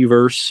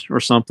multiverse or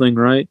something,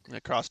 right?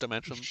 Across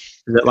dimensions.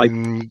 Is that like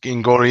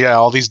and go to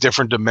all these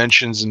different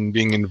dimensions and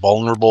being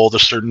invulnerable to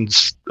certain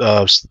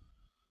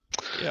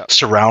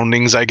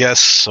surroundings, I guess.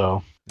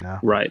 So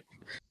right.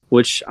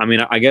 Which, I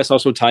mean, I guess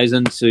also ties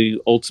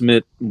into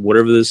Ultimate,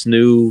 whatever this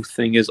new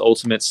thing is,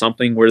 Ultimate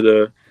something, where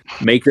the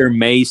Maker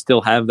may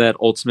still have that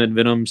Ultimate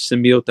Venom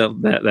symbiote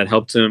that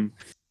helped him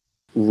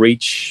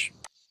reach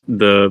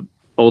the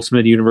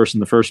Ultimate Universe in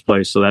the first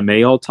place. So that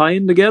may all tie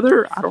in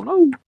together. I don't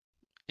know.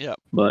 Yeah.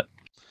 But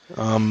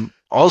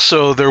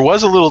also, there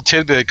was a little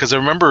tidbit, because I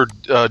remember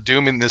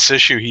Doom in this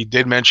issue, he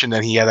did mention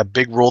that he had a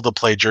big role to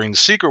play during the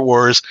Secret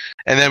Wars,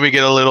 and then we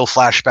get a little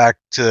flashback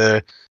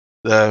to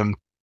the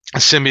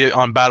symbiote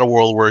on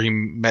Battleworld where he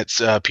met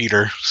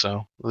Peter.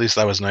 So at least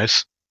that was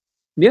nice.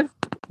 Yeah.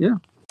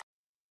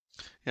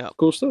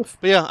 Cool stuff.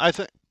 But yeah,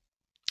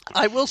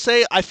 I will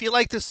say I feel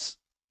like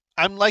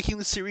I'm liking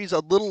the series a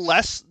little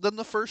less than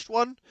the first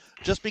one,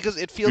 just because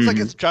it feels like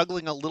it's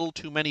juggling a little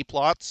too many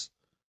plots.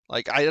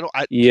 Like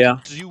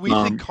do we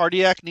think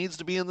Cardiac needs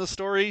to be in the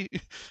story?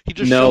 He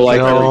just shows like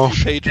every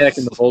few pages. Cardiac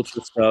and the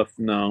Vulture stuff.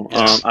 No.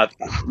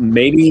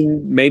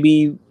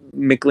 Maybe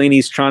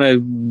McLeany's trying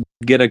to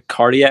get a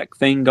Cardiac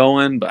thing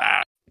going, but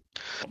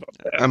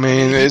I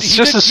mean, it's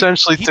just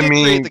essentially to me.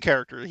 He create the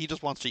character. He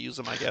just wants to use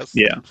him, I guess.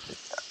 Yeah.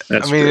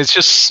 It's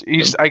just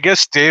I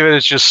guess David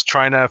is just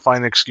trying to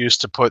find an excuse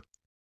to put,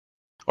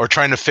 or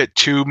trying to fit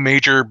two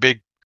major big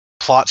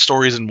plot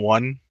stories in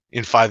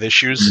 5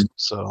 issues.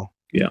 So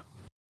yeah.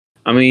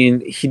 I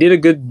mean, he did a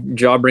good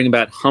job bringing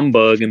back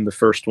Humbug in the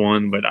first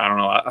one, but I don't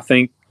know. I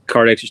think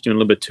Cardac's just doing a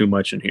little bit too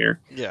much in here.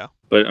 Yeah.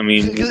 But, I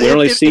mean, we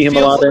only see him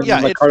a lot.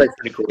 Cardac's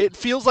pretty cool. It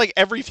feels like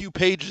every few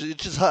pages it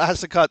just has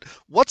to cut.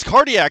 What's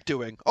Cardiac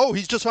doing? Oh,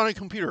 he's just on a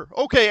computer.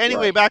 Okay,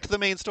 anyway, back to the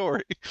main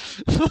story.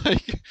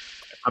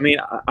 I mean,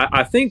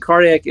 I think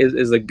Cardiac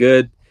is a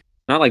good,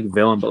 not like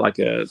villain, but like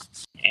a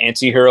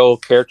anti-hero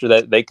character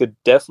that they could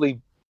definitely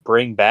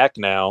bring back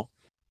now.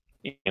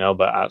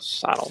 But I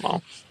don't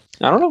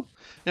know.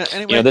 Yeah,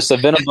 anyway, this is a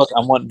Venom book. I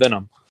want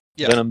Venom.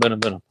 Yeah.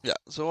 Venom. Yeah.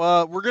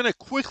 So we're gonna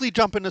quickly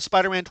jump into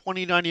Spider-Man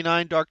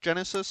 2099 Dark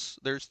Genesis.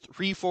 There's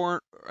 3,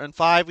 4, and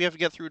 5 we have to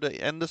get through to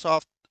end this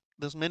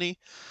mini.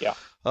 Yeah.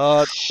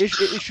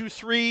 Issue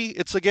 3.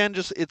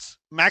 It's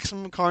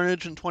Maximum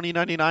Carnage in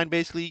 2099.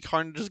 Basically,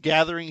 Carnage is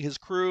gathering his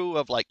crew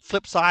of like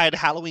Flipside,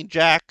 Halloween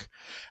Jack,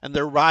 and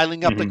they're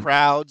riling up the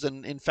crowds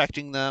and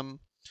infecting them.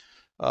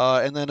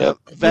 And then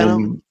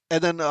Venom.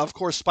 And then, of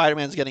course,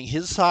 Spider-Man's getting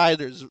his side.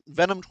 There's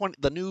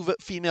the new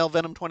female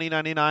Venom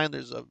 2099.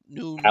 There's a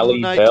new Allie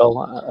Moon Knight. Bell,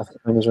 I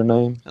think is her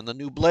name. And the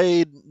new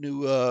Blade.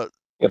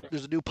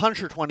 There's a new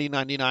Punisher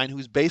 2099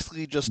 who's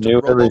basically just a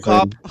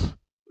RoboCop.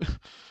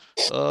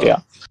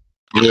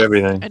 New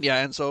everything.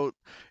 And so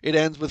it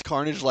ends with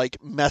Carnage like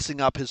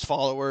messing up his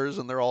followers,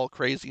 and they're all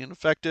crazy and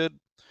infected.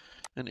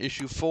 And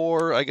issue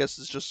 4, I guess,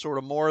 is just sort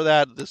of more of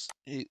that.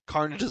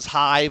 Carnage's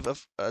hive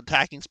of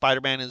attacking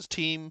Spider-Man and his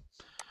team.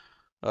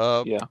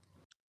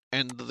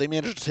 And they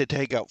managed to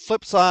take out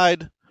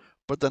Flipside,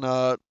 but then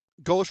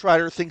Ghost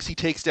Rider thinks he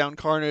takes down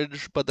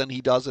Carnage, but then he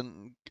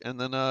doesn't, and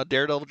then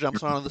Daredevil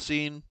jumps onto the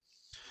scene.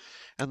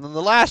 And then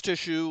the last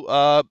issue,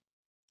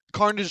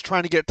 Carnage is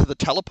trying to get to the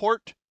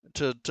teleport,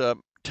 to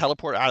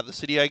teleport out of the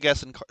city, I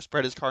guess, and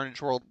spread his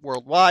Carnage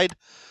worldwide.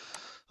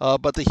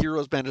 But the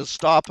heroes manage to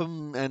stop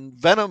him, and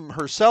Venom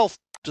herself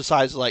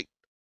decides, like,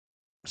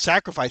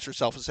 sacrifice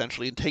herself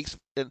essentially and takes,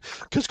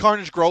 because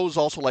Carnage grows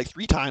also like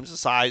 3 times the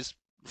size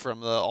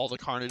from all the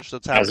carnage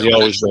that's happening. As he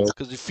always does.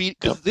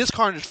 Because this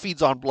Carnage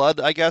feeds on blood,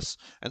 I guess,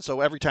 and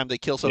so every time they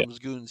kill some of his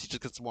goons, he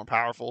just gets more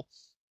powerful.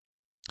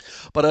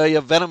 But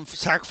Venom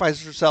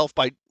sacrifices herself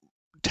by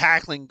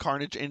tackling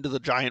Carnage into the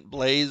giant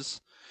blaze,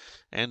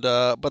 and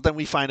but then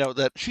we find out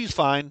that she's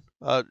fine.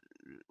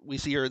 We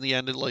see her in the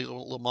end in like a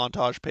little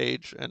montage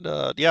page, and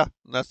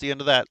that's the end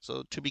of that.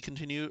 So to be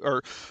continued,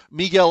 or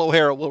Miguel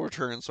O'Hara will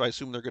return, so I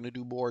assume they're going to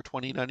do more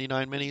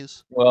 2099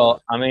 minis.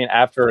 Well, I mean,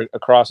 after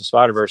Across the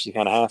Spider-Verse, you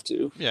kind of have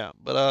to. Yeah,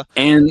 but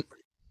and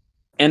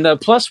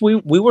plus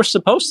we were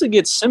supposed to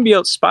get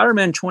Symbiote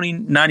Spider-Man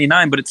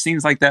 2099, but it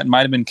seems like that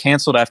might have been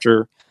canceled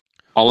after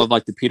all of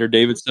like the Peter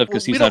David stuff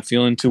because he's not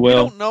feeling too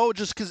well. We don't know,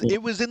 just because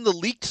it was in the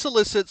leaked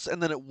solicits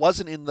and then it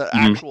wasn't in the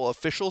actual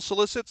official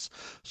solicits,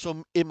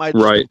 so it might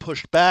have been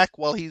pushed back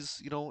while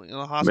he's in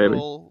a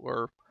hospital.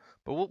 Maybe.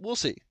 But we'll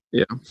see.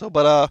 Yeah. So,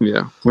 but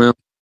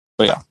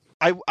yeah.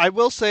 I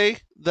will say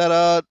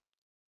that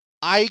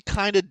I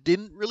kind of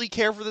didn't really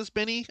care for this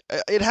mini.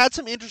 It had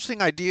some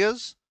interesting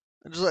ideas,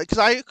 because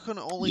I could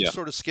only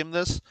sort of skim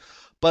this,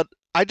 but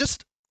I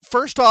just.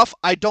 First off,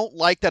 I don't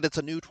like that it's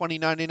a new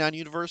 2099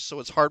 universe, so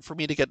it's hard for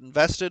me to get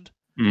invested.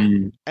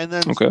 And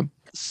then,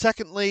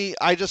 secondly,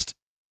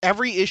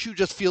 every issue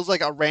just feels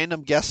like a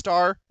random guest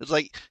star. It's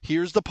like,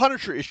 here's the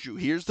Punisher issue,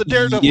 here's the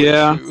Daredevil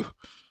issue,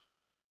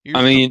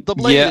 here's the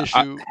Blade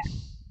issue.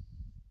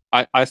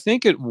 I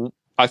think it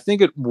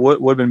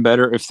would have been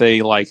better if they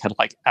had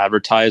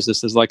advertised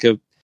this as like a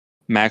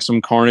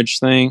Maximum Carnage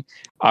thing.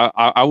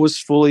 I was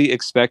fully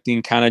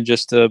expecting kind of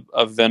just a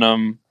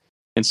Venom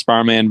and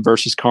Spider-Man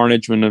versus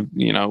Carnage with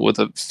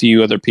a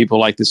few other people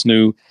like this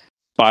new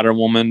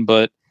Spider-Woman.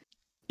 But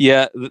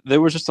yeah, there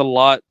was just a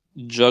lot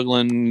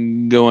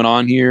juggling going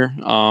on here,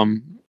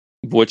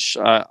 which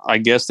I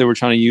guess they were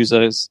trying to use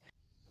as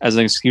an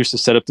excuse to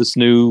set up this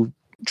new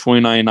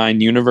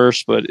 2099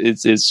 universe, but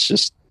it's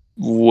just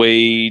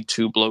way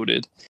too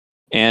bloated.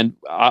 And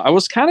I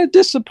was kind of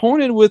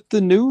disappointed with the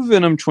new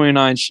Venom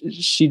 29.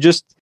 She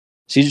just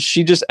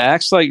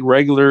acts like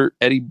regular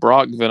Eddie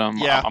Brock Venom.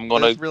 Yeah, I'm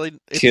going to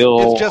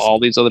kill all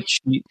these other.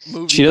 She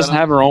doesn't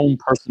have her own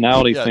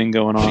personality thing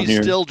going on here.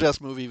 She's still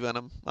just movie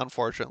Venom,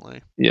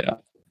 unfortunately. Yeah.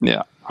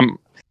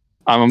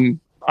 I'm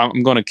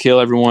going to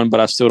kill everyone, but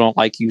I still don't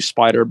like you,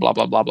 Spider. Blah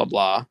blah blah blah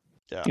blah.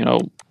 Yeah.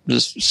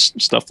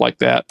 Just stuff like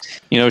that.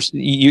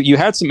 You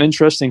had some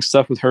interesting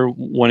stuff with her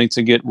wanting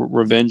to get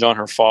revenge on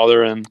her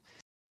father and.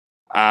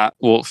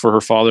 For her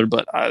father,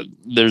 but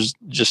there's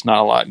just not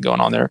a lot going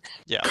on there.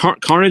 Yeah.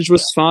 Carnage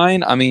was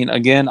fine. I mean,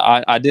 again,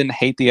 I didn't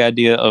hate the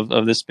idea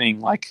of this being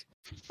like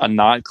a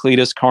not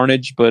Cletus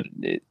Carnage, but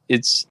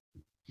it's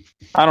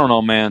I don't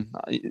know, man.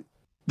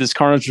 This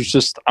Carnage was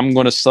just, I'm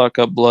going to suck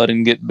up blood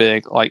and get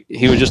big. Like,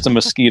 he was just a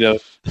mosquito,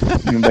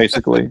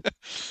 basically.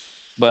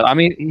 But I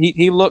mean,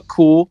 he looked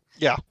cool.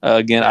 Yeah.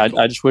 Again,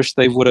 I just wish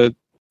they would have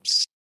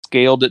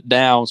scaled it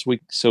down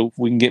so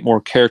we can get more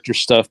character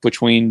stuff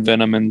between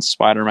Venom and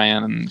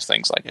Spider-Man and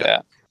things like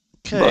that.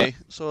 Okay,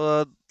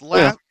 so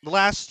the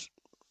last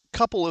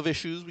couple of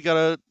issues, we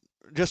gotta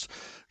just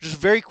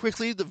very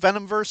quickly, the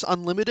Venomverse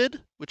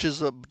Unlimited, which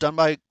is done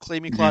by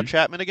Clayme Claude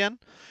Chapman again.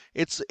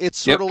 It's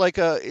sort of like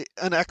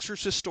an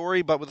Exorcist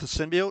story, but with a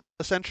symbiote,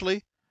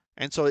 essentially.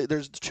 And so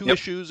there's 2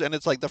 issues, and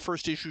it's like the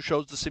first issue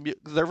shows the symbiote.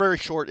 They're very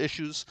short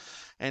issues,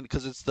 and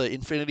because it's the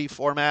Infinity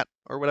format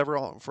or whatever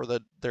for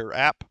their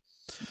app.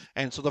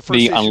 And so the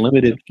first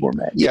unlimited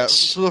format. Yeah.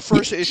 So the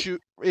first issue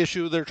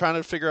they're trying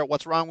to figure out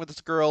what's wrong with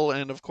this girl,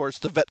 and of course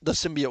the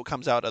symbiote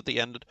comes out at the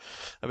end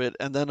of it.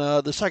 And then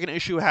the second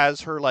issue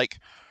has her like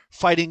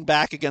fighting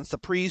back against the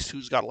priest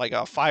who's got like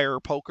a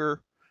fire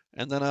poker,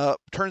 and then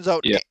turns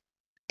out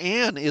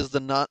Anne is the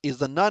nun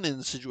in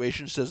the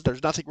situation. She says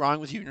there's nothing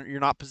wrong with you. You're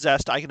not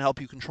possessed. I can help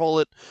you control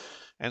it.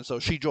 And so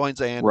she joins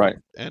Anne. Right.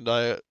 And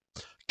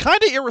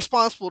kind of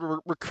irresponsible to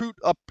recruit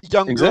a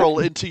young girl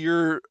into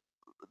your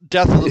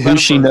death of the Venomverse. Who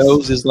she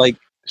knows is like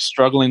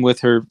struggling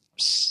with her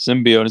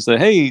symbiote and say,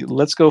 hey,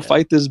 let's go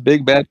fight this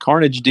big bad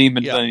Carnage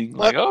demon thing.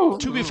 Like,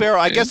 to be fair,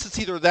 I guess it's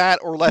either that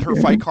or let her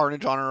fight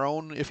Carnage on her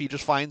own if he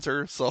just finds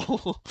her. So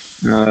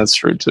no, that's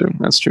true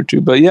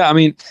too. But yeah, I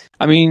mean,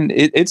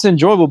 it's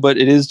enjoyable, but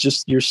it is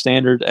just your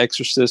standard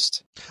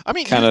Exorcist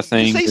kind of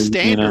thing. You say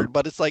standard,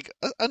 but it's like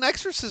an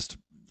Exorcist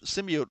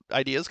symbiote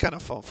idea is kind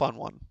of a fun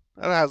one.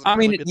 I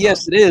mean,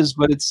 yes, it is,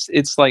 but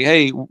it's like,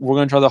 hey, we're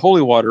gonna try the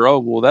holy water. Oh,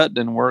 well, that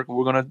didn't work.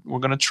 We're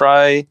gonna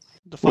try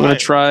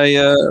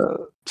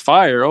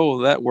fire.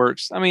 Oh, that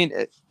works. I mean,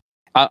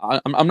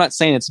 I'm not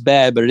saying it's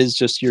bad, but it is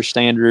just your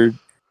standard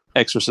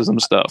exorcism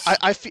stuff.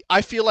 I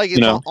feel like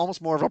it's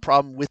almost more of a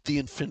problem with the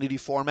Infinity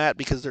format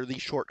because they're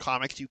these short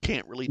comics you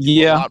can't really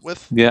do a lot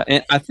with. Yeah,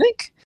 and I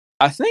think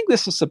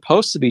this is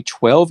supposed to be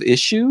 12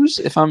 issues.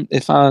 If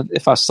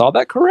I saw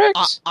that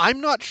correct, I'm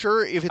not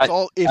sure if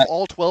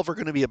all 12 are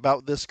going to be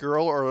about this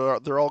girl or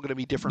they're all going to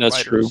be different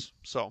writers. True.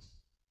 So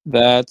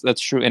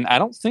that's true, and I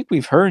don't think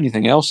we've heard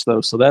anything else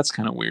though. So that's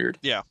kind of weird.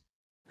 Yeah.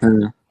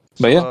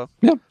 So,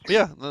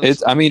 yeah.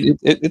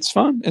 It's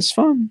fun. It's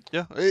fun.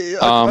 Yeah,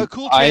 a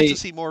cool chance to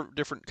see more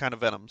different kind of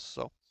Venoms.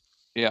 So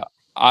yeah,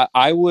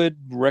 I would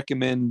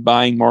recommend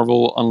buying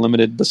Marvel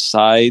Unlimited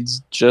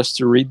besides just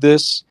to read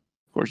this.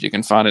 Of course, you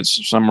can find it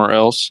somewhere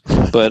else,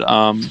 but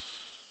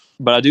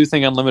I do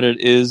think Unlimited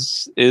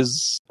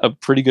is a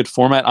pretty good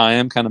format. I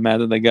am kind of mad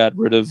that they got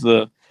rid of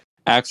the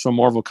actual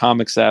Marvel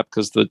Comics app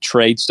because the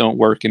trades don't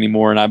work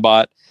anymore. And I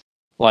bought,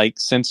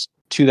 since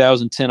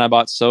 2010, I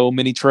bought so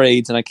many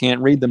trades and I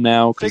can't read them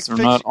now because they're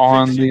not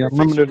on the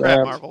Unlimited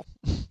app. Marvel.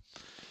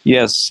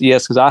 Yes,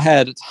 because I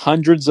had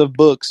hundreds of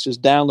books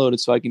just downloaded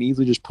so I can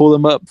easily just pull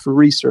them up for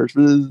research.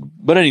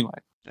 But anyway,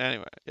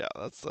 yeah,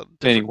 that's a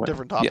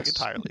different topic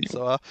entirely. Anyway.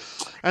 So,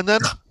 and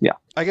then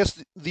I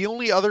guess the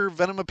only other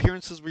Venom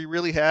appearances we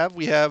really have,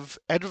 we have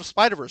Edge of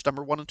Spider-Verse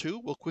number 1 and 2.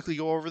 We'll quickly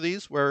go over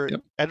these. Where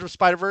Edge of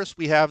Spider-Verse,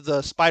 we have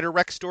the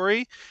Spider-Rex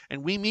story,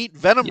 and we meet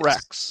Venom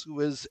Rex, who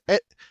is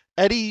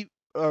Eddie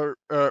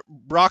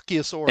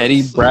Brachiosaurus.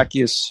 Eddie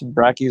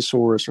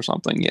Brachiosaurus or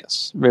something.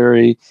 Yes,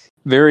 very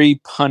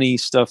very punny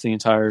stuff the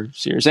entire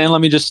series. And let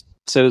me just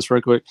say this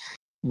real quick: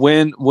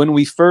 when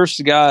we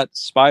first got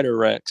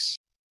Spider-Rex,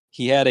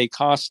 he had a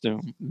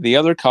costume. The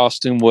other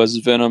costume was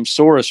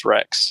Venomsaurus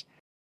Rex.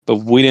 But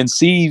we didn't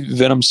see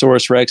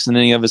Venomsaurus Rex in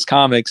any of his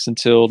comics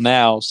until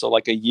now. So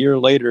a year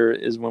later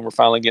is when we're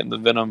finally getting the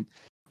Venom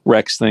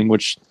Rex thing,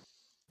 which,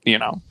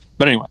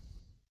 But anyway,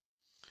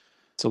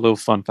 it's a little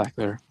fun fact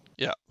there.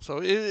 Yeah. So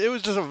it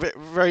was just a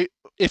very...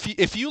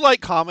 If you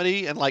like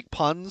comedy and like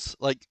puns,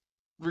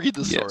 read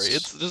the story. Yes.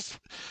 It's just...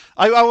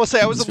 I will say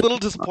I was a little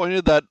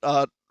disappointed that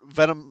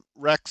Venom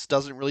Rex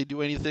doesn't really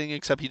do anything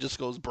except he just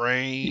goes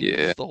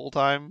brains the whole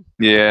time.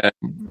 Yeah.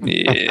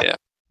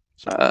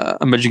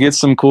 But you get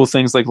some cool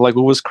things like what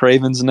was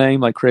Craven's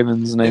name?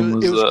 Craven's name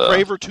was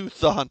Cravertooth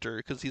the Hunter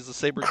because he's a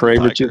saber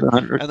Cravertooth the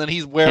Hunter, and then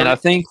he's wearing a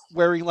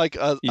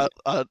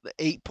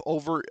ape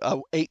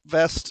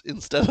vest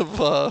instead of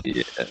a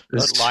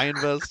lion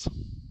vest.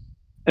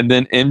 And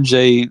then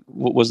MJ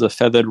was a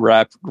feathered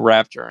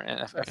raptor, and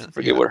I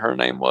forget what her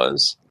name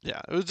was. Yeah,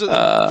 it was just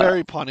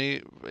very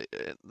punny.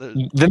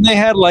 Then they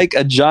had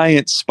a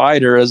giant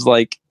spider as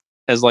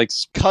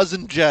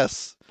cousin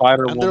Jess.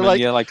 Spider-Woman, and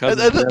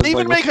they're they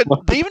even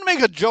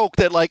make a joke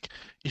that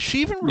is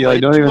she even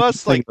related to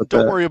us?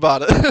 Don't worry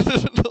about it.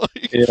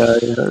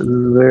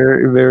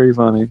 Very very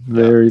funny,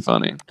 very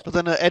funny. But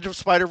then Edge of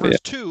Spider-Verse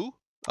 2,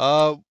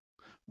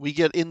 we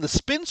get in the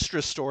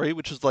Spinstress story,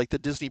 which is the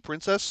Disney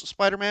Princess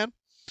Spider-Man.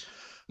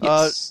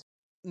 Yes.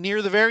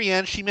 Near the very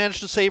end, she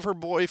managed to save her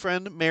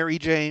boyfriend Mary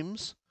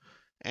James,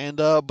 and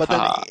but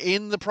then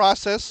in the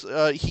process,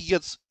 he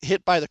gets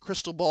hit by the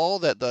crystal ball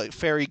that the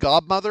fairy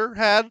godmother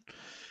had.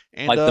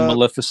 And, the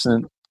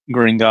Maleficent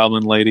Green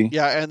Goblin lady.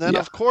 Yeah, and then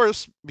of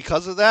course,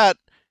 because of that,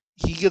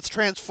 he gets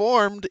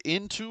transformed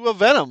into a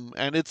Venom,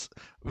 and it's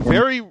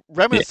very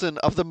reminiscent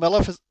of the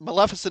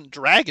Maleficent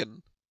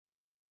dragon.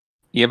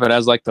 Yeah, but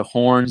as the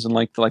horns and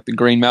the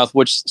green mouth,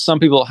 which some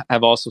people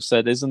have also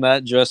said, isn't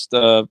that just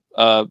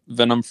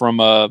Venom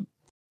from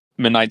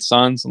Midnight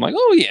Suns? I'm like,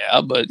 oh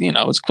yeah, but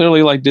it's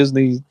clearly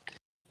Disney.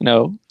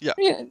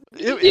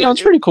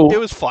 It's pretty cool. It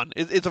was fun.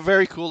 It's a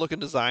very cool looking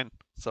design.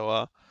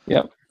 So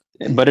yeah.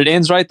 But it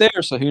ends right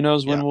there, so who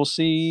knows when we'll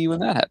see when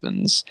that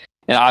happens.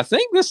 And I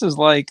think this is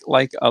a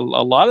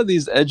lot of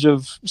these Edge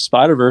of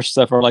Spider-Verse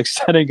stuff are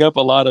setting up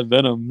a lot of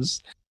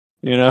Venoms,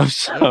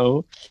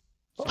 so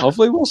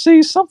hopefully we'll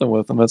see something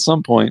with them at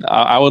some point.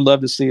 I would love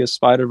to see a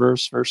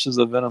Spider-Verse versus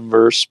a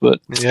Venomverse, but...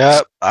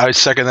 Yeah, I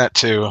second that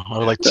too. I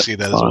would like to see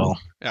that as well.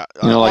 Yeah,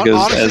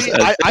 honestly,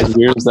 as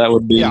weird as that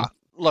would be. Yeah,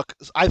 look,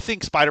 I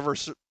think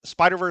Spider-Verse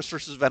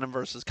versus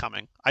Venomverse is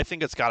coming. I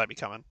think it's got to be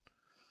coming.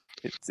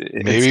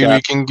 Maybe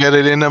we can get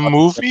it in a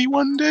movie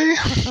one day.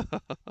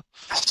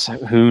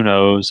 Who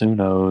knows?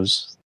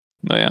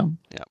 But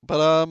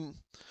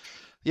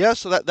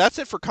so that's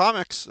it for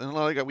comics, and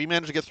we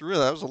managed to get through that.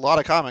 That was a lot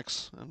of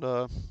comics, and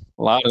a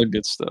lot of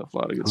good stuff.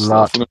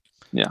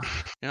 Yeah.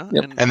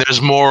 Yep. And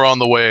there's more on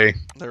the way.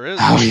 There is.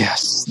 Oh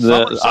yes.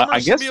 I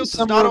guess Symbiotes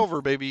is not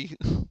over, baby.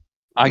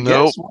 I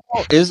guess.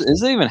 Well, is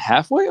it even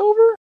halfway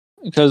over?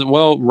 Because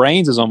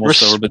Reigns is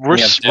almost over, but we're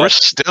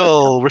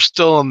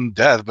still in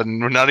Death, but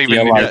we're not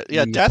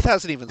even. Death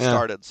hasn't even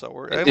started, so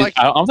we're. I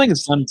don't think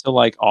it's done until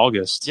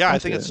August. Yeah, I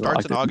think it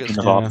starts in August.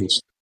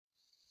 August.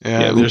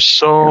 Yeah, there's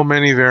so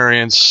many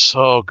variants.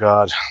 Oh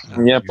God.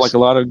 Yep, a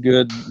lot of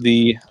good.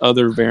 The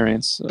other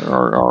variants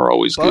are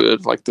always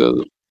good,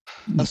 the.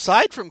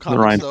 Aside from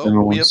comics,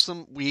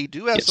 though, we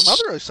do have some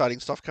other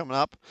exciting stuff coming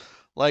up,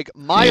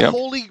 my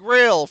holy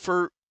grail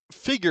for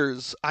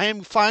figures. I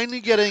am finally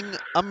getting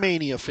a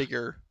Mania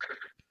figure.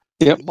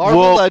 Yep.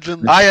 Marvel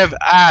Legends. I have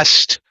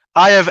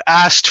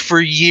asked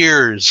for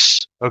years.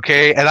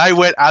 Okay, and I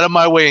went out of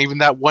my way. Even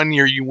that one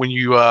year, when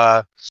you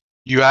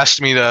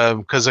asked me to,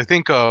 because I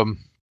think the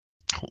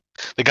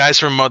guys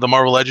from the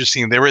Marvel Legends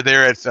team, they were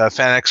there at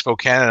Fan Expo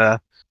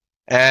Canada,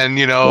 and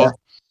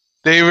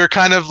they were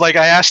kind of I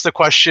asked the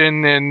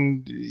question,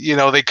 and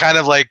they kind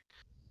of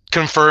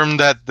confirmed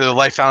that the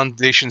Life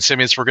Foundation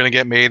symbiotes were going to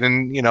get made,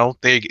 and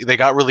they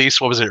got released.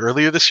 What was it,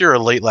 earlier this year or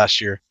late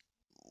last year?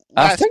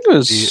 I think it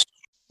was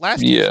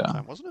last year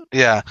sometime, wasn't it?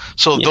 Yeah.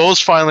 So those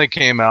finally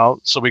came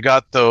out. So we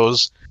got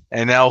those,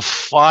 and now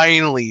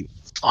finally,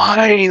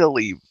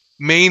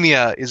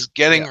 Mania is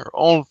getting her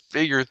own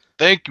figure.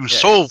 Thank you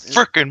so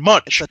freaking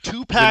much. It's a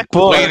 2-pack.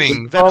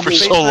 Waiting for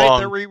so long.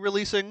 They're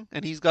re-releasing,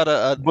 and he's got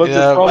a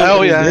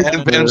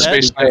and Venom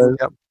Space Knight.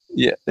 Yep.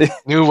 Yeah,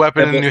 new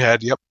weapon and new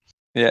head. Yep.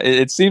 Yeah,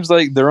 it seems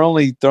like they're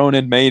only throwing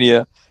in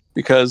Mania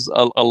because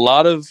a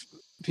lot of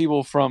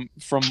people from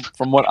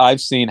what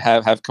I've seen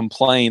have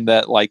complained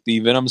that like the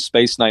Venom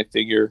Space Knight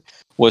figure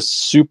was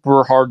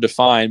super hard to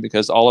find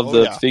because all of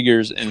the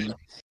figures in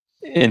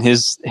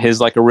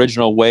his like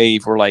original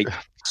wave were like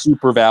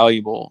super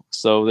valuable.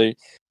 So they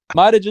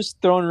might have just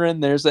thrown her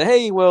in there and said,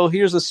 hey, well,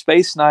 here's a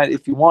Space Knight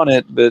if you want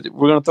it, but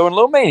we're going to throw in a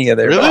little Mania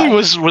there. Really?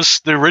 Was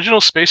the original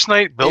Space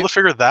Knight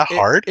Build-A-Figure that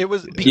hard? It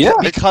was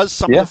because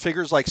some of the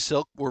figures like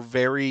Silk were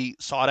very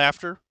sought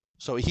after,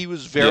 so he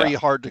was very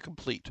hard to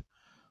complete.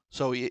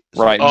 So you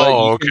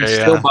can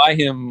still buy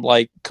him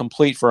like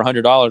complete for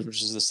 $100,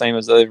 which is the same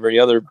as every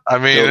other. I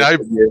mean, I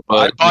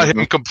bought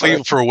him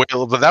complete for a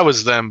while, but that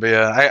was them. But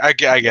yeah, I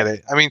get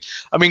it. I mean,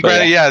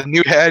 granted,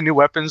 new head, new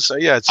weapons.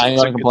 It's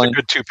a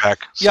good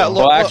 2-pack. So. Yeah,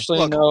 look,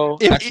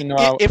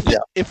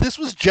 if this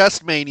was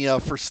just Mania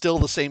for still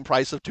the same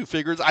price of 2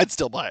 figures, I'd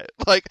still buy it.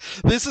 Like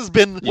this has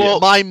been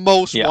my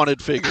most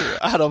wanted figure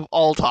out of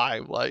all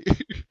time. Like.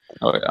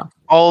 Oh yeah.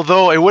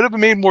 Although it would have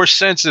made more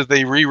sense if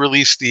they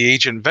re-released the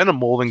Agent Venom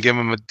mold and give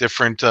him a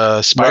different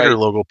spider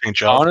logo paint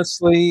job.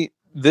 Honestly,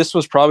 this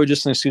was probably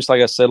just an excuse,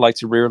 like I said, like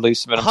to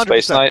re-release Venom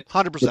Space Knight.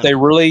 100%. But they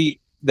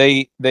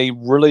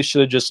really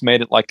should have just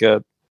made it like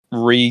a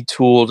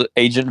retooled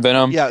Agent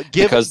Venom. Yeah,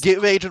 give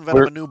Agent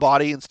Venom a new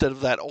body instead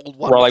of that old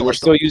one. We're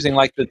still using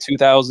like the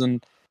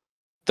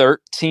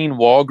 2013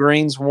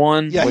 Walgreens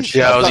one. Yeah, it was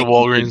a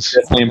Walgreens.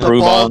 The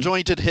ball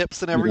jointed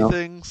hips and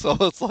everything. So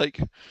it's like.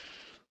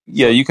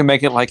 Yeah, you can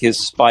make it like his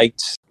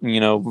spiked,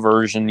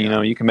 version.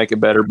 You can make it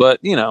better. But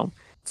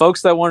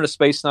folks that wanted a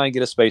Space Knight,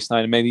 get a Space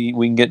Knight, and maybe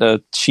we can get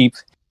a cheap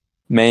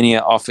Mania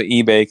off of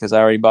eBay because I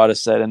already bought a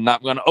set and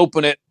not going to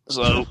open it.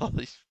 So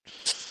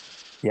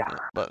yeah,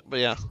 but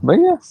yeah,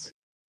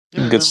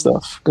 good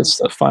stuff. Good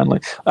stuff. Finally,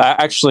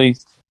 actually,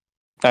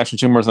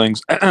 2 more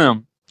things.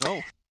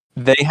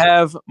 They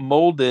have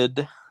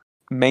molded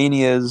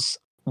Mania's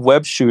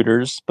web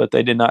shooters, but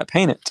they did not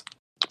paint it.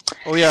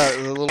 Oh yeah,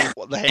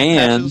 the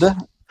hand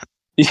patches.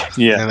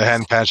 Yeah, and the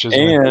hand patches.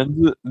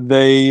 And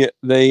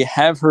they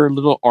have her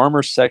little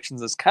armor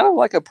sections that's kind of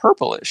like a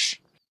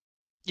purplish.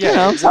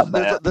 Yeah,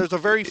 there's a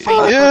very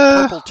faint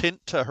purple tint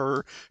to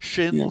her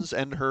shins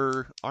and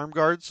her arm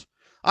guards.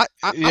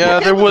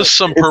 There was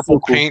some purple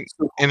paint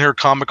in her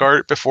comic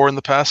art before in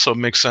the past, so it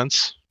makes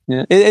sense.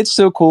 Yeah, it's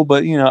still cool,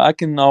 but I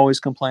can always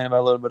complain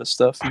about a little bit of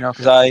stuff,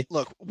 because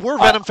we're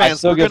Venom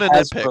fans. We're gonna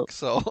nitpick,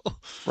 so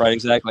right,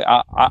 exactly.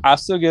 I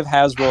still give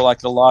Hasbro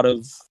like a lot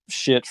of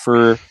shit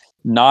for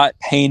not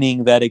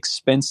painting that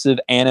expensive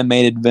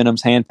animated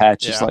Venom's hand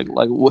patches. Like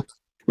what?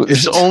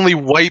 It's only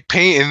white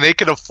paint, and they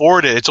can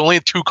afford it. It's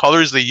only 2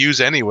 colors they use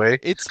anyway.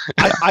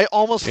 I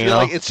almost feel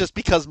like it's just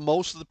because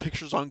most of the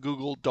pictures on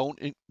Google don't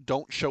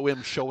show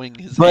him showing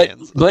his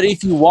hands. But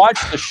if you watch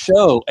the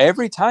show,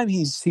 every time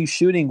he's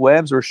shooting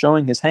webs or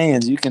showing his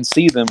hands, you can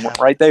see them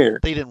right there.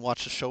 They didn't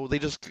watch the show; they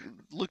just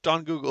looked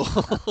on Google.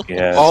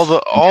 Yeah.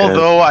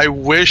 Although I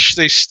wish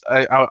they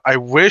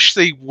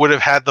would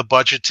have had the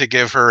budget to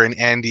give her an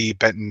Andy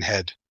Benton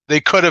head.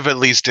 They could have at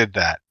least did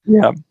that.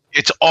 Yeah,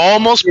 it's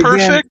almost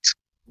perfect.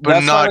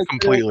 But not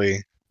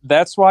completely.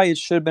 That's why it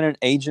should have been an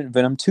Agent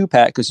Venom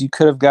 2-pack, because you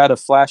could have got a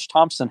Flash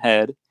Thompson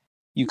head.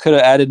 You could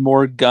have added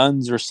more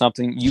guns or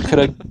something. You could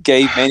have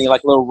gave Manny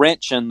like a little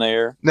wrench in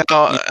there. No,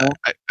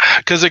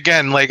 because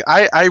again, like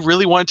I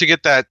really wanted to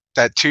get that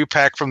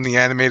 2-pack from the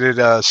animated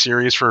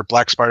series for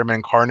Black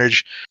Spider-Man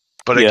Carnage.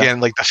 But again,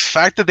 like the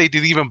fact that they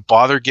didn't even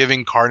bother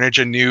giving Carnage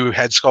a new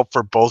head sculpt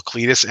for both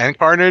Cletus and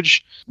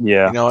Carnage.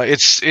 Yeah,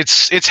 it's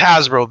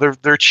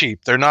Hasbro. They're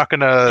cheap. They're not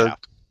gonna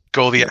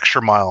go the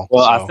extra mile.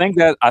 Well, so. I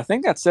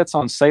think that set's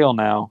on sale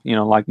now.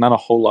 Like not a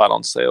whole lot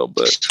on sale,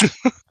 but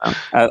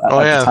at the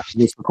time of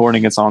this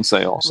recording, it's on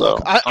sale. So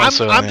look,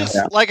 I'm just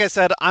like I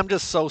said, I'm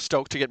just so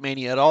stoked to get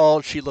Mania at all.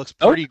 She looks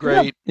pretty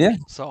great. Yeah.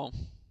 So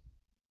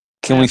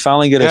can we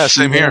finally get a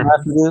same here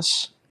after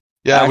this?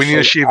 Yeah, we need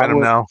a She-Venom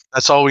now.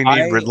 That's all we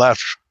need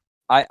left.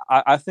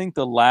 I think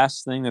the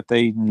last thing that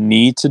they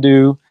need to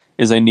do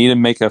is they need to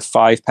make a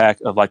 5-pack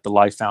of like the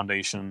Life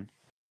Foundation.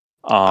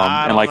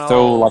 And like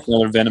throw like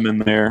another Venom in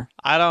there.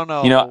 I don't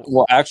know.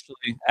 Well,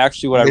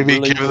 actually, what maybe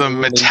give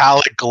them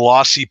metallic,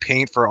 glossy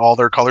paint for all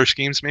their color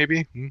schemes.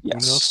 Maybe.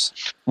 Yes.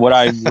 What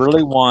I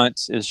really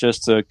want is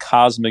just a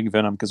cosmic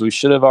Venom, because we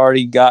should have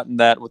already gotten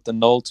that with the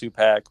Null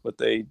 2-pack, but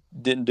they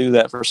didn't do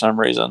that for some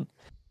reason.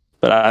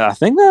 But I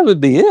think that would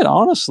be it,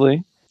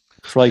 honestly.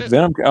 For like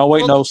Venom. Oh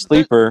wait, no,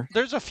 Sleeper.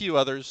 There's a few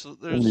others.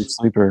 There's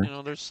Sleeper.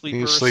 There's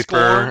Sleeper. Sleeper,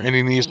 and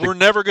he needs. We're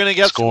never gonna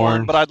get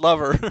Scorn, but I'd love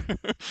her.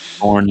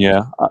 Scorn,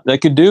 yeah. They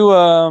could do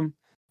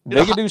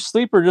They could do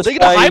sleeper just they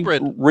get by a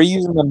hybrid.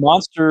 reusing the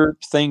monster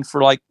thing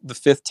for like the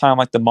 5th time,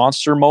 like the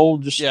monster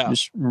mold. Just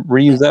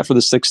reuse that for the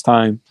 6th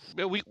time.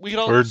 We could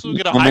also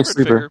get a hybrid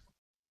sleeper. figure.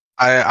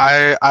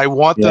 I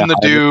want them to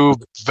do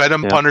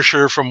Venom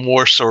Punisher from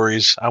War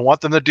Stories. I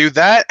want them to do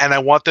that, and I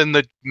want them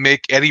to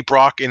make Eddie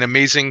Brock an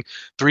amazing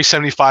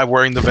 375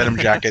 wearing the Venom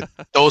jacket.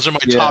 Those are my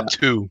top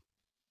 2.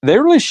 They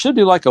really should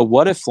do like a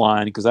What If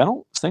line, because I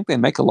don't think they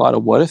make a lot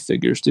of What If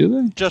figures, do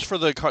they? Just for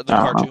the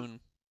cartoon.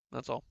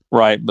 That's all.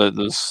 Right, but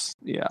those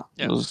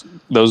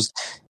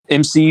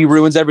MCU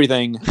ruins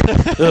everything.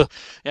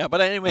 Yeah,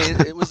 but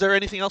anyway, was there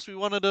anything else we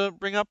wanted to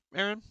bring up,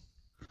 Aaron?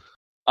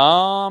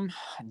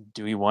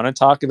 Do we want to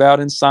talk about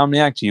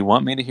Insomniac? Do you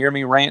want me to hear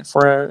me rant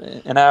for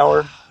an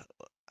hour?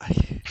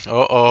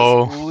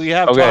 We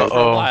have talked for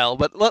a while,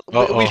 but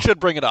we should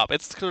bring it up.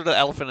 It's sort of the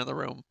elephant in the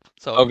room.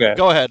 So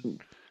go ahead.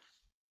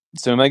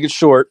 So to make it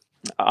short,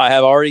 I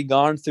have already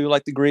gone through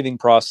like the grieving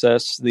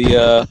process.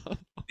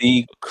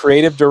 The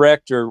creative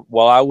director,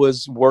 while I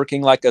was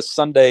working like a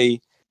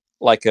Sunday,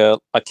 like a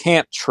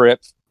camp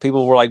trip,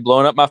 people were like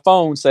blowing up my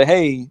phone, say,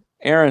 "Hey,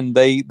 Aaron,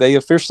 they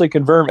officially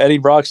confirmed Eddie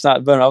Brock's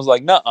not Venom." I was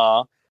like,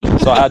 "Nuh-uh."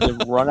 So I had to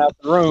run out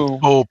the room.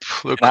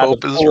 The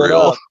cope is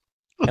real.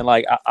 And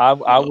like I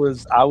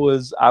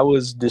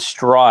was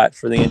distraught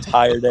for the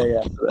entire day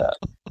after that.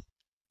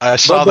 I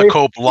saw the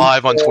cope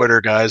live on Twitter,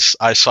 guys.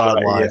 I saw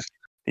it live.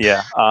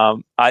 Yeah.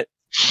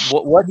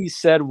 What he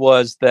said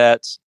was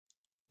that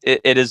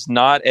it is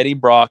not Eddie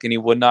Brock, and he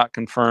would not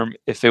confirm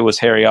if it was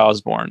Harry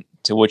Osborn.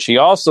 To which he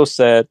also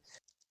said,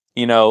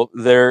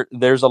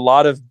 there's a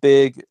lot of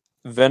big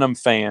Venom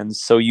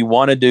fans, so you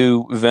want to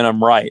do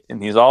Venom right.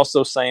 And he's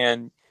also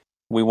saying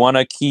we want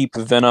to keep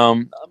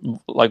Venom,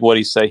 like what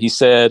he said. He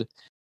said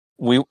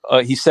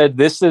he said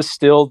this is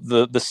still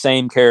the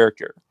same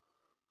character.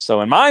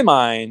 So in my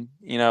mind,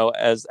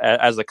 as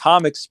a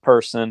comics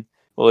person,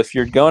 well, if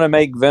you're going to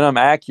make Venom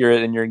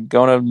accurate and you're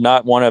going to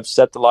not want to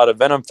upset a lot of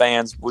Venom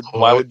fans,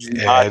 why would you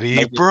not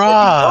Eddie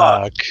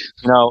Brock?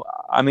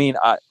 I mean,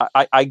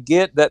 I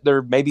get that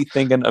they're maybe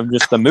thinking of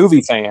just the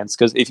movie fans,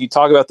 because if you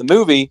talk about the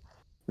movie,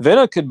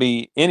 Venom could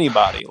be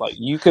anybody. Like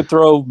you could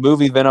throw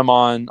movie Venom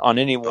on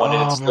anyone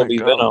and it'd still be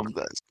Venom.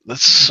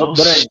 That's so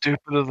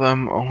stupid of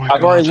them. Oh my God.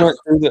 I've already went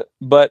through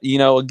but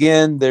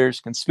again,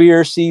 there's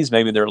conspiracies.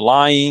 Maybe they're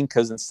lying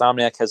because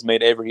Insomniac has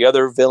made every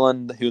other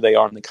villain who they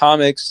are in the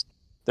comics.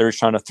 They're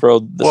trying to throw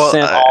the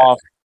scent off.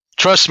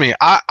 Trust me,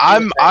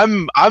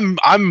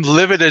 I'm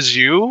livid as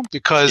you,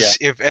 because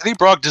if Eddie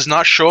Brock does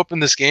not show up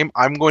in this game,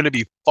 I'm going to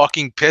be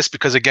fucking pissed,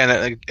 because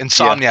again,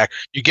 Insomniac,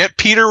 you get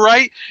Peter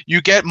right,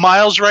 you get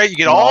Miles right, you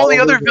get all the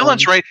other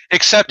villains right,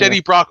 except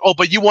Eddie Brock. Oh,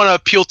 but you want to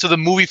appeal to the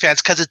movie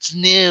fans because it's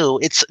new.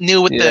 It's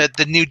new with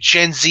the new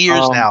Gen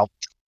Zers now.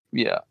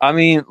 Yeah, I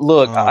mean,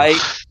 look, I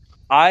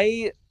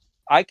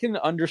can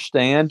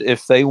understand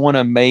if they want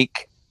to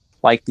make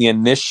like the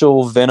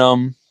initial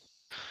Venom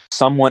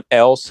someone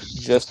else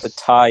just to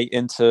tie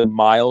into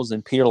Miles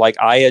and Peter. Like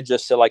I had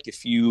just said, like a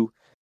few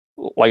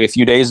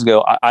days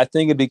ago, I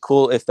think it'd be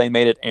cool if they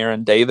made it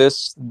Aaron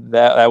Davis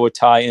that would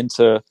tie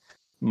into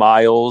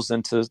Miles,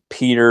 into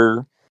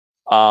Peter.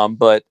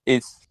 But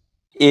if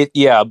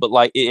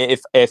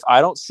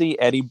I don't see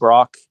Eddie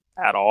Brock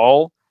at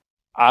all,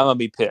 I'm gonna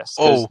be pissed.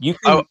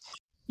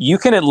 You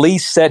can at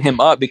least set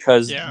him up,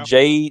 because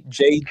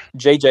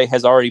JJ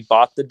has already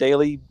bought the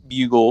Daily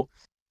Bugle.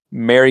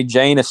 Mary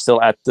Jane is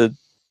still at the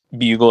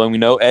Bugle, and we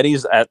know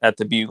Eddie's at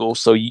the Bugle,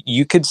 so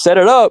you could set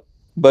it up.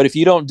 But if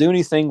you don't do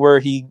anything where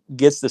he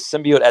gets the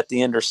symbiote at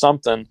the end or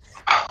something,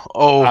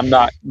 I'm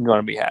not going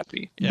to be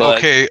happy. Yeah.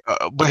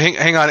 But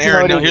hang on,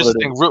 Aaron. Now here's the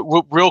thing,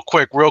 real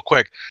quick.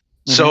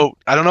 Mm-hmm. So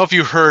I don't know if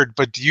you heard,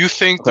 but do you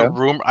think the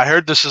rumor? I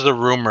heard this is a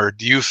rumor.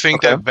 Do you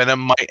think that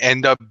Venom might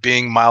end up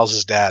being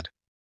Miles' dad?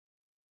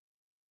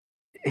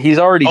 He's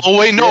already. Oh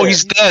wait, no,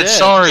 he's dead.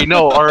 Sorry,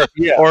 no,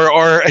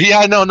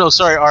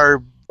 sorry,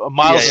 our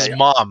Miles'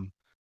 mom.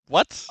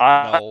 What?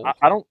 I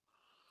don't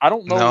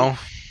know. No.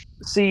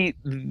 See,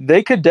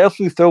 they could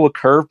definitely throw a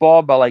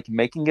curveball by like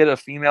making it a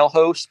female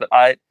host, but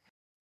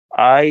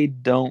I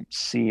don't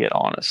see it,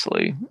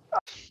 honestly.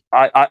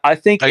 I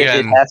think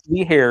it has to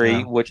be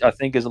Harry, which I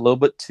think is a little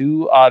bit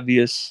too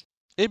obvious.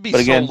 It'd be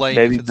so lame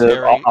if it's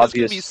Harry. It's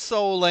gonna be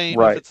so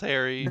lame if it's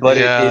Harry. But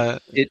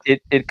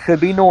it could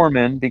be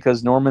Norman,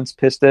 because Norman's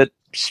pissed at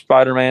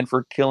Spider-Man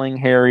for killing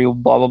Harry.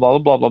 Blah blah blah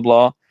blah blah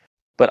blah.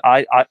 But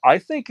I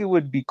think it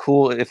would be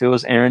cool if it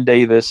was Aaron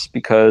Davis,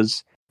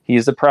 because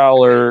he's the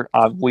Prowler.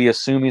 We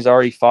assume he's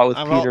already fought with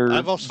Peter.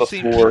 I've also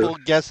seen people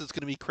guess it's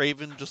going to be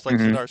Kraven, just like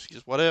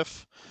Zdarsky's What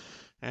If.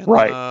 And,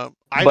 right.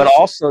 I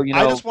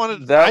just want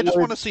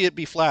to see it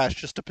be Flash,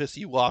 just to piss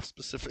you off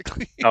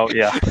specifically. Oh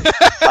yeah.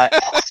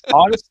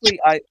 Honestly,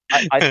 I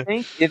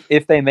think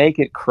if they make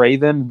it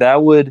Kraven,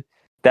 that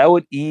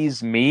would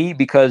ease me,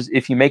 because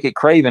if you make it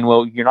Kraven,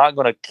 well, you're not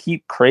going to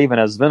keep Kraven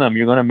as Venom.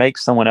 You're going to make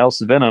someone else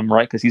Venom,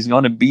 right? Because he's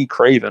going to be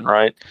Kraven,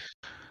 right?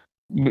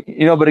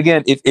 But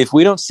again, if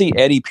we don't see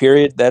Eddie,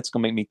 period, that's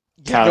going to make me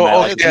kind of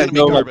mad. It's going to be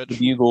garbage. The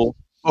Bugle,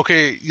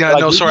 Okay, yeah,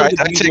 like, no, sorry.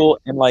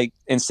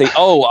 And say,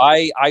 oh,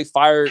 I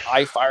fired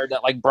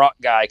that like Brock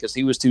guy because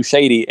he was too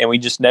shady, and we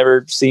just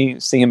never see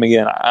him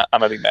again. I'm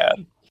gonna be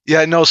mad.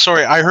 Yeah, no,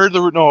 sorry. I heard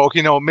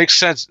it makes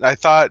sense. I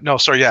thought, no,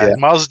 sorry, yeah.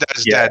 Miles' dad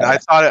is dead. I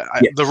thought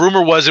the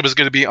rumor was it was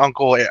going to be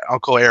Uncle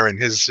Aaron,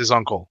 his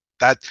uncle.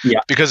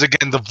 Because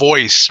again, the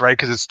voice, right?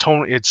 Because it's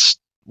Tony. It's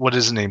what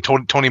is his name?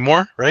 Tony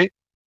Moore, right?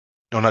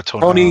 No, not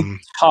Tony. Tony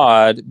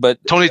Todd, but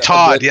Tony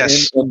Todd.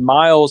 Yes. In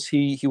Miles,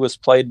 he was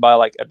played by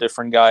like a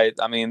different guy.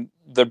 I mean,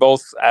 they're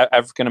both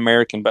African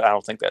American, but I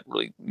don't think that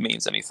really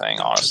means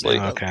anything, honestly.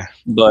 Okay.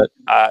 But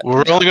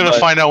we're only going to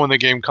find out when the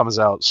game comes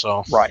out.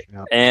 So right.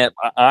 Yeah. And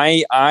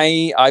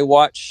I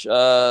watch shady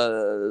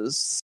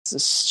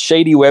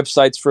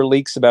websites for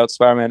leaks about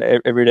Spider-Man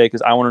every day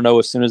because I want to know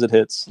as soon as it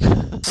hits.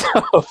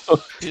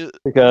 Because did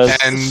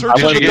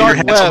you get your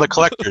hands on the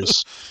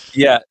collectors?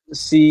 Yeah.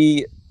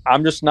 See,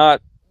 I'm just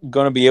not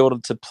going to be able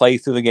to play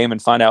through the game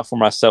and find out for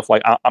myself.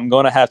 Like I'm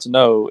going to have to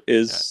know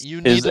is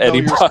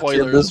Eddie Brock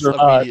in this or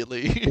not?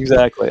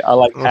 Exactly.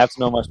 I have to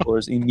know my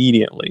spoilers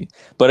immediately.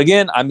 But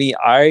again, I mean,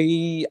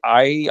 I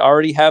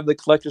already have the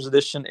collector's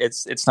edition.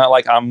 It's not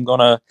like I'm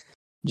gonna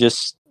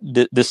just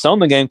disown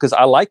the game because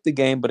I like the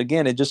game. But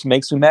again, it just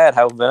makes me mad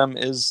how Venom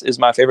is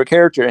my favorite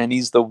character, and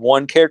he's the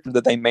one character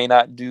that they may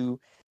not do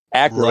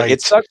accurately. Right.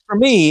 It sucks for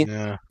me,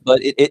 but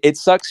it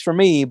sucks for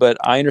me. But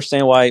I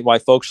understand why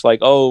folks are like,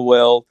 oh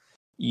well.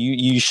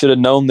 You should have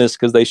known this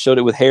because they showed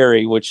it with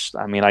Harry, which,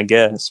 I mean, I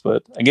guess.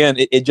 But again,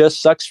 it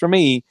just sucks for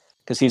me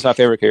because he's my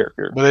favorite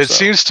character. But it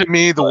seems to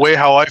me way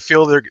how I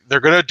feel they're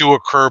going to do a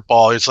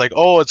curveball. It's like,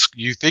 oh,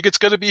 you think it's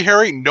going to be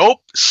Harry?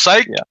 Nope.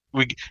 Psych. Yeah.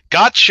 We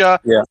gotcha.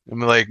 Yeah. I'm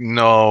like,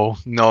 no,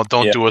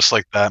 don't do us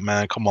like that,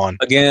 man. Come on.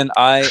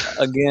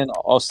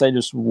 I'll say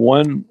just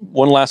one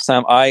last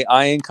time. I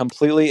am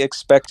completely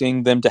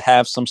expecting them to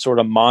have some sort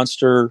of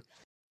monster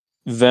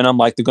Venom,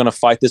 like they're going to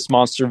fight this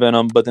monster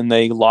Venom, but then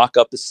they lock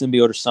up the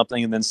symbiote or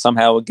something, and then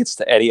somehow it gets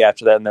to Eddie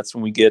after that, and that's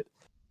when we get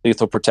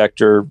Lethal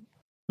Protector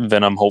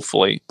Venom,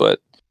 hopefully.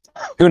 But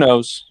who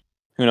knows?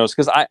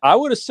 Because I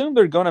would assume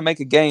they're going to make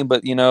a game,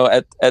 but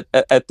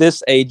at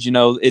this age,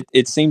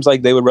 it seems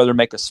like they would rather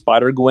make a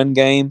Spider-Gwen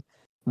game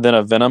than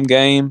a Venom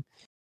game.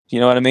 You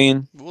know what I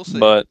mean? We'll see.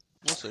 But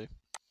we'll see.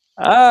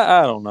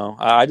 I don't know.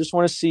 I just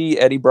want to see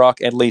Eddie Brock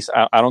at least.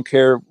 I don't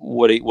care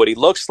what he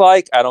looks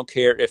like. I don't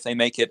care if they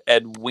make it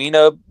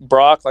Edwina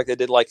Brock like they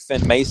did like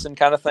Finn Mason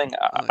kind of thing.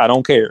 I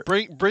don't care.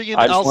 Bring in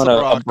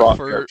Elsa Brock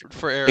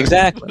for Eric.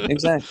 Exactly.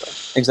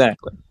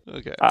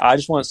 Okay. I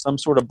just want some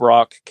sort of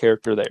Brock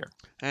character there.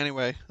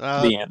 Anyway,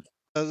 the end.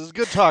 This is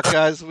good talk,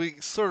 guys. We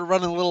sort of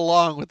running a little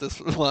long with this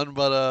one,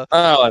 but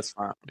oh, that's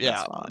fine.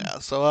 Yeah.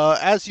 So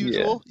as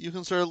usual, you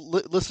can sort of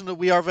listen to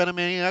We Are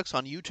Venomaniacs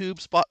on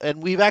YouTube,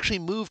 and we've actually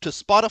moved to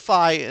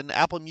Spotify and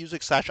Apple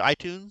Music /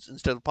 iTunes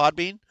instead of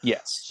Podbean.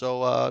 Yes.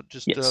 So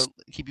just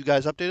keep you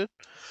guys updated.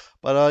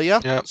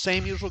 But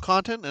same usual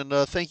content, and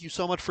thank you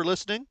so much for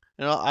listening.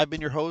 I've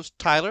been your host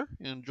Tyler,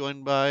 and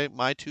joined by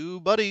my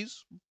two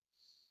buddies.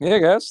 Yeah,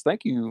 guys.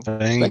 Thank you.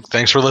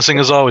 Thanks for listening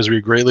as always.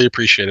 We greatly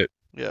appreciate it.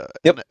 Yeah.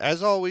 Yep. And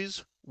as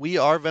always, we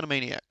are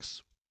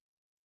Venomaniacs.